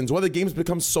reasons why the games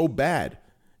become so bad.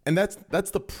 And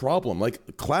that's the problem.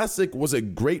 Like, Classic was a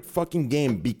great fucking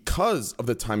game because of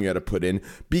the time you had to put in,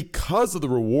 because of the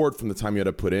reward from the time you had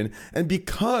to put in, and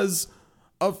because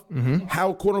of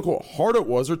how quote unquote hard it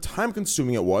was or time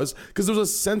consuming it was, because there was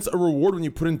a sense of reward when you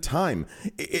put in time.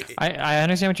 I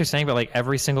understand what you're saying, but like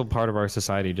every single part of our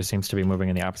society just seems to be moving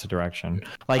in the opposite direction.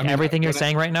 Like everything you're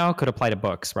saying right now could apply to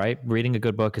books, right? Reading a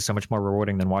good book is so much more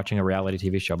rewarding than watching a reality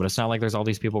TV show, but it's not like there's all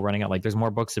these people running out. Like there's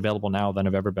more books available now than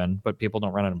have ever been, but people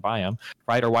don't run out and buy them,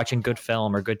 right? Or watching good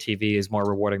film or good TV is more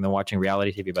rewarding than watching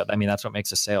reality TV. But I mean, that's what makes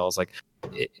the sales. Like,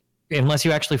 unless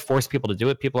you actually force people to do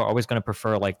it, people are always going to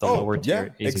prefer like the lower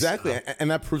tier. Yeah, exactly. Stuff.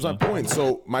 And that proves my point.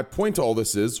 So my point to all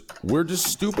this is we're just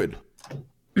stupid.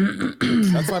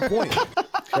 That's my point.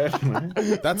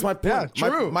 That's my point. Yeah,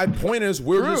 true. My point is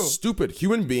we're just stupid.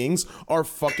 Human beings are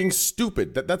fucking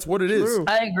stupid. That's what it is. True.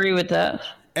 I agree with that.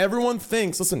 Everyone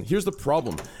thinks, listen, here's the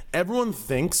problem. Everyone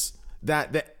thinks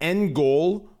that the end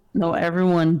goal. No,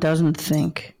 everyone doesn't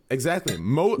think. Exactly.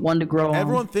 One to grow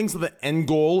Everyone on. thinks that the end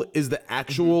goal is the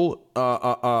actual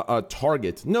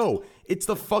target. No, it's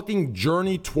the fucking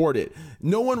journey toward it.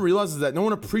 No one realizes that. No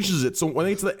one appreciates it. So when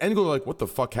they get to the end goal, they're like, what the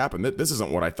fuck happened? This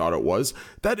isn't what I thought it was.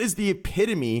 That is the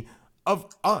epitome of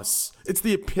us. It's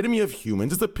the epitome of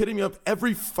humans. It's the epitome of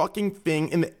every fucking thing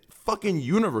in the fucking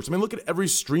universe. I mean, look at every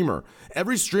streamer.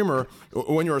 Every streamer,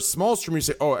 when you're a small streamer, you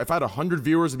say, oh, if I had 100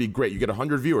 viewers, it'd be great. You get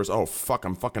 100 viewers. Oh, fuck,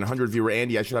 I'm fucking 100 viewer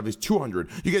Andy. I should have these 200.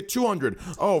 You get 200.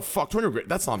 Oh, fuck, 200. Great.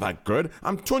 That's not that good.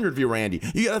 I'm 200 viewer Andy.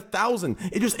 You get 1,000.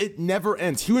 It never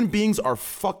ends. Human beings are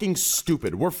fucking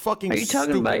stupid. We're fucking Are you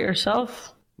talking stupid. about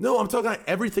yourself? No, I'm talking about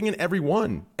everything and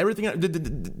everyone. Everything.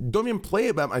 Don't even play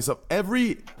about myself.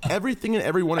 Everything and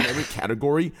everyone in every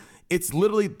category. It's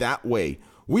literally that way.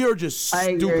 We are just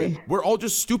stupid. We're all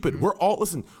just stupid.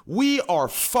 Listen, we are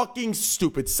fucking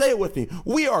stupid. Say it with me.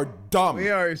 We are dumb. We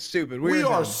are stupid. We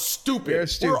are stupid.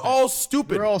 We're all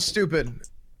stupid. We're all stupid.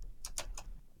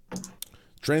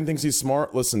 Train thinks he's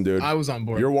smart. Listen, dude. I was on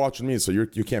board. You're watching me, so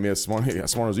you can't be as smart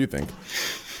as you think.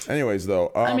 Anyways,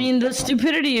 though. I mean, the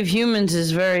stupidity of humans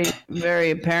is very, very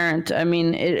apparent. I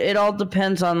mean, it all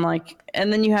depends on like,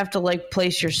 and then you have to like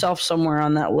place yourself somewhere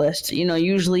on that list. You know,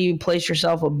 usually you place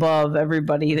yourself above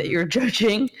everybody that you're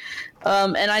judging.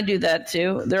 And I do that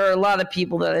too. There are a lot of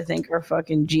people that I think are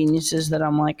fucking geniuses that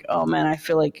I'm like, oh man, I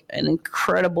feel like an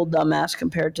incredible dumbass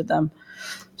compared to them.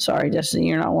 Sorry, Destiny,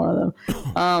 you're not one of them.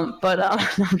 No,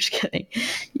 I'm just kidding.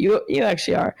 You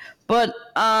actually are. But,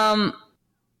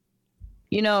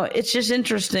 you know, it's just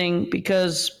interesting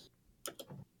because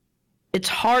it's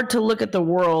hard to look at the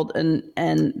world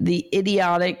and the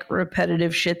idiotic,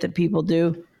 repetitive shit that people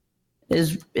do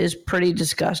is pretty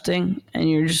disgusting. And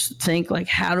you just think, like,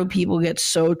 how do people get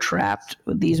so trapped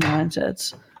with these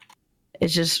mindsets?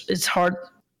 It's hard.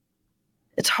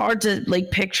 It's hard to,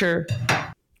 like, picture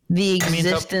the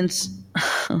existence.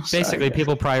 Basically,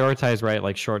 people prioritize, right,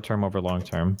 like short-term over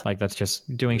long-term. Like that's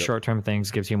just doing short-term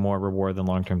things gives you more reward than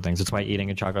long-term things. That's why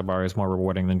eating a chocolate bar is more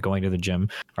rewarding than going to the gym,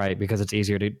 right? Because it's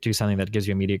easier to do something that gives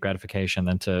you immediate gratification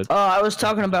than to... Oh, I was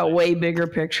talking about way bigger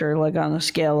picture, like on a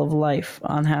scale of life,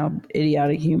 on how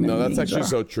idiotic human beings No, that's actually are.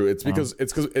 so true. It's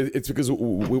because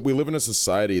we live in a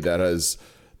society that has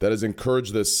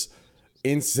encouraged this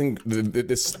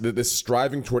this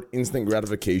striving toward instant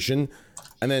gratification,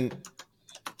 and then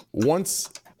once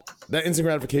that instant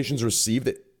gratification is received,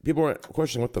 people are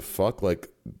questioning what the fuck, like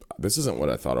this isn't what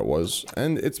I thought it was,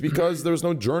 and it's because there's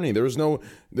no journey, there was no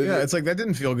it's like that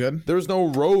didn't feel good. There's no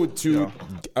road to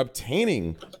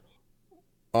obtaining.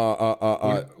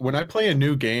 When I play a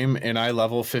new game and I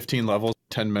level 15 levels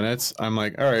in 10 minutes, I'm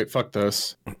like, all right, fuck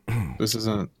this. This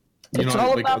isn't. You It's know,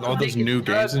 all like about all the those biggest new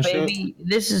drug, games and shit. baby.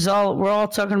 We're all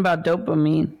talking about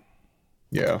dopamine.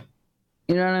 Yeah.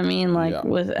 You know what I mean? Like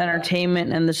with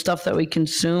entertainment and the stuff that we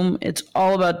consume, it's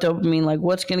all about dopamine. Like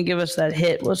what's going to give us that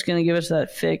hit? What's going to give us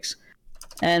that fix?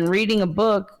 And reading a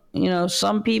book, you know,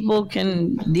 some people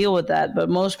can deal with that, but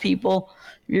most people,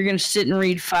 you're going to sit and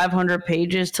read 500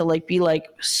 pages to like be like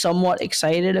somewhat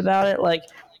excited about it. Like,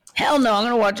 hell no, I'm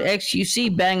going to watch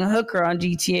XQC bang a hooker on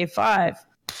GTA 5.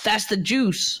 That's the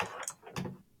juice.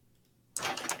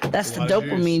 That's the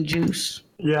dopamine juice.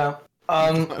 Yeah.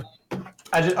 I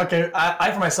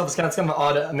for myself, it's kind of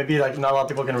odd. Maybe like not a lot of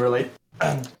people can relate.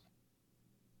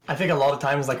 I think a lot of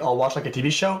times, like I'll watch like a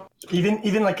TV show.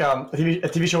 Even like a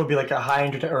TV show would be like a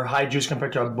high juice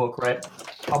compared to a book, right?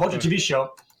 I'll watch a TV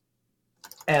show,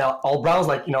 and I'll browse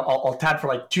like I'll tap for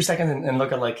like 2 seconds and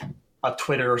look at like a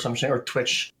Twitter or something or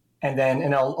Twitch, and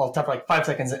I'll tap for like 5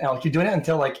 seconds and I'll keep doing it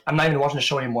until like I'm not even watching the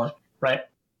show anymore, right?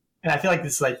 And I feel like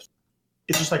it's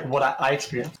just like what I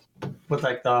experienced with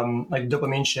like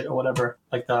dopamine shit or whatever,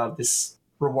 like this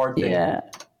reward thing. Yeah.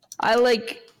 I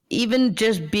like even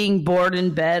just being bored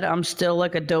in bed, I'm still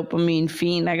like a dopamine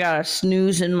fiend. I got a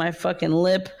snooze in my fucking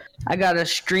lip. I got a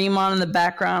stream on in the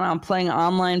background. I'm playing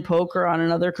online poker on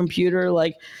another computer.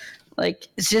 Like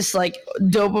it's just like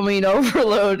dopamine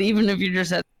overload. Even if you're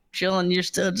just chilling, you're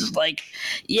still just like,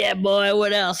 yeah, boy,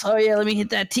 what else? Oh yeah, let me hit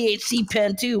that THC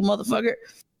pen too, motherfucker.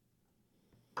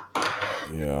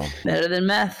 Yeah. Better than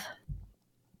meth.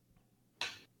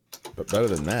 But better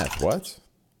than meth. What?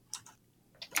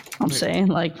 I'm saying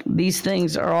like these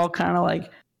things are all kind of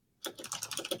like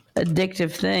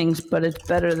addictive things, but it's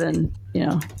better than,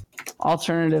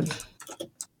 alternative.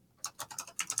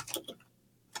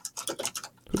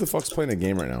 Who the fuck's playing a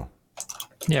game right now?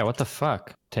 Yeah, what the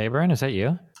fuck? Tabern, is that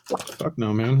you? Fuck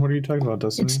no, man. What are you talking about,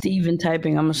 Destiny? It's Steven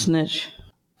typing. I'm a snitch.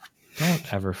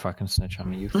 Don't ever fucking snitch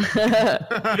on me, you. You've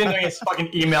been doing his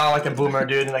fucking email like a boomer,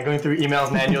 dude, and like going through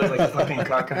emails manually like a fucking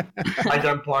cuck. I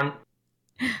done porn.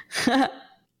 Okay.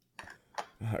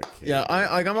 Yeah,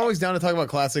 I'm always down to talk about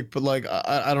classic, but like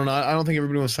I don't know. I don't think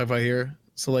everybody wants to talk about here.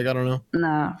 So like I don't know.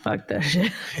 Nah, fuck that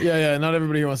shit. Yeah, not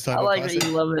everybody here wants to talk I about like classic. that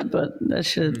you love it, but that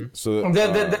shit. So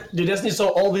Dude, Destiny's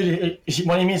so old, dude.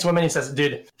 When he meets women, he says,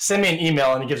 dude, send me an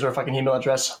email, and he gives her a fucking email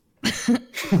address.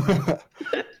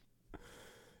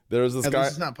 there was this At guy.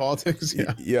 least it's not politics.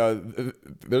 Yeah. Yeah,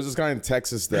 there's this guy in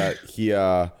Texas that he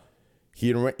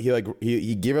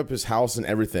gave up his house and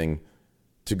everything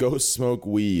to go smoke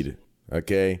weed.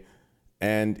 Okay,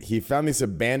 and he found this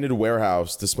abandoned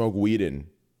warehouse to smoke weed in,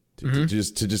 to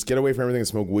just get away from everything and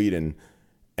smoke weed in,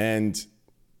 and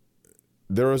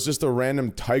there was just a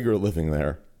random tiger living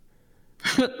there.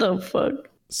 What the fuck?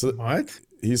 So What?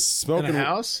 he's smoking In a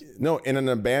house? No, in an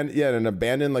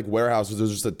abandoned like warehouse.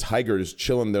 There's just a tiger just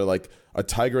chilling there, like a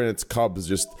tiger and its cubs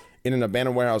just in an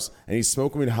abandoned warehouse, and he's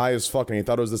smoking weed high as fuck, and he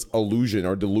thought it was this illusion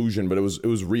or delusion, but it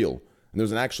was real, and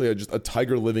there's actually just a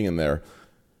tiger living in there.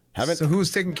 So who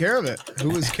was taking care of it? Who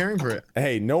was caring for it?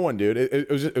 Hey, no one, dude. It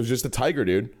was just a tiger,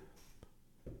 dude.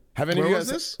 Have any of you Where guys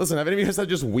was this? listen? Have any of you guys had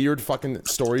just weird fucking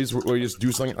stories where you just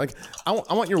do something like I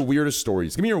want your weirdest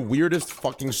stories. Give me your weirdest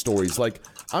fucking stories. Like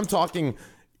I'm talking,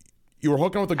 you were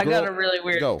hooking up with a I girl. got a really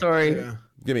weird Go. story. Yeah.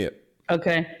 Give me it.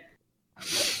 Okay.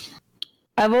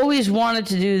 I've always wanted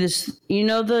to do this. You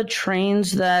know the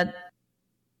trains that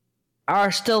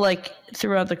are still like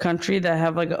throughout the country that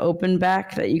have like an open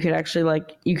back that you could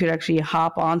actually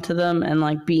hop onto them and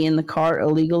like be in the cart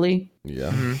illegally.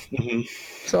 Yeah.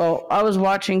 So I was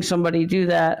watching somebody do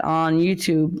that on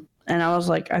YouTube, and I was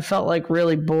like, I felt like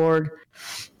really bored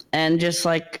and just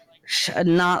like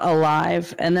not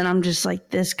alive. And then I'm just like,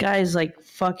 this guy's like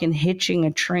fucking hitching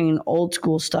a train old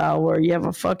school style where you have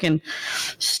a fucking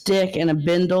stick and a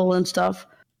bindle and stuff.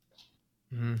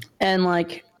 And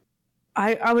like,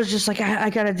 I was just like,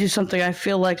 I gotta do something. I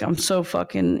feel like I'm so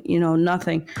fucking,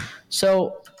 nothing.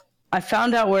 So I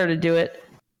found out where to do it.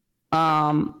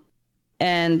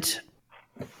 And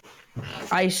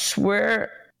I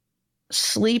swear,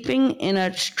 sleeping in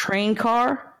a train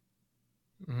car,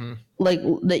 like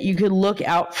that you could look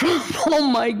out from. Oh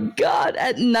my God,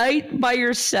 at night by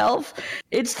yourself.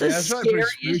 It's the that's probably pretty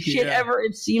scariest spooky, shit yeah. ever.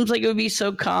 It seems like it would be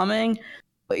so calming,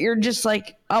 but you're just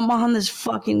like, I'm on this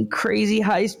fucking crazy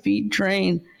high speed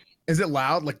train. Is it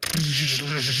loud? Like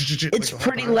It's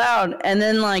pretty loud. And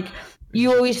then like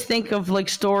you always think of like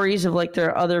stories of like there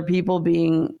are other people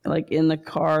being like in the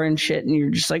car and shit, and you're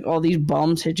just like all these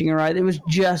bums hitching a ride. It was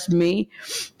just me.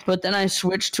 But then I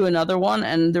switched to another one,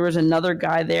 and there was another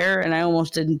guy there, and I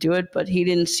almost didn't do it, but he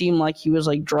didn't seem like he was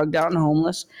like drugged out and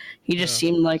homeless. He just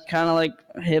seemed like kind of like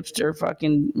hipster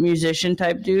fucking musician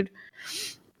type dude.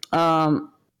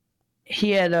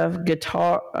 He had a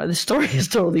guitar. The story is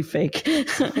totally fake.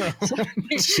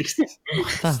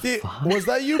 Steve, was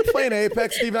that you playing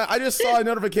Apex, Steven? I just saw a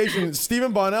notification.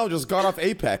 Stephen Bonnell just got off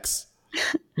Apex.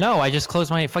 No, I just closed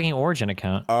my fucking Origin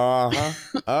account.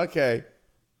 Okay.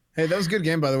 Hey, that was a good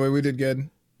game, by the way. We did good.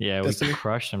 Yeah, we Destiny?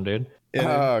 crushed him, dude.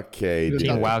 Okay. Good dude.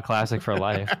 Team WoW Classic for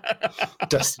life.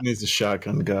 Destiny's a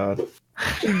shotgun god.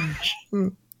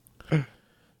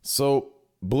 So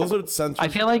Blizzard sent. I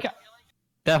feel like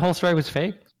that whole story was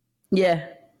fake. Yeah,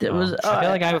 it was. I feel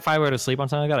like if I were to sleep on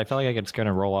something like that, I feel like I could just kind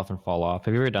of roll off and fall off.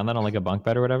 Have you ever done that on like a bunk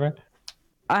bed or whatever?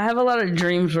 I have a lot of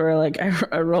dreams where like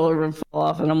I roll over and fall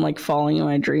off, and I'm like falling in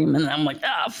my dream, and I'm like,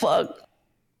 fuck.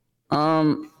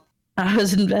 I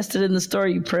was invested in the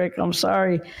story, you prick. I'm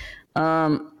sorry.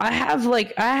 I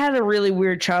had a really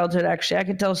weird childhood. Actually, I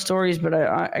could tell stories, but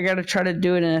I got to try to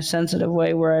do it in a sensitive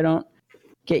way where I don't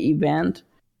get you banned.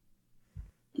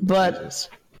 But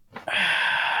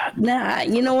nah,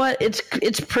 you know what?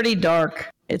 It's pretty dark.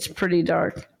 It's pretty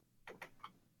dark.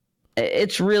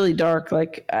 It's really dark.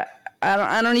 Like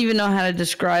I don't even know how to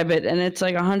describe it, and it's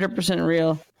like 100%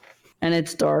 real, and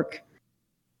it's dark.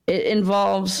 It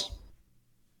involves,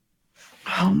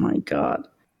 oh my god,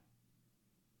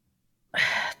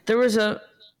 there was a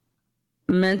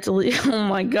mentally, oh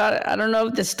my god, I don't know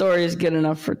if this story is good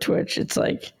enough for Twitch. It's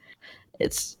like,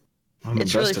 it's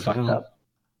really fucked up.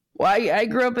 Well, I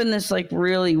grew up in this like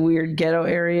really weird ghetto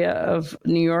area of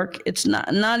New York. It's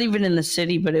not even in the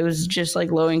city, but it was just like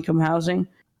low income housing.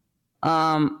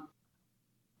 And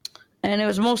it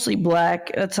was mostly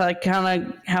black. That's like kind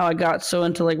of how I got so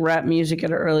into like rap music at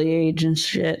an early age and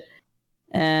shit.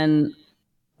 And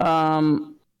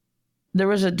there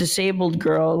was a disabled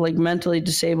girl, like mentally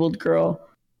disabled girl.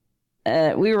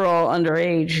 We were all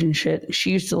underage and shit.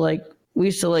 We used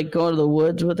to like go to the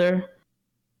woods with her.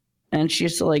 And she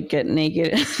used to like get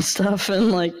naked and stuff,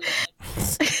 and like,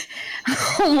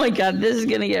 oh my god, this is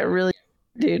gonna get really,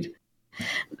 dude.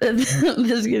 This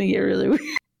is gonna get really weird.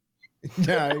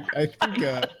 Yeah, I think.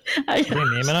 Are you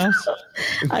memeing us?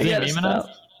 I gotta stop.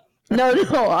 No,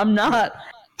 I'm not.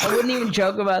 I wouldn't even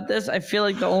joke about this. I feel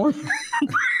like the only.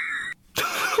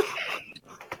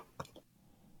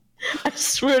 I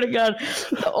swear to God,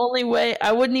 the only way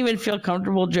I wouldn't even feel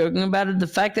comfortable joking about it. The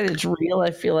fact that it's real,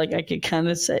 I feel like I could kind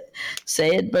of say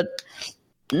it, but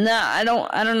nah, I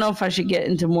don't know if I should get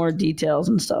into more details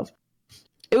and stuff.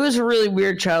 It was a really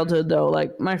weird childhood though.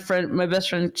 Like my best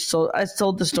friend I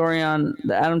told the story on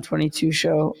the Adam 22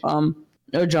 show,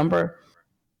 No Jumper.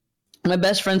 My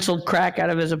best friend sold crack out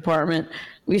of his apartment.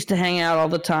 We used to hang out all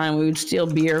the time. We would steal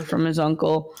beer from his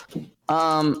uncle.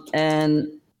 And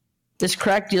this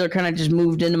crack dealer kind of just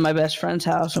moved into my best friend's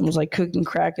house and was like cooking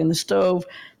crack in the stove.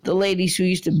 The ladies who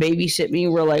used to babysit me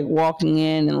were like walking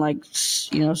in and like,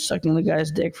 you know, sucking the guy's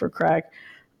dick for crack.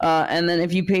 And then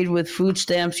if you paid with food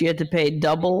stamps, you had to pay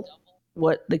double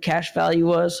what the cash value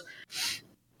was.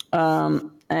 And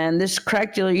this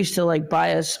crack dealer used to like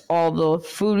buy us all the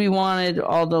food we wanted,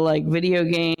 all the like video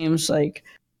games. Like,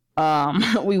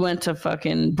 we went to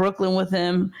fucking Brooklyn with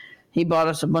him. He bought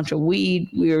us a bunch of weed.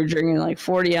 We were drinking like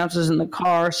 40 ounces in the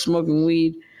car, smoking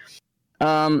weed.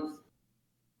 And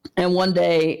one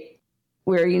day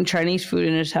we were eating Chinese food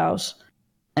in his house,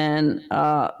 and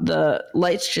the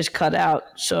lights just cut out.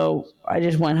 So I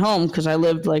just went home because I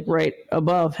lived like right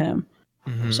above him.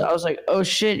 Mm-hmm. So I was like, oh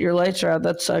shit, your lights are out.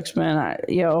 That sucks, man.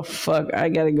 Fuck, I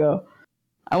gotta go.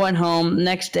 I went home.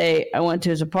 Next day, I went to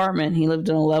his apartment. He lived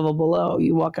in a level below.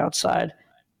 You walk outside.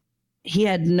 He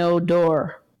had no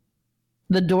door.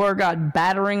 The door got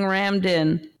battering rammed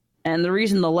in, and the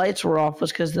reason the lights were off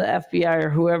was because the FBI or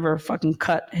whoever fucking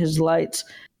cut his lights,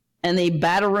 and they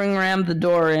battering rammed the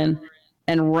door in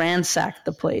and ransacked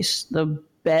the place. The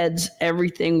beds,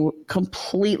 everything,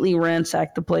 completely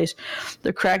ransacked the place.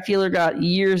 The crack dealer got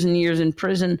years and years in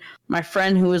prison. My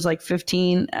friend, who was like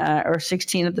 15 or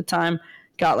 16 at the time,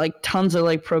 got like tons of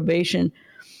like probation.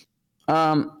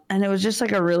 And it was just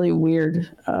like a really weird,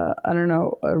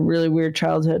 a really weird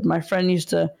childhood. My friend used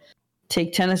to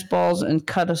take tennis balls and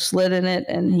cut a slit in it,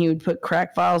 and he would put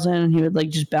crack vials in, and he would like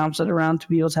just bounce it around to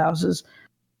people's houses,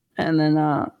 and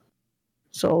then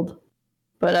sold.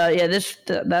 But yeah,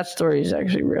 that story is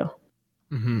actually real.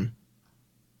 Mm-hmm.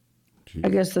 I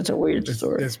guess that's a weird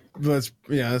story. That's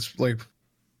like.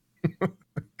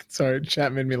 Sorry,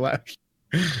 chat made me laugh.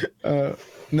 No,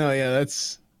 yeah,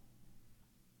 that's.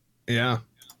 Yeah.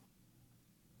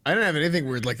 I didn't have anything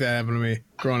weird like that happen to me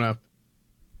growing up.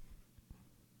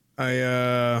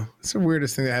 It's the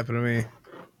weirdest thing that happened to me.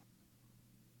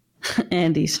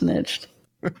 Andy snitched.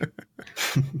 Are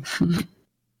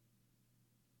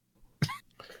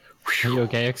you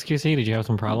okay, XQC? Did you have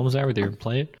some problems there with your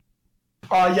plate?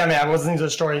 Yeah, man. I was listening to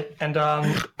the story, and I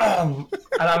don't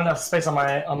have enough space on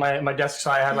my desk,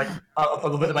 so I had like a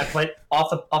little bit of my plate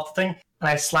off the thing, and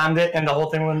I slammed it, and the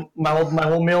whole thing when my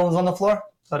whole meal was on the floor.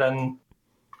 So then.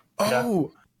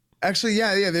 Oh, actually,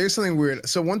 yeah. There's something weird.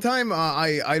 So one time,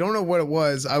 I don't know what it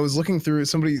was. I was looking through.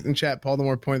 Somebody in chat, Paul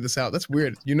Demore, pointed this out. That's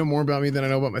weird. You know more about me than I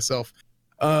know about myself.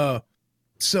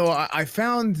 So I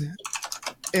found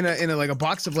in a like a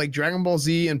box of like Dragon Ball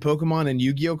Z and Pokemon and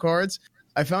Yu-Gi-Oh cards.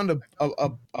 I found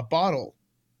a bottle,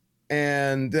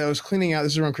 and I was cleaning out.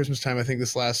 This is around Christmas time, I think.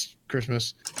 This last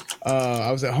Christmas,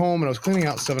 I was at home and I was cleaning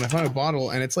out stuff, and I found a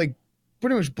bottle, and it's like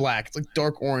pretty much black. It's like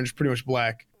dark orange, pretty much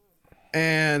black.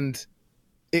 And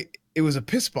it was a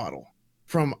piss bottle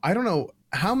from I don't know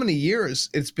how many years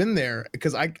it's been there,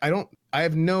 because I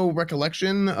have no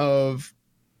recollection of,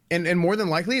 and more than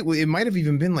likely it might have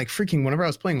even been like freaking whenever I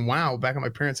was playing WoW back at my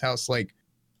parents' house. Like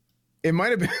it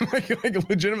might have been like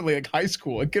legitimately like high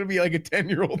school. It could be like a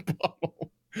 10-year-old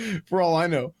bottle for all I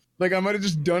know. Like I might have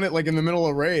just done it like in the middle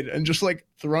of raid and just like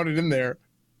thrown it in there.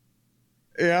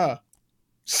 Yeah.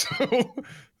 So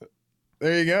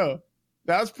there you go.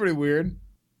 That was pretty weird.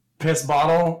 Piss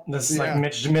bottle. This is Yeah. like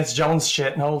Mitch Jones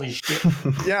shit. Holy shit.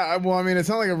 Yeah, well, I mean, it's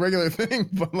not like a regular thing,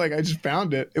 but like I just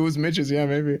found it. It was Mitch's. Yeah,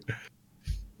 maybe.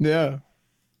 Yeah.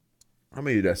 How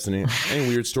about you, Destiny? Any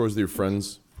weird stories with your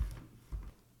friends?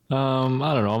 I don't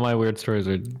know. All my weird stories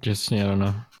are just, I don't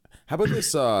know. How about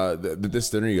this this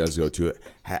dinner you guys go to?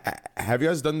 Have you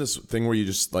guys done this thing where you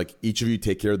just like each of you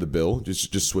take care of the bill,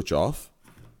 just switch off?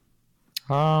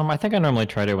 I think I normally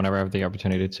try to whenever I have the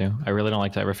opportunity to. I really don't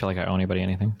like to ever feel like I owe anybody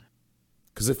anything.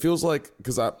 Because it feels like,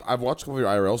 because I've watched a couple of your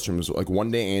IRL streams, like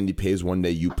one day Andy pays, one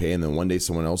day you pay, and then one day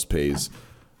someone else pays.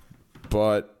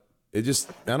 But it just,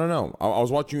 I don't know. I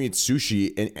was watching you eat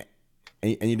sushi,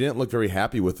 and you didn't look very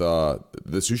happy with the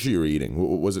sushi you were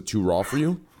eating. Was it too raw for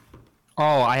you?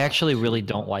 Oh, I actually really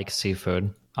don't like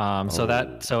seafood.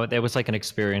 So it was like an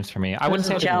experience for me. I wouldn't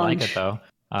say I didn't like it though.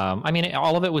 I mean,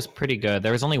 all of it was pretty good.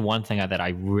 There was only one thing that I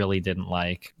really didn't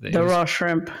like. The raw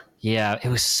shrimp. Yeah, it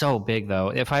was so big though.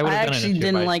 If I would have done it in actually 2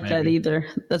 didn't bites, like that maybe. either.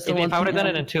 That's the one. If I would have thing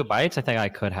done it in 2 bites, I think I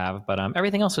could have. But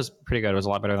everything else was pretty good. It was a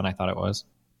lot better than I thought it was.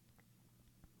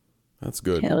 That's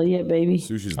good. Hell yeah, baby.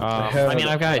 Sushi's the I mean,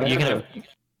 I've got you can have.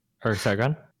 Or sorry, go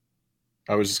on.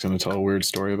 I was just gonna tell a weird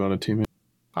story about a teammate.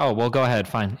 Oh well, go ahead.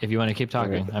 Fine. If you want to keep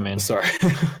talking, I mean, Sorry.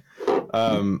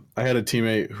 I had a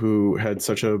teammate who had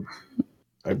such a.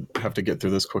 I have to get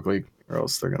through this quickly, or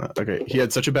else they're gonna. Okay, he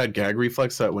had such a bad gag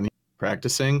reflex that when he was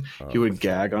practicing, he would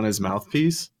gag on his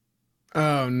mouthpiece.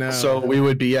 Oh no. So we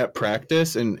would be at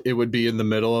practice, and it would be in the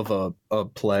middle of a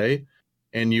play,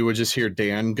 and you would just hear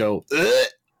Dan go "Ugh!"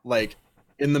 like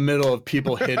in the middle of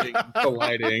people hitting,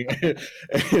 colliding,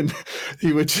 and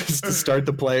he would just start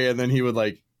the play, and then he would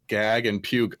like gag and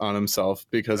puke on himself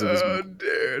because of his. Oh,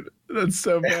 dude, that's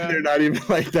so And bad. they're not even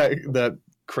like that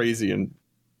crazy and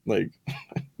like.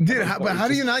 Dude, but how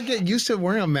do you not get used to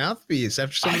wearing a mouthpiece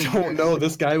after so I many don't years? know.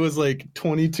 This guy was like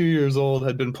 22 years old,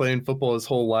 had been playing football his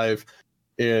whole life,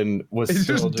 and was He's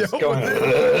still just just dealt going. with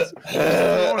it. Just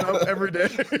throwing up every day.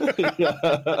 Yeah.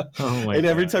 oh my And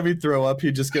every God. time he'd throw up,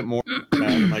 he'd just get more mad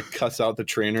and like cuss out the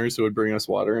trainers who would bring us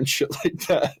water and shit like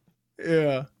that.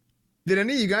 Yeah. Did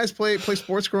any of you guys play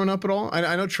sports growing up at all?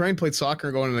 I know Train played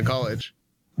soccer going into college.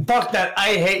 Fuck that.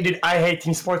 I hate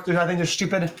team sports, dude. I think they're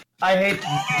stupid. I hate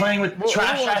playing with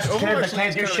trash ass kids that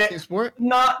can't do shit. Sport?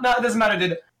 No, it doesn't matter,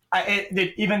 dude.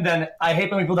 Dude. Even then, I hate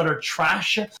playing with people that are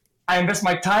trash. I invest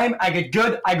my time. I get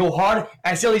good. I go hard.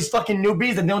 I see all these fucking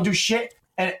newbies that don't do shit.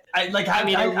 And I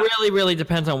mean, it really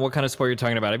depends on what kind of sport you're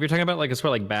talking about. If you're talking about like a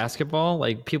sport like basketball,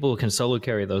 like people can solo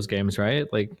carry those games,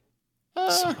 right? Like,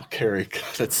 So Carrie, God,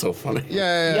 that's so funny.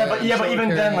 Yeah, but even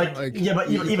then, like, yeah, but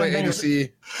you even play then,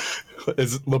 ADC.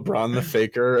 Is LeBron the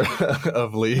faker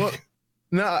of league? Well,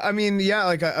 no, I mean, yeah,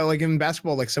 like in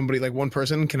basketball, like somebody, like one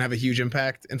person can have a huge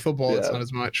impact. In football, it's Yeah. not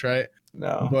as much, right?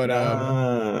 No, but,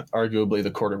 arguably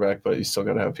the quarterback, but you still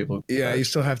got to have people. Yeah, you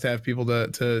still have to have people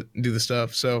to do the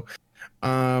stuff. So,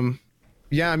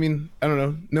 yeah, I mean, I don't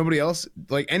know. Nobody else,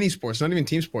 like any sports, not even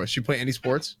team sports. You play any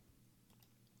sports?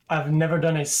 I've never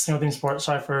done a single team sport.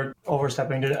 Sorry for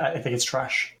overstepping, dude. I think it's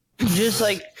trash. Just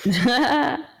like,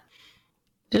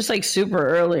 just like super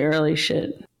early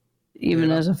shit.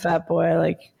 Even as a fat boy, I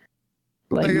like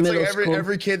Like it's middle like school.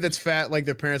 every kid that's fat, like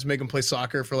their parents make them play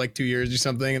soccer for like 2 years or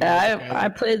something. And they're like, I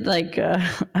played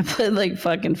like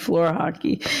fucking floor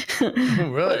hockey. oh,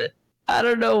 really? I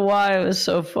don't know why it was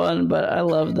so fun, but I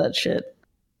loved that shit.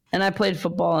 And I played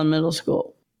football in middle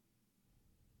school.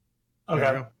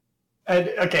 Okay.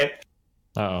 Okay.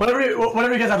 oh,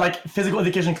 Whenever you guys had like physical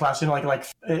education class, you know, like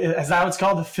is that what it's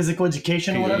called? Physical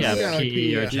education or whatever? yeah, Yeah, like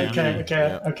PE or PE,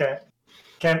 gym.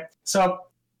 Okay. So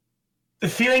the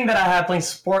feeling that I had playing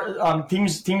sport, team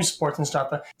sports and stuff,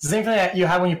 it's the same thing that you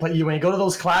have when you go to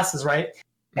those classes, right?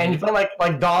 And you play like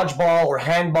dodgeball or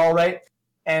handball, right?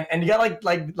 And you got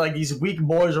like these weak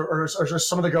boys or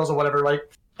some of the girls or whatever, right?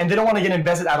 And they don't want to get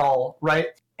invested at all, right?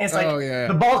 And it's like Oh, yeah.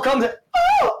 the ball comes and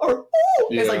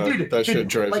it's like, Yeah, dude, that shit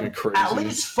drives like, me crazy. At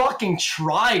least fucking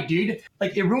try, dude.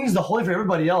 Like it ruins the whole for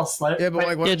everybody else. Like, Yeah, but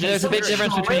like, Yeah, what, there's a big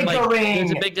difference between triggering.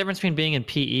 there's a big difference between being in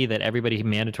PE that everybody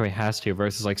mandatory has to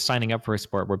versus like signing up for a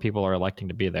sport where people are electing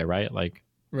to be there, right? Like,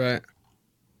 right?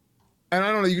 And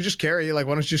I don't know. You could just carry. Like,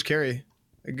 why don't you just carry?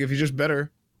 Like, if you're just better,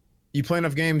 you play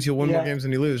enough games, you'll win more Yeah. games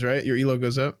than you lose, right? Your elo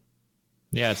goes up.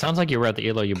 yeah, it sounds like you were at the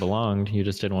ELO you belonged. You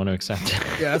just didn't want to accept it.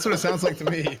 Yeah, that's what it sounds like to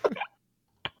me.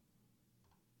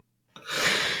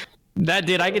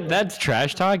 That's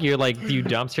trash talk. You're like you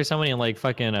dumpster somebody in like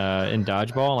fucking in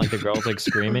dodgeball, and like the girl's like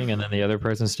screaming, and then the other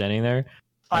person's standing there.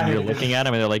 And I you're hate it. looking at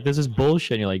him, and they're like, "This is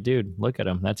bullshit." And you're like, "Dude, look at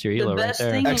him. That's your elo right best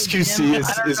there." thing-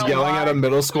 XQC is yelling at a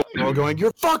middle school girl going,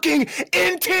 "You're fucking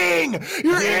inting!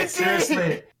 You're Dude, inting!"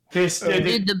 seriously.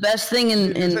 Dude, the best thing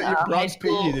in It's like your high Bronx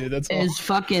school PE, dude. That's all. is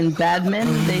fucking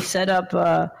badminton. They set up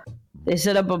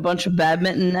a bunch of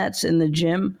badminton nets in the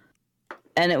gym,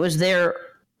 and it was there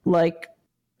like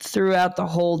throughout the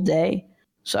whole day.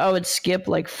 So I would skip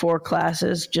like 4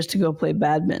 classes just to go play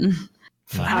badminton.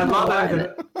 I love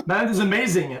that. That is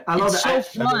amazing. I love It's that.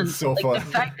 so fun. is so like, fun. The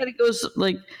fact that it goes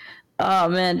like, oh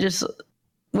man, just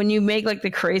when you make like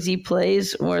the crazy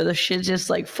plays where the shit's just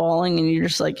like falling and you're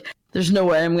just like, there's no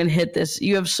way I'm gonna hit this.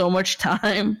 You have so much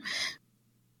time.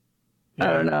 I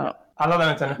don't know. I love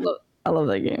Edmonton. I love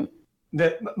that game.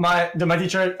 My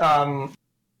teacher,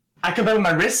 I can play with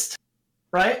my wrist,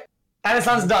 right? And it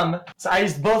sounds dumb, so I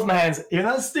used both my hands. Even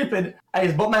though it's stupid, I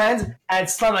used both my hands and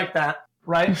slam like that,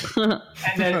 right?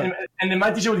 and then my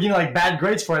teacher would give me like bad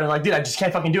grades for it. I'm like, dude, I just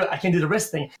can't fucking do it. I can't do the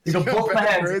wrist thing. You go both my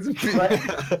Bad hands. grades. Right?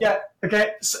 Yeah.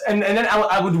 Okay. So, and then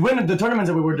I would win the tournaments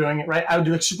that we were doing, right? I would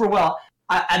do like super well.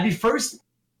 I'd be first,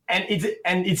 and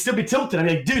it'd still be tilted. I'd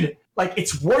be like, dude, like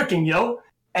it's working, yo,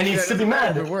 and he'd still be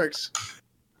mad. It works.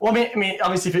 Well, I mean,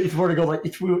 obviously, if you were to go like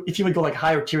if you would go like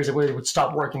higher tiers, it would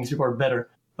stop working because people are better.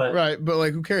 But Right, but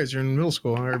like, who cares? You're in middle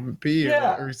school or PE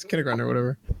Yeah. or kindergarten or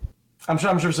whatever. I'm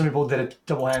sure some people did it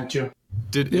double hand too.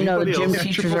 Did You know, anybody gym else?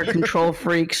 teachers are control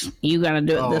freaks. You gotta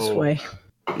do it this Oh. way.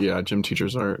 Yeah, gym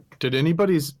teachers are. Did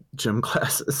anybody's gym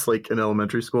classes, like in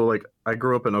elementary school, like I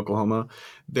grew up in Oklahoma,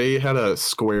 they had a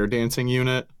square dancing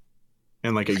unit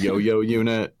and like a yo-yo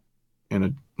unit and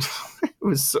a it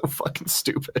was so fucking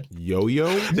stupid. Yo-yo?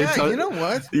 They Yeah, tell- you know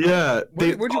what? Yeah.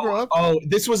 Where'd you grow up? Oh,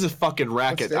 this was a fucking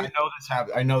racket. I state? know this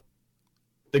happened. I know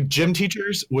the gym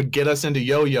teachers would get us into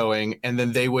yo-yoing and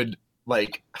then they would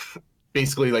like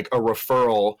basically like a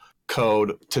referral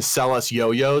code to sell us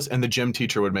yo-yos and the gym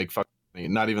teacher would make fucking money,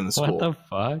 not even the school. What the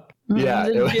fuck? Yeah,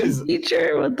 The it gym was-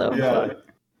 teacher. What the Yeah. fuck?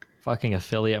 Fucking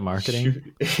affiliate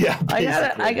marketing. Yeah,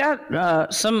 I got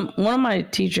one of my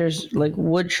teachers, like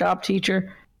wood shop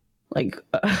teacher, like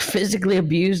physically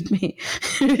abused me.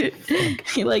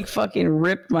 He like fucking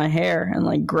ripped my hair and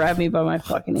like grabbed me by my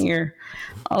fucking ear.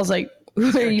 I was like,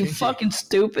 "Are you fucking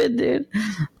stupid, dude?"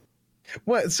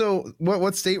 What? So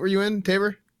what state were you in,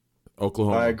 Tabor?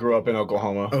 Oklahoma. I grew up in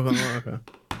Oklahoma. Okay.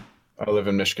 I live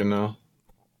in Michigan now.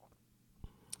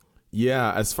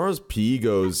 Yeah, as far as PE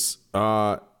goes,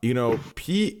 you know,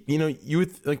 PE, you know, you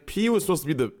would like PE was supposed to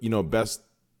be the, you know, best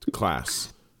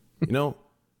class. You know?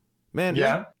 Man,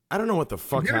 Yeah. I don't know what the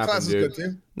fuck Computer class happened, is dude.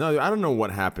 good too. No, I don't know what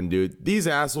happened, dude. These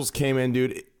assholes came in,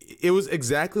 dude. It was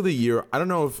exactly the year. I don't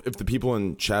know if the people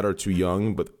in chat are too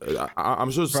young, but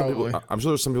I'm sure there's some people. Probably. I'm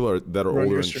sure there's some people that are Run older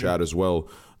your in stream. chat as well.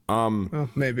 Oh,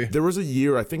 maybe. There was a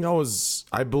year, I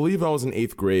believe I was in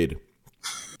 8th grade.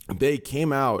 They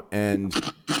came out and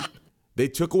they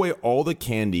took away all the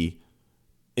candy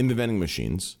in the vending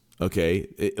machines. Okay,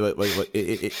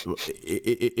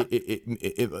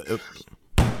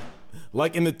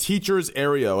 like in the teacher's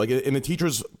area, like in the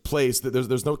teacher's place,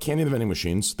 there's no candy in the vending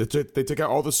machines. They took out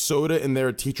all the soda in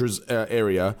their teacher's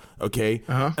area. Okay,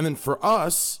 and then for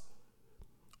us,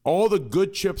 all the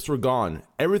good chips were gone.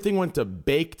 Everything went to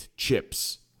baked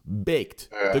chips. Baked.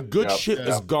 The good shit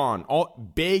is gone.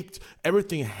 All baked.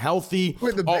 Everything healthy.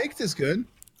 Wait, the all, baked is good.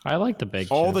 I like the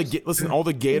baked all the chips. listen. All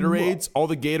the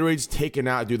Gatorades taken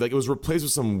out, dude. Like it was replaced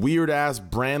with some weird ass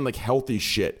brand like healthy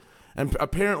shit. And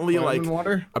apparently, Vitamin like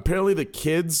water? apparently the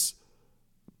kids.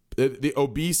 The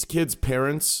obese kids'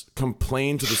 parents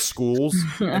complained to the schools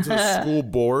and to the school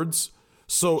boards,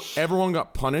 so everyone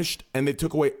got punished, and they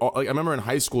took away. Like I remember in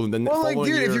high school, and then Well, like,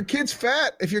 following dude, year, if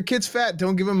your kid's fat,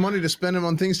 don't give him money to spend him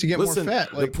on things to get listen, more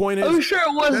fat. the Like, point is, I'm sure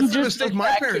it wasn't That's the just the mistake my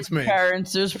fat parents kid made.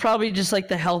 parents. There's probably just like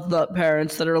the health nut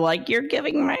parents that are like, "You're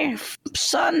giving my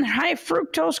son high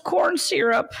fructose corn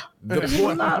syrup. This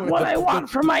is not what I want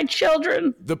for my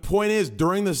children." the point is,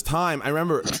 during this time, I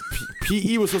remember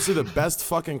PE was supposed to be the best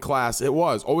fucking class. It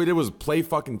was. All we did was play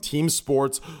fucking team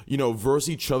sports, you know, versus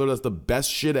each other. That's the best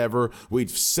shit ever. We'd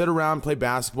sit around, play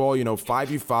basketball, you know,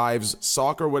 5v5s,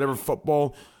 soccer, whatever,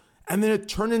 football. And then it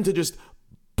turned into just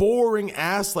boring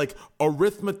ass, like,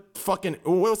 fucking,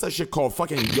 what was that shit called?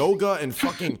 Fucking yoga and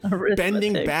fucking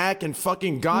bending Arithmetic. back and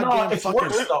fucking No, goddamn it's fucking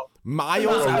worse though. miles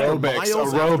Aerobics, after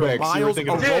miles aerobics. after You were miles,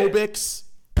 thinking of- aerobics.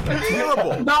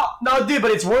 Terrible. No, dude, but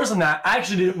it's worse than that. I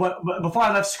actually did. Before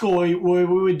I left school, what we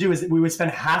would do is we would spend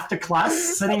half the class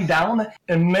sitting down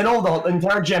in the middle of the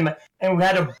entire gym, and we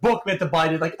had a book we had to buy,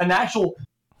 like an actual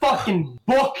fucking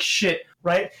book shit,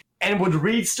 right? And would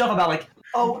read stuff about like,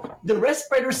 oh, the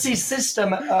respiratory system,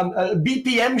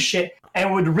 BPM shit.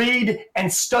 and would read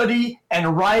and study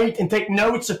and write and take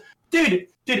notes. Dude,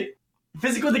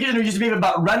 physical education used to be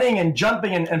about running and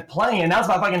jumping and playing, and now it's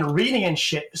about fucking reading and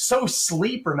shit. So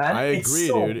sleeper, man. I agree,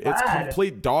 so dude. bad. It's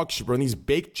complete dog shit, bro. And these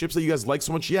baked chips that you guys like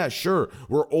so much, yeah, sure.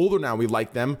 We're older now. We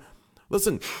like them.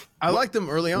 Listen, I liked them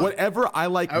early on. whatever I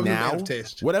like I was a man now, of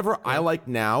taste. whatever I like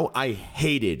now, I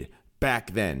hated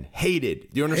back then. Hated.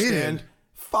 Do you understand? Hated?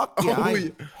 Fuck yeah, Oh,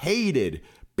 I hated.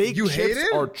 Baked You chips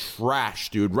hated? are trash,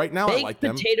 dude. Right now, I Baked like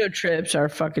them. potato chips are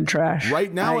fucking trash.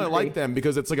 Right now, I agree. like them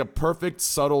because it's like a perfect,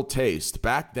 subtle taste.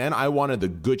 Back then, I wanted the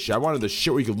good shit. I wanted the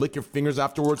shit where you could lick your fingers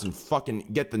afterwards and fucking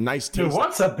get the nice Dude, taste.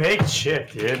 what's a baked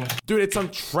chip, dude? Dude, it's some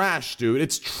trash, dude.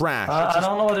 It's trash. It's I just-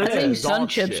 don't know what it I think is. sun dog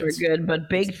chips shit. are good, but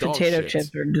baked It's dog potato shit.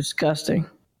 chips are disgusting.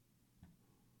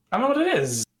 I don't know what it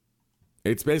is.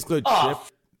 It's basically a Oh, chip.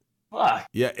 fuck.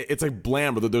 Yeah, it's like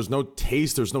bland, but there's no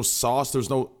taste, there's no sauce, there's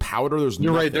no powder, there's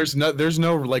You're nothing. right. There's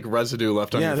no like residue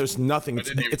left on. Yeah, your there's nothing. It's,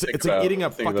 didn't even it's, think it's like about eating a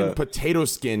thinking fucking that. potato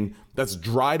skin that's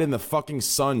dried in the fucking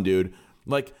sun, dude.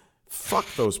 Like, fuck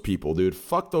those people, dude.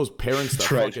 Fuck those parents that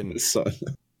Right in fucking. the sun.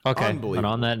 Okay, Unbelievable. but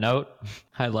on that note,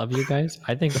 I love you guys.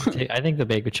 I think the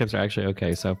baked chips are actually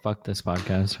okay. So fuck this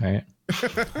podcast, right?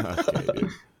 Okay, dude.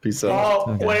 Peace out.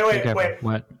 Oh, Okay, wait, be careful. wait.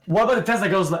 What? What about the test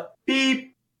that goes like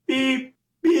beep, beep,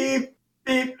 beep,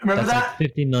 beep? Remember That's that? like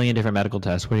 50 million different medical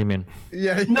tests. What do you mean?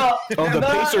 Yeah. No. Oh, the no.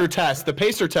 pacer test. The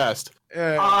pacer test.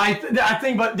 I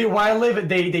think, but dude, where I live,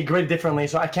 they grade differently,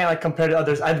 so I can't like compare to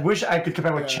others. I wish I could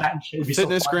compare with chat and shit. It'd be so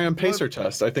Fitness fun. gram pacer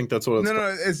test. I think that's what it's No,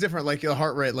 called. no, it's different. Like the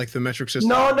heart rate, like the metric system.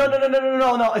 No.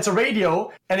 It's a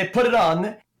radio, and they put it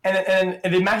on, and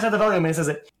they max out the volume, and it says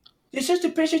it. This is the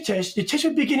pressure test. The test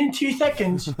will begin in 2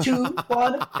 seconds. 2,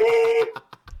 1, beep.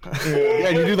 Yeah,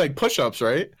 you do like push-ups,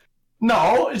 right?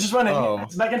 No, it's just running. Oh.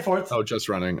 It's back and forth. Oh, just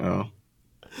running. Oh.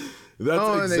 That's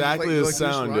Oh, and they exactly like- the like just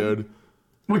sound, run? dude.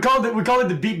 We call it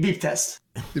the beep beep test.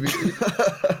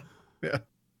 Yeah.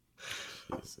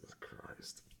 Jesus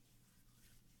Christ.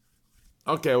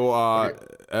 Okay, well,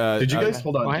 Did you guys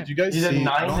hold on? Why- Did you guys You said see?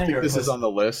 9 I don't in think your this is list. on the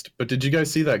list, but did you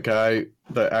guys see that guy,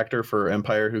 the actor for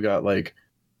Empire, who got like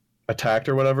attacked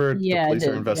or whatever? Yeah, I the police did,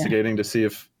 are yeah. investigating to see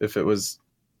if it was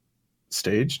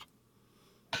staged.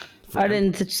 I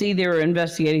didn't see they were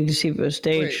investigating to see if it was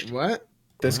Wait, staged. what?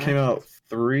 This came out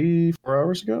 3-4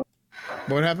 hours ago.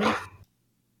 What happened?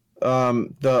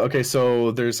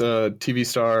 So there's a TV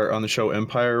star on the show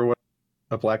Empire,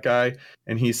 a black guy,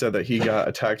 and he said that he got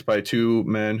attacked by 2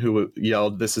 men who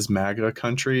yelled, "This is MAGA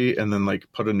country," and then like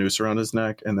put a noose around his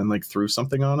neck and then like threw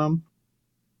something on him.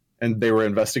 And they were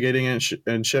investigating it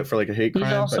and shit for like a hate He's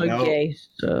crime. also but now, gay,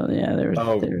 so yeah, there's.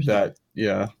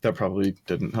 that probably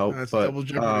didn't help. That's double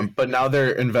jeopardy. But now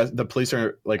the police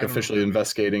are like officially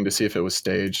investigating to see if it was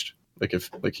staged, like if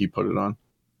like he put it on.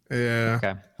 Yeah.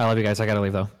 Okay, I love you guys. I gotta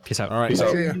leave though. Peace out. all right. Peace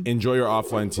out. See ya. Enjoy your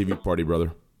offline TV party,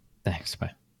 brother. Thanks.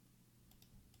 Bye.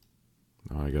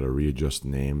 Oh, I gotta readjust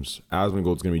names.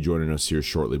 Asmongold's gonna be joining us here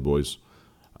shortly, boys.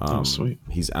 Oh, sweet.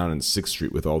 He's out on 6th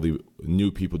Street with all the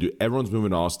new people. Dude, everyone's moving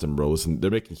to Austin, bro. Listen,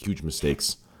 they're making huge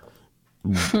mistakes.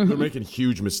 They're making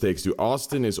huge mistakes, dude.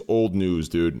 Austin is old news,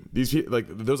 dude. These people, like,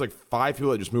 there's like 5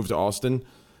 people that just moved to Austin.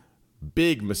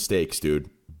 Big mistakes,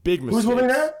 dude. Big mistakes. Who's moving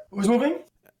there? Who's moving?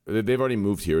 They've already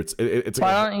moved here. It's like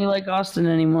Why don't you like Austin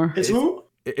anymore? It's who?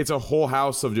 it's a whole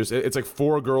house of just. It's like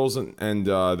 4 girls and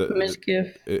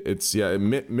Miskiff. it's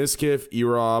Miskiff,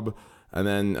 Erob, and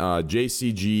then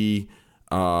JCG,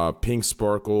 Pink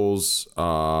Sparkles.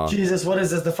 Jesus, what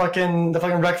is this? The fucking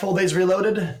Wreckful Days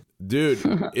Reloaded? Dude,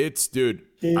 I don't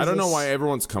know Jesus. why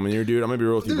everyone's coming here, dude. I'm gonna be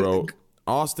real with you, bro.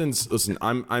 Austin's, listen,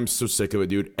 I'm so sick of it,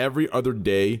 dude. Every other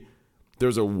day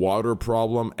there's a water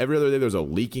problem. Every other day there's a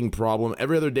leaking problem.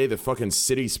 Every other day the fucking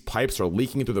city's pipes are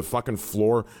leaking through the fucking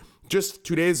floor. Just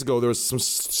 2 days ago there was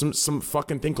some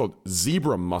fucking thing called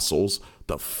zebra mussels.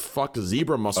 The fuck,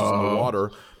 zebra mussels in the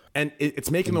water. And it's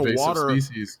making the Invasive water.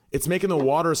 species. It's making the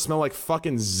water smell like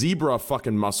fucking zebra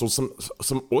fucking mussels,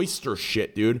 some oyster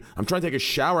shit, dude. I'm trying to take a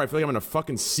shower. I feel like I'm in a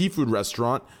fucking seafood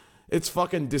restaurant. It's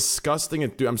fucking disgusting.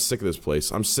 And dude, I'm sick of this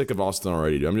place. I'm sick of Austin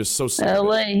already, dude. I'm just so sick of it.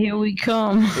 LA, here we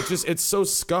come. It's so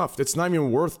scuffed. It's not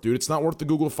even worth, dude. It's not worth the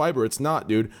Google Fiber. It's not,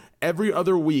 dude. Every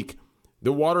other week,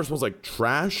 the water smells like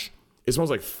trash. It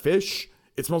smells like fish.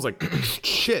 It smells like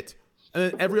shit. And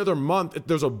then every other month,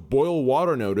 there's a boil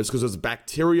water notice because there's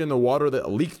bacteria in the water that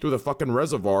leak through the fucking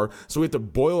reservoir. So we have to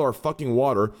boil our fucking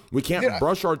water. We can't Dude,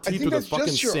 brush our I teeth think with a that's fucking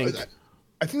just your- sink.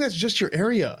 I think that's just your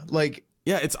area. Like,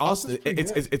 Yeah, it's Austin.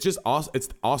 It's just Austin. It's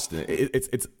Austin.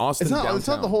 It's Austin. it's not. downtown. It's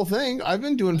not the whole thing. I've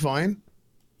been doing fine.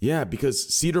 Yeah,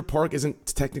 because Cedar Park isn't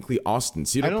technically Austin.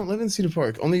 I don't live in Cedar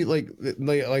Park. Only like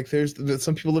there's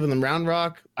some people live in the Round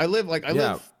Rock. I live.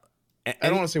 I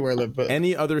don't want to say where I live, but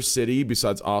any other city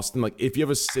besides Austin, like if you have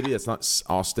a city that's not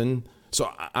Austin,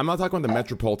 so I'm not talking about the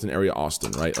metropolitan area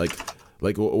Austin, right?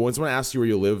 Like when someone asks you where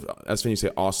you live, that's when you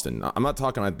say Austin. I'm not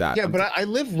talking about that. yeah, but I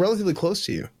live relatively close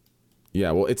to you.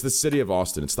 Yeah, well, it's the city of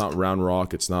Austin. It's not Round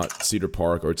Rock. It's not Cedar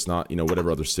Park, or it's not, whatever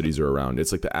other cities are around.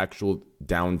 It's like the actual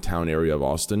downtown area of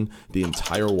Austin. The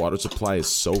entire water supply is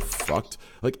so fucked.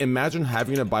 Like, imagine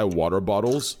having to buy water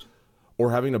bottles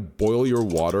or having to boil your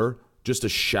water just to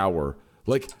shower.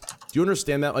 Like, do you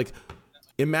understand that? Like,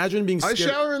 imagine being scared.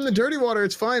 I shower in the dirty water.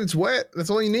 It's fine. It's wet. That's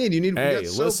all you need. You Hey, got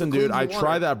soap listen, that cleans dude. I the try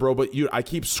water. that, bro. But I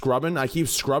keep scrubbing,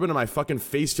 and my fucking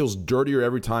face feels dirtier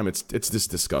every time. It's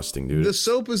just disgusting, dude. The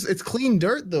soap it's clean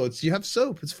dirt though. You have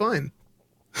soap. It's fine.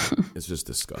 It's just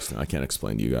disgusting. I can't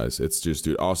explain to you guys. It's just,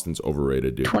 dude. Austin's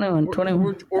overrated, dude. 21,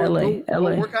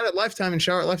 LA. Work out at Lifetime and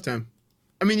shower at Lifetime.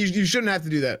 I mean, you shouldn't have to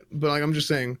do that, but like I'm just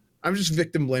saying, I'm just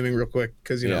victim blaming real quick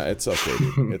because Yeah, it's okay,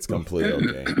 dude. It's complete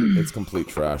okay. It's complete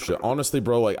trash. Honestly,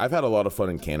 bro, like I've had a lot of fun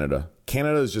in Canada.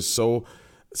 Canada is just so.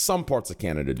 Some parts of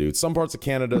Canada, dude. Some parts of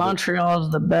Canada. Montreal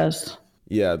is the best.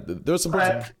 Yeah, there's some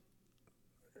parts.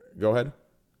 Go ahead.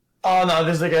 Oh no,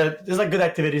 there's good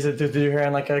activities to do here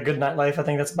and like a good nightlife. I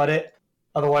think that's about it.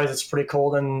 Otherwise, it's pretty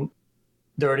cold and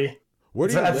dirty. Where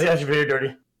do you It's live? actually very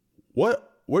dirty.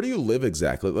 Where do you live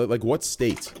exactly? Like what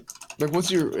state? like,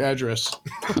 what's your address?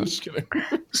 I'm just kidding.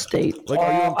 State. Like,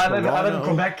 are you in I live in Toronto?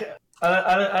 Quebec.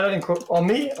 I live in Quebec. On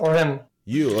me or him?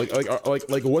 You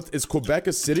like what is Quebec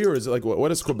a city or is it like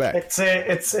what is Quebec?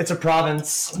 It's a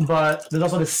province, but there's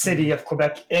also the city of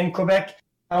Quebec. In Quebec,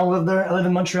 I don't live there. I live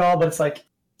in Montreal, but it's like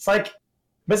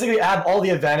basically I have all the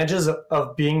advantages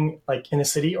of being like in a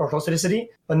city or close to the city,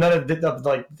 but none of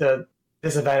the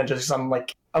disadvantages because I'm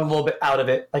like a little bit out of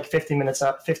it, like 15 minutes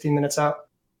out.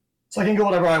 So I can go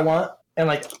whatever I want and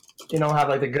like have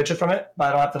like the good shit from it, but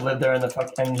I don't have to live there and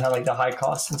have like the high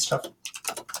costs and stuff.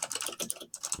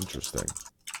 Interesting.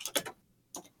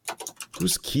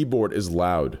 Whose keyboard is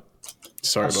loud?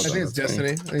 Sorry about I that. think it's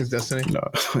Destiny. I think it's Destiny. No,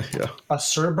 yeah. A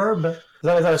suburb? Is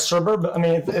that a suburb? I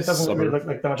mean, it doesn't really Suburb. look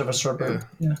like that much of a suburb.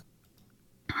 Yeah.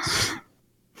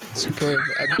 Superb.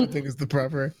 I don't think it's the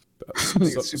proper. I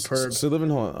think it's superb. So you live in.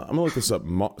 Hold on, I'm gonna look this up.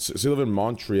 So you live in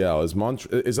Montreal. Is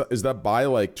that by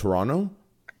like Toronto?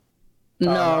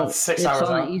 No, it's 6 it's hours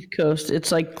on out. the East Coast.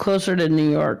 It's like closer to New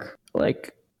York.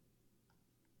 Like,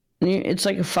 it's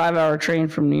like a 5-hour train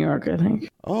from New York, I think.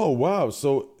 Oh wow!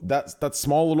 So that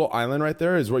small little island right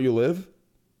there is where you live.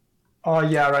 Oh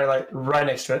yeah, right, like right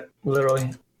next to it,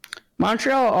 literally.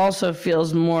 Montreal also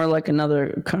feels more like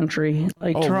another country.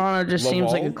 Like Oh, Toronto just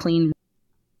seems like a Laval? clean.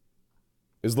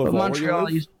 Is But Laval where you Montreal,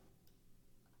 live?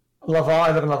 Laval,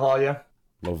 I live in Laval, yeah.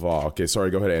 Laval. Okay, sorry.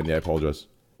 Go ahead, Andy. I apologize.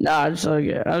 I was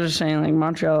just saying, like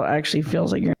Montreal actually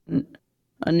feels like you're in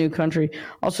a new country.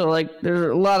 Also, like there's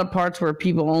a lot of parts where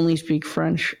people only speak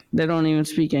French. They don't even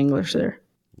speak English there.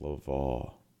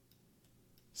 Laval.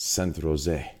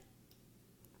 Saint-Rosé.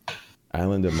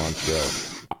 Island of Montreal.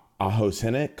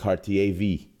 Ahosene Cartier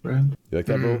V. You like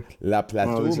that, bro? La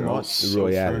Plateau these are all Mont so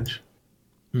Royal. French.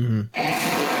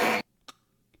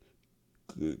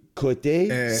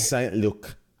 Côté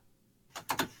Saint-Luc.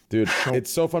 Dude,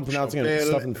 it's so fun pronouncing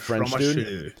stuff in French,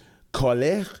 dude.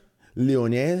 Colère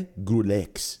Lionel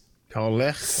Goulex.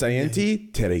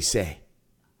 Sainti Thérèse.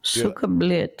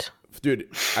 Sukkablit. Dude,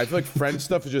 I feel like French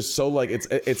stuff is just so like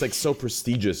it's like so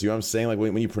prestigious. You know what I'm saying? Like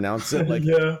when you pronounce it, like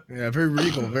Yeah. Yeah, very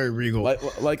regal. Very regal.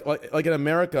 like in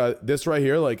America, this right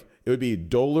here, like it would be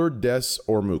Dollar des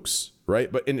Ormux,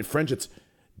 right? But in French, it's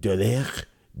Dollar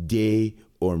des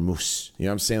Ormus. You know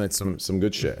what I'm saying? Like some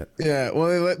good shit. Yeah,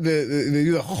 well, they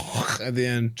do the at the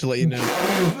end to let you know.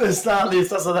 It's not at least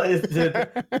that's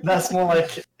more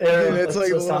like it's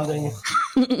like sounding.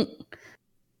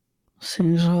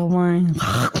 Saint-Germain.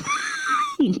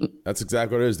 That's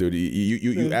exactly what it is, dude.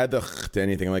 You add the to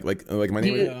anything like my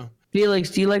name. Yeah. Felix,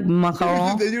 do you like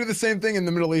macaron? They do the same thing in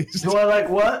the Middle East. Do I like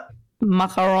what?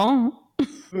 Macaron?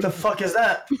 What the fuck is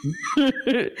that?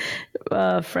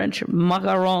 French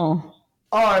macaron.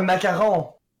 Oh, a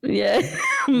macaron. Yeah.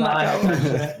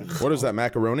 Nice. What is that,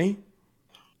 macaroni?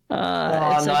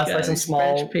 Oh, It's no, it's like some French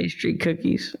small. pastry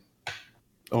cookies.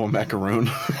 Oh, macaroon.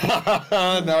 Now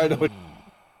I know what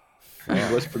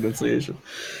English pronunciation.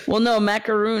 Well, no,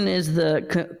 macaroon is the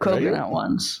coconut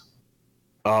ones.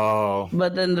 Oh,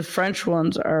 But then the French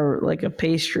ones are like a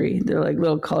pastry. They're like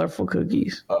little colorful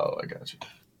cookies. I got you.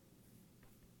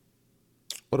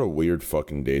 What a weird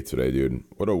fucking day today, dude.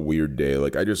 What a weird day.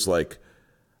 Like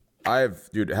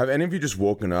dude, have any of you just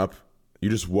woken up? You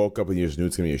just woke up and you just knew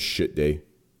it's gonna be a shit day.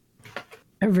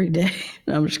 Every day.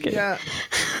 No, I'm just kidding. Yeah,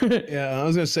 yeah. I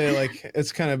was gonna say like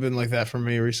it's kind of been like that for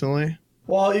me recently.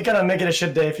 Well, you gotta make it a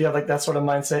shit day if you have like that sort of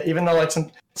mindset. Even though like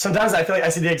sometimes I feel like I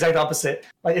see the exact opposite.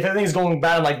 Like if everything's going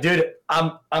bad, I'm like, dude,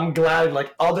 I'm glad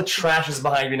like all the trash is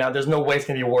behind you now. There's no way it's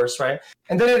gonna be worse, right?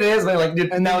 And then it is like,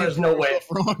 dude, and now there's no way.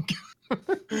 Wrong.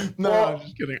 No, I'm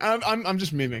just kidding. I'm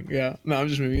just memeing. Yeah, no, I'm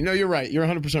just memeing. No, you're right. You're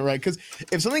 100% right. Because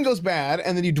if something goes bad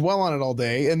and then you dwell on it all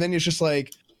day, and then it's just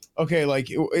like, okay, like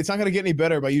it's not gonna get any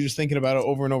better by you just thinking about it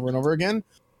over and over and over again.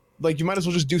 Like you might as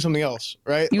well just do something else,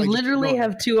 right? You like, literally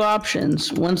have two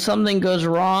options. When something goes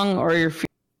wrong or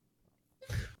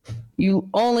you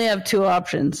only have two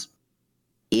options.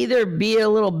 Either be a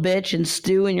little bitch and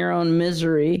stew in your own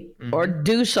misery, or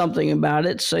do something about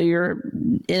it so you're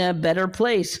in a better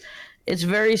place. It's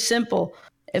very simple.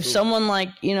 If someone like,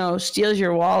 steals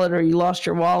your wallet or you lost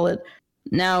your wallet,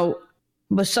 now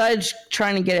besides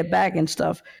trying to get it back and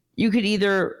stuff, you could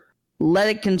either let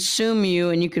it consume you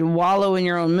and you could wallow in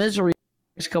your own misery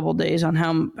the next couple of days on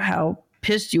how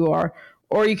pissed you are,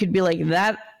 or you could be like,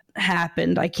 that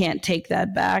happened, I can't take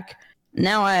that back.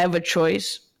 Now I have a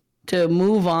choice to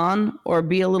move on or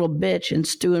be a little bitch and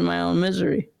stew in my own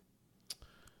misery.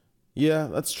 Yeah,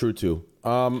 that's true too.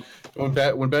 When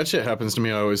bad shit happens to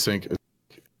me, I always think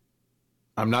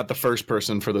I'm not the first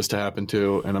person for this to happen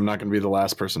to, and I'm not going to be the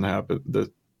last person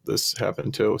this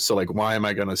happened to. So like, why am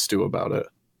I going to stew about it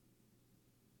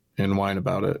and whine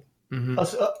about it?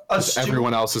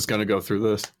 Everyone else is going to go through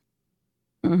this.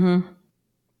 Mm-hmm.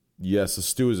 Yes, a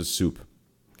stew is a soup.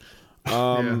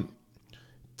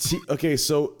 Okay,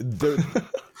 so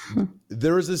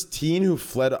there was this teen who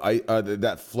fled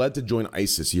to join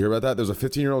ISIS. You hear about that? There's a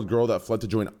 15-year-old girl that fled to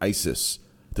join ISIS,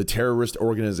 the terrorist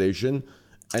organization,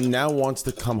 and now wants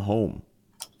to come home.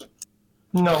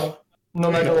 No,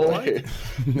 not at all.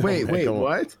 Wait,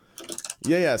 what?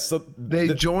 Yeah. So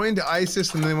they joined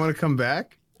ISIS and they want to come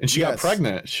back? And she got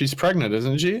pregnant. She's pregnant,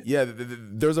 isn't she? Yeah,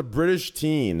 there's a British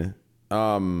teen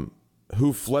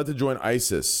who fled to join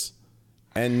ISIS.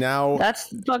 And now that's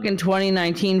the fucking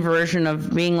 2019 version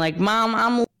of being like, Mom,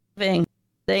 I'm leaving,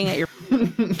 staying at your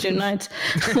 2 nights.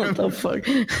 What the fuck?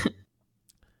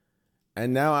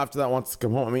 And now after that wants to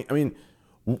come home. I mean,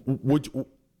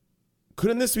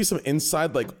 couldn't this be some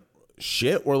inside like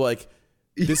shit or like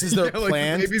this is their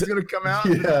plan? Like the baby's gonna come out.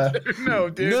 Yeah. No,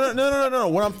 dude. No.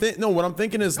 What I'm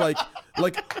thinking is like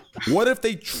what if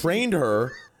they trained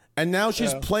her? And now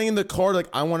she's playing the card like,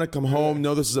 I want to come home.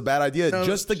 No, this is a bad idea.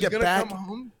 Just to get back. Come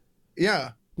home?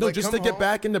 Yeah. No, like, just to get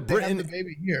back into Britain. The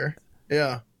baby here.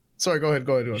 Yeah. Sorry, go ahead.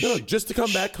 No, just to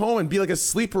come back home and be like a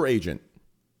sleeper agent.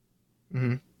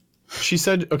 Mm-hmm. She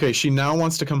said, okay, she now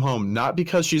wants to come home, not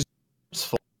because she's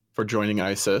remorseful for joining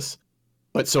ISIS,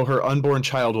 but so her unborn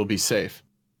child will be safe.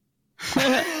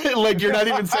 Like, you're not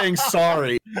even saying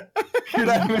sorry. You're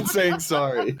not even saying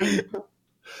sorry.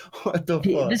 What the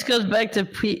fuck? This goes back to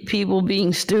people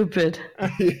being stupid.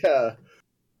 Yeah.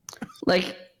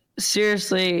 Like,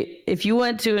 seriously, if you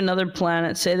went to another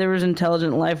planet, say there was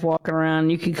intelligent life walking around,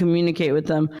 you could communicate with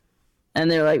them, and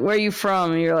they're like, where are you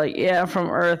from? And you're like, yeah, I'm from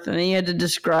Earth. And then you had to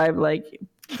describe, like,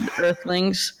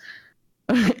 Earthlings.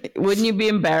 Wouldn't you be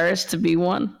embarrassed to be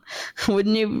one?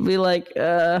 Wouldn't you be like,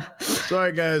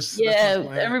 sorry, guys. Yeah,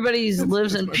 everybody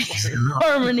lives in peace and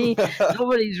harmony.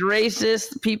 Nobody's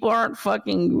racist. People aren't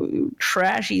fucking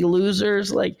trashy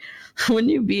losers. Like,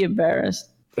 wouldn't you be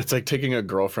embarrassed? It's like taking a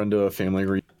girlfriend to a family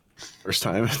reunion first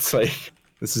time. It's like,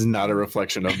 this is not a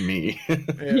reflection of me.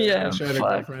 Yeah, I had a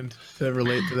girlfriend to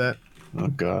relate to that. Oh,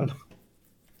 God.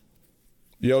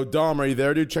 Yo, Dom, are you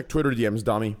there, dude? Check Twitter DMs,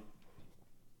 Dommy.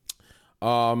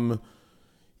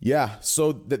 Yeah,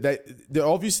 so that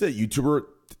obviously that YouTuber,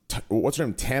 what's her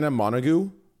name? Tana Montague?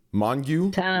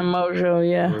 Tana Mojo,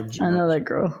 yeah. I know that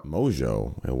girl.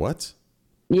 Mojo? Wait, what?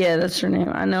 Yeah, that's her name.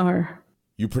 I know her.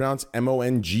 You pronounce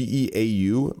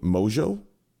Mongeau? Mojo?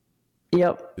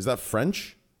 Yep. Is that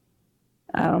French?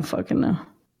 I don't fucking know.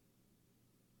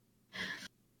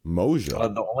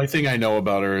 Mojo. The only thing I know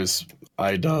about her is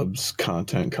iDubbbz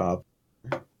Content Cop.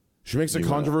 She makes a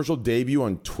controversial debut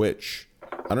on Twitch.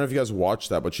 I don't know if you guys watched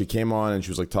that, but she came on and she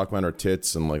was like talking about her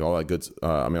tits and like all that good,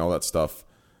 all that stuff.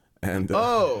 And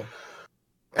oh,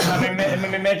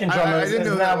 making drama. I didn't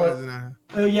know that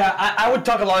was. Yeah, I would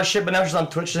talk a lot of shit, but now she's on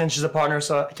Twitch and she's a partner,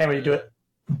 so I can't really do it.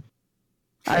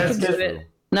 I can do it.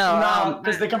 No,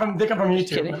 because they come from YouTube.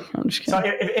 Kidding. I'm just kidding. So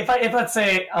if let's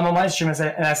say I'm on my stream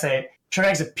and I say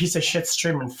Trey's a piece of shit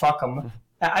streamer and fuck him,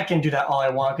 I can do that all I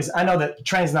want because I know that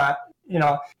Trey's not.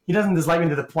 He doesn't dislike me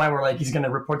to the point where like he's gonna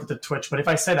report it to Twitch. But if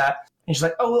I say that and she's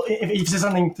like, oh, well, if he says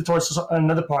something towards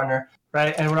another partner,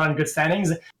 right? And we're not in good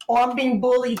standings. Oh, I'm being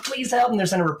bullied. Please help. And they're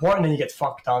sending a report, and then you get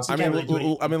fucked on. So you can't really do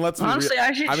anything. Let's be Honestly, real.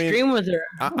 I should stream with her.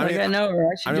 I know her.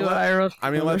 I should do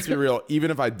IRL. Let's be real.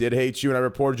 Even if I did hate you and I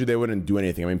reported you, they wouldn't do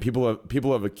anything. I mean,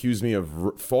 people have accused me of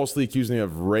falsely accused me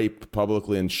of rape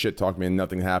publicly and shit talking me, and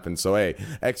nothing happened. So hey,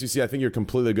 XQC, I think you're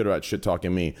completely good about shit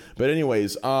talking me. But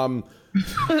anyways, sorry,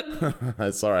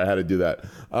 I had to do that.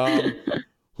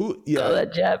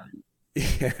 That jab.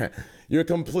 Yeah, you're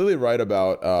completely right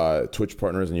about Twitch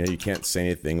partners, and you can't say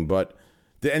anything. But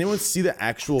did anyone see the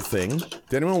actual thing?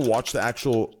 Did anyone watch the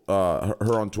actual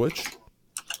her on Twitch?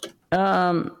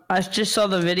 I just saw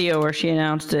the video where she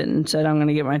announced it and said, "I'm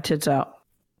gonna get my tits out."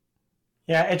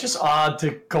 Yeah, it's just odd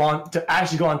to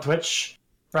actually go on Twitch,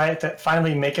 right? To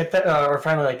finally make it there, or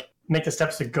finally like make the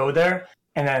steps to go there,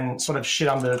 and then sort of shit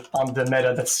on the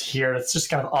meta that's here. It's just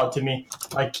kind of odd to me.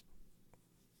 Like,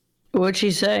 What'd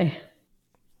she say?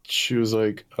 She was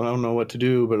like, I don't know what to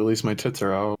do, but at least my tits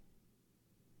are out.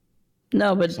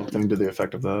 No, but Something to the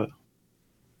effect of that.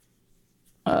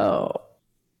 oh,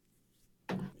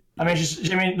 I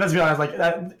mean, let's be honest. Like,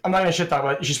 I'm not gonna shit talk,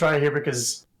 but she's probably here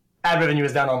because ad revenue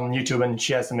is down on YouTube, and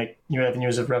she has to make new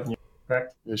avenues of revenue.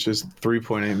 Correct? It's just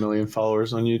 3.8 million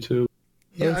followers on YouTube.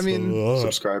 Yeah, I mean,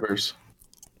 Subscribers.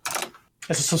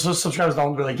 So subscribers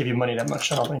don't really give you money that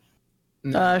much. I don't think.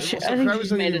 I think subscribers she's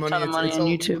don't made give a you ton of money it's on all-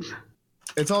 YouTube.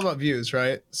 it's all about views,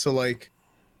 right? So like,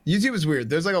 YouTube is weird.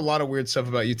 There's like a lot of weird stuff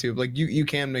about YouTube. Like you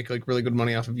can make like really good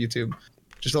money off of YouTube.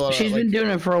 Just a lot. She's of, like, been doing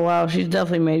it for a while. She's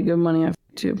definitely made good money off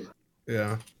YouTube.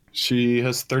 Yeah. She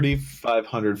has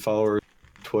 3,500 followers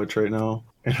on Twitch right now.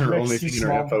 And her Makes only you thing in her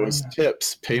small info is brain.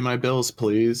 tips, pay my bills,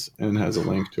 please, and has a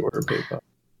link to her PayPal.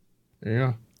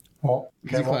 Yeah. Well,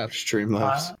 Easy okay, well, clap.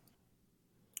 Streamlabs.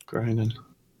 Grinding.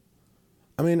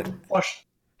 I mean, watch.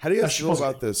 how do you guys That's feel supposed to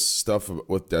about this stuff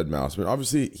with Deadmau5? I mean,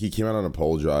 obviously he came out and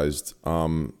apologized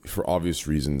for obvious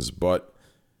reasons, but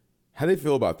how do you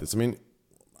feel about this? I mean,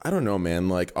 I don't know, man.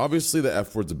 Like, obviously the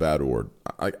F word's a bad word.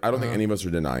 I don't think any of us are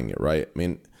denying it, right? I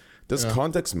mean, does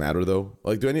context matter though?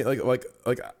 Like, do any like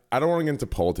I don't want to get into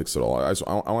politics at all.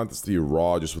 I want this to be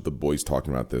raw, just with the boys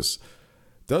talking about this.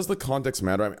 Does the context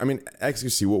matter? I mean,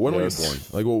 XQC, when were you born?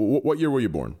 Like, what year were you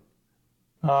born?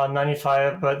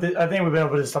 95, but I think we've been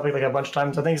over this topic like a bunch of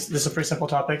times. I think this is a pretty simple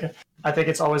topic. I think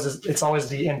it's always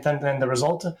the intent and the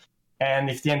result. And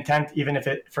if the intent, even if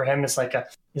it for him is like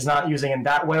he's not using in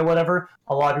that way or whatever,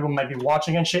 a lot of people might be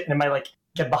watching and shit, and it might like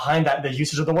get behind that the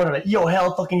usage of the word and like, yo,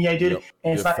 hell fucking yeah, dude. Yep.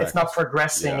 And The it's not effect.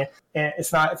 progressing. Yeah. And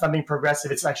it's not being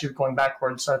progressive. It's actually going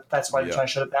backwards. So that's why they're trying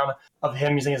to shut it down. Of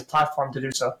him using his platform to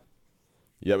do so.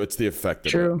 Yeah, but it's the effect of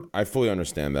it. True. I fully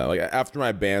understand that. Like, after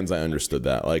my bans, I understood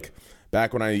that. Like,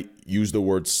 back when I used the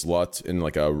word slut in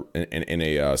like in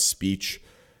a speech,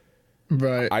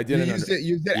 Right. I didn't You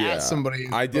used it yeah, at somebody.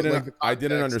 I but, didn't like, the I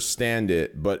didn't context- understand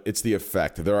it, but it's the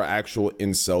effect. There are actual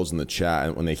incels in the chat,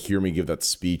 and when they hear me give that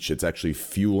speech, it's actually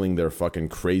fueling their fucking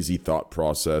crazy thought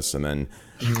process. And then,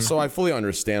 so I fully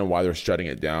understand why they're shutting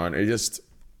it down. It just,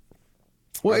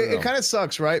 Well, don't it know. kind of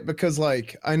sucks, right? Because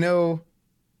like I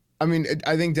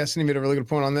think Destiny made a really good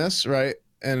point on this, right?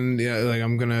 And yeah, like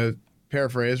I'm gonna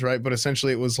paraphrase, right? But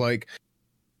essentially, it was like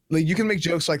you can make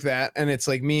jokes like that, and it's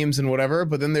like memes and whatever.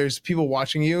 But then there's people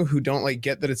watching you who don't like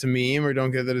get that it's a meme or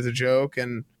don't get that it's a joke,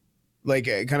 and like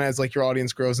it kind of as like your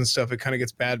audience grows and stuff, it kind of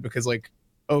gets bad because like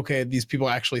okay, these people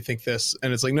actually think this,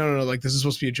 and it's like no, like this is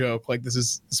supposed to be a joke, like this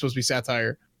is supposed to be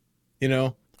satire, you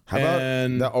know? how about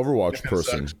And that Overwatch it kinda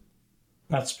person? sucks.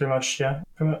 That's pretty much yeah.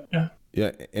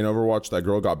 Yeah, in Overwatch, that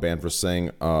girl got banned for saying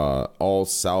all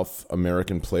South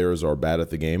American players are bad at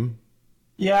the game.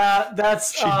 Yeah,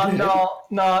 that's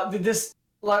no. This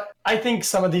like I think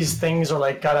some of these things are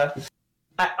like gotta.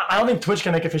 I don't think Twitch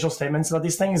can make official statements about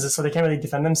these things, so they can't really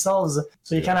defend themselves.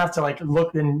 So you kind of have to like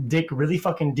look and dig really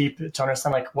fucking deep to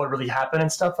understand like what really happened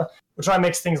and stuff, which probably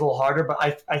makes things a little harder. But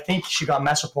I think she got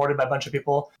mass reported by a bunch of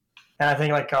people, and I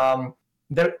think like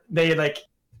they like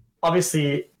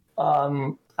obviously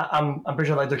I'm pretty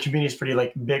sure like the community is pretty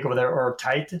like big over there or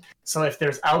tight. So if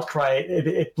there's outcry,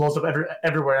 it blows up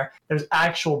everywhere. There's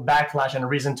actual backlash and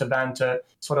reason to ban to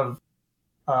sort of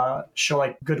show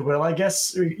like goodwill, I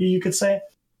guess you could say.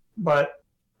 But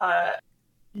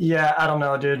yeah, I don't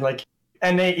know, dude. Like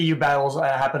NA EU battles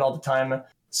happen all the time.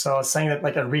 So saying that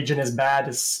like a region is bad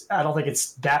is I don't think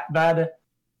it's that bad,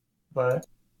 but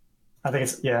I think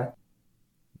it's yeah.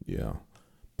 Yeah,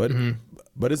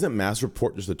 but isn't mass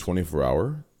report just a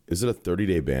 24-hour? Is it a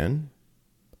 30-day ban?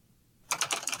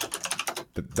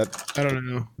 That I don't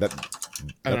know.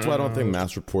 that's why I don't think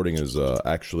mass reporting is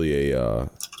actually a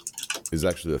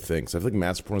thing. So I feel like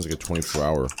mass reporting is like a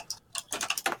 24-hour.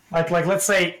 like let's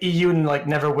say EU like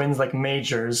never wins like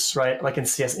majors, right? Like in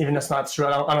CS, even if it's not true.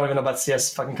 I don't even know about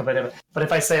CS fucking competitive. But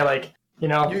if I say like, you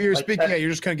know, You're like, speaking. Yeah,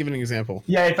 you're just kind of giving an example.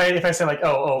 yeah, if I say like,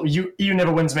 EU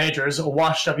never wins majors,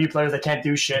 washed up EU players that can't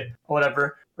do shit or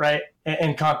whatever, right?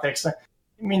 In context, I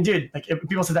mean, dude, like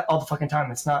people say that all the fucking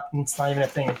time. It's not even a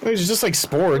thing. It's just like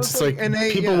sports. It's like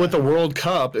people with the World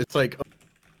Cup. It's like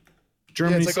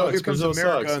Germany it's like, sucks. here comes Brazil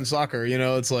America sucks. in soccer. You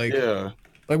know, it's like Yeah.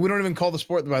 like we don't even call the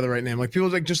sport by the right name. Like people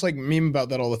like just like meme about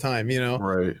that all the time. You know.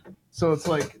 Right. So it's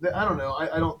like I don't know.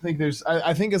 I don't think there's.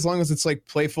 I think as long as it's like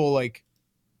playful, like.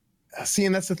 See,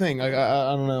 and that's the thing. I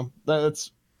don't know.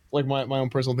 That's like my own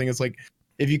personal thing. It's like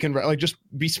if you can like just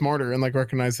be smarter and like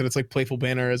recognize that it's like playful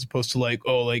banner as opposed to like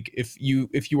like if you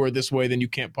are this way then you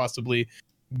can't possibly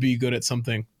be good at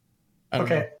something. I don't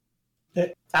know.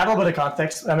 Add a little bit of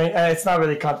context. I mean, it's not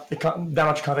really that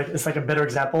much context. It's like a better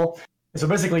example. So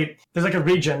basically, there's like a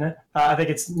region. I think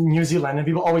it's New Zealand, and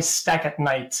people always stack at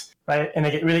night, right? And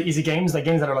they get really easy games, like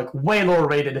games that are like way lower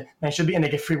rated than they should be, and they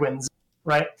get free wins,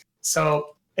 right?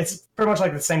 So it's pretty much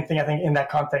like the same thing, I think, in that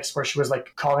context where she was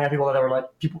like calling out people that were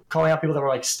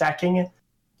like stacking,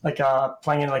 like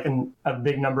playing in like a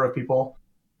big number of people,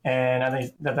 and I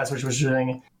think that's what she was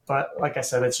doing. But like I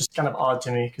said, it's just kind of odd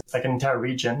to me because it's like an entire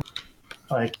region.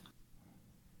 Like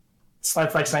it's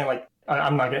like saying like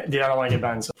I'm not gonna, dude, I don't want to get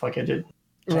banned, so fuck it, dude.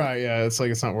 Right? Yeah. It's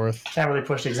like it's not worth. Can't really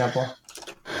push the example.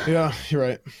 Yeah, you're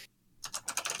right.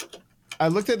 I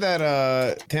looked at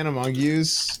that Tana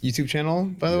Mongeau's YouTube channel,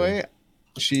 by the way.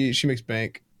 She makes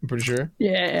bank. I'm pretty sure.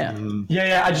 Yeah.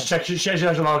 Yeah. I just checked. She has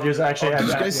a lot of views. Actually, Did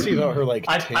you guys see about her like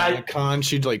TanaCon?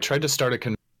 She like tried to start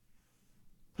a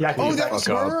yeah. Oh, that was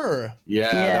her.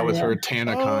 Yeah, that was her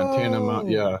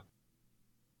TanaCon. Yeah.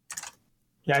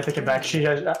 Yeah, I take it back. She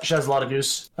has a lot of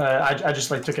views. I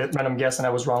just like took a random guess and I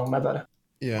was wrong. My bad.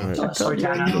 Yeah. Sorry,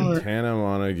 Tana. Tana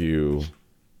Montague.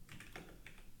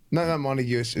 Not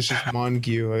Montague. It's just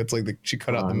Mongeau. It's like she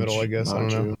cut out the middle. I guess. I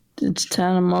don't know. It's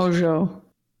Tana Mojo.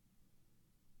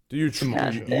 Dude,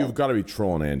 you've got to be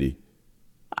trolling, Andy.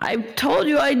 I told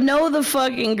you I know the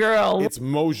fucking girl. It's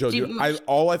Mojo. Dude.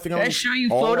 Can I show you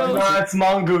photos? No, it's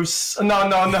Mongoose. No.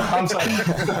 I'm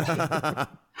sorry.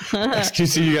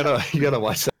 Excuse me, you gotta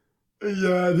watch that.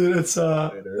 Yeah, dude, it's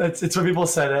what people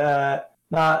said.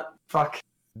 Fuck.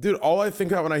 Dude, all I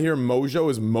think of when I hear Mojo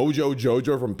is Mojo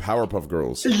Jojo from Powerpuff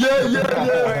Girls. Yeah,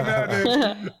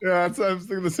 I was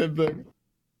thinking the same thing.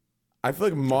 I feel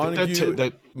like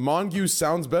Mongeau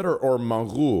sounds better, or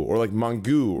Mangu, or like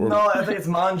Mangu, or No, I think it's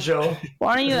Monjo.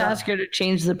 Why don't you ask her to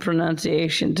change the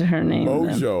pronunciation to her name?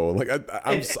 Then? Mojo. Like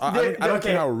I don't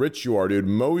care how rich you are, dude.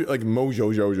 Like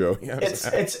Mojo Jojo. You know what I'm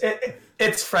saying?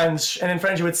 It's French, and in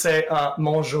French you would say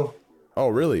Monjo. Oh,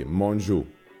 really? Monjou.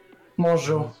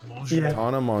 Monjo. Yeah.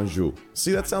 Tana Monjou.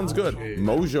 See, that sounds good.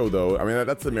 Mojo, though. I mean,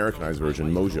 that's the Americanized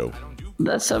version. Mojo.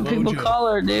 That's what people call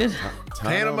her, dude.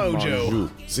 Tana Mojo.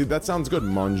 See, that sounds good.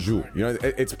 Monjou. You know,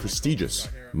 it's prestigious.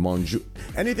 Monjou.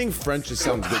 Anything French just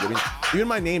sounds good. I mean, even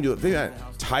my name, dude.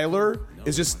 Tyler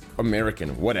is just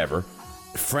American. Whatever.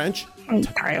 French.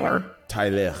 Tyler.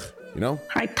 Tyler. You know?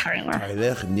 Hi, Tyler.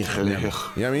 Tyler. You know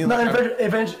what I mean? No, Like, in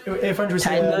French we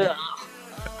say Tyler.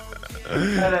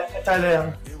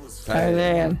 Tyler.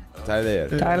 Thailand.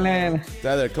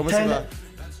 Tyler, ¿cómo se va?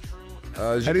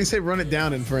 How do you say run it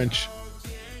down in French?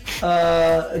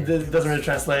 It doesn't really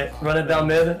translate. Run it down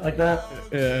mid like that.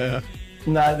 Yeah.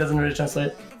 Nah, it doesn't really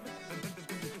translate.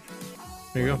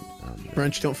 There you go.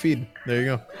 French don't feed. There you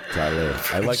go. Tyler.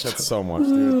 I like that so much,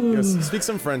 dude. Yo, speak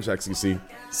some French, XQC.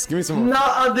 Just give me some.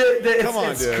 No, dude, Come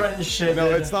on, it's dude. cringe shit. No,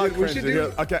 dude. it's not cringe. should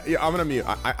do- Okay, yeah, I'm gonna mute.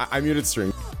 I muted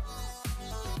stream.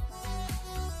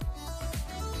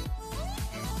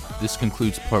 This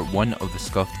concludes part 1 of the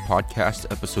Scuffed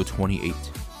Podcast, episode 28.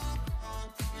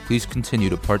 Please continue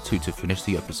to part 2 to finish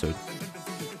the episode.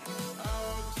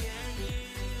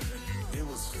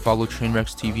 Follow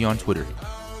Trainwrecks TV on Twitter,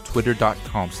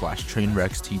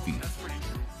 twitter.com/TrainwrecksTV.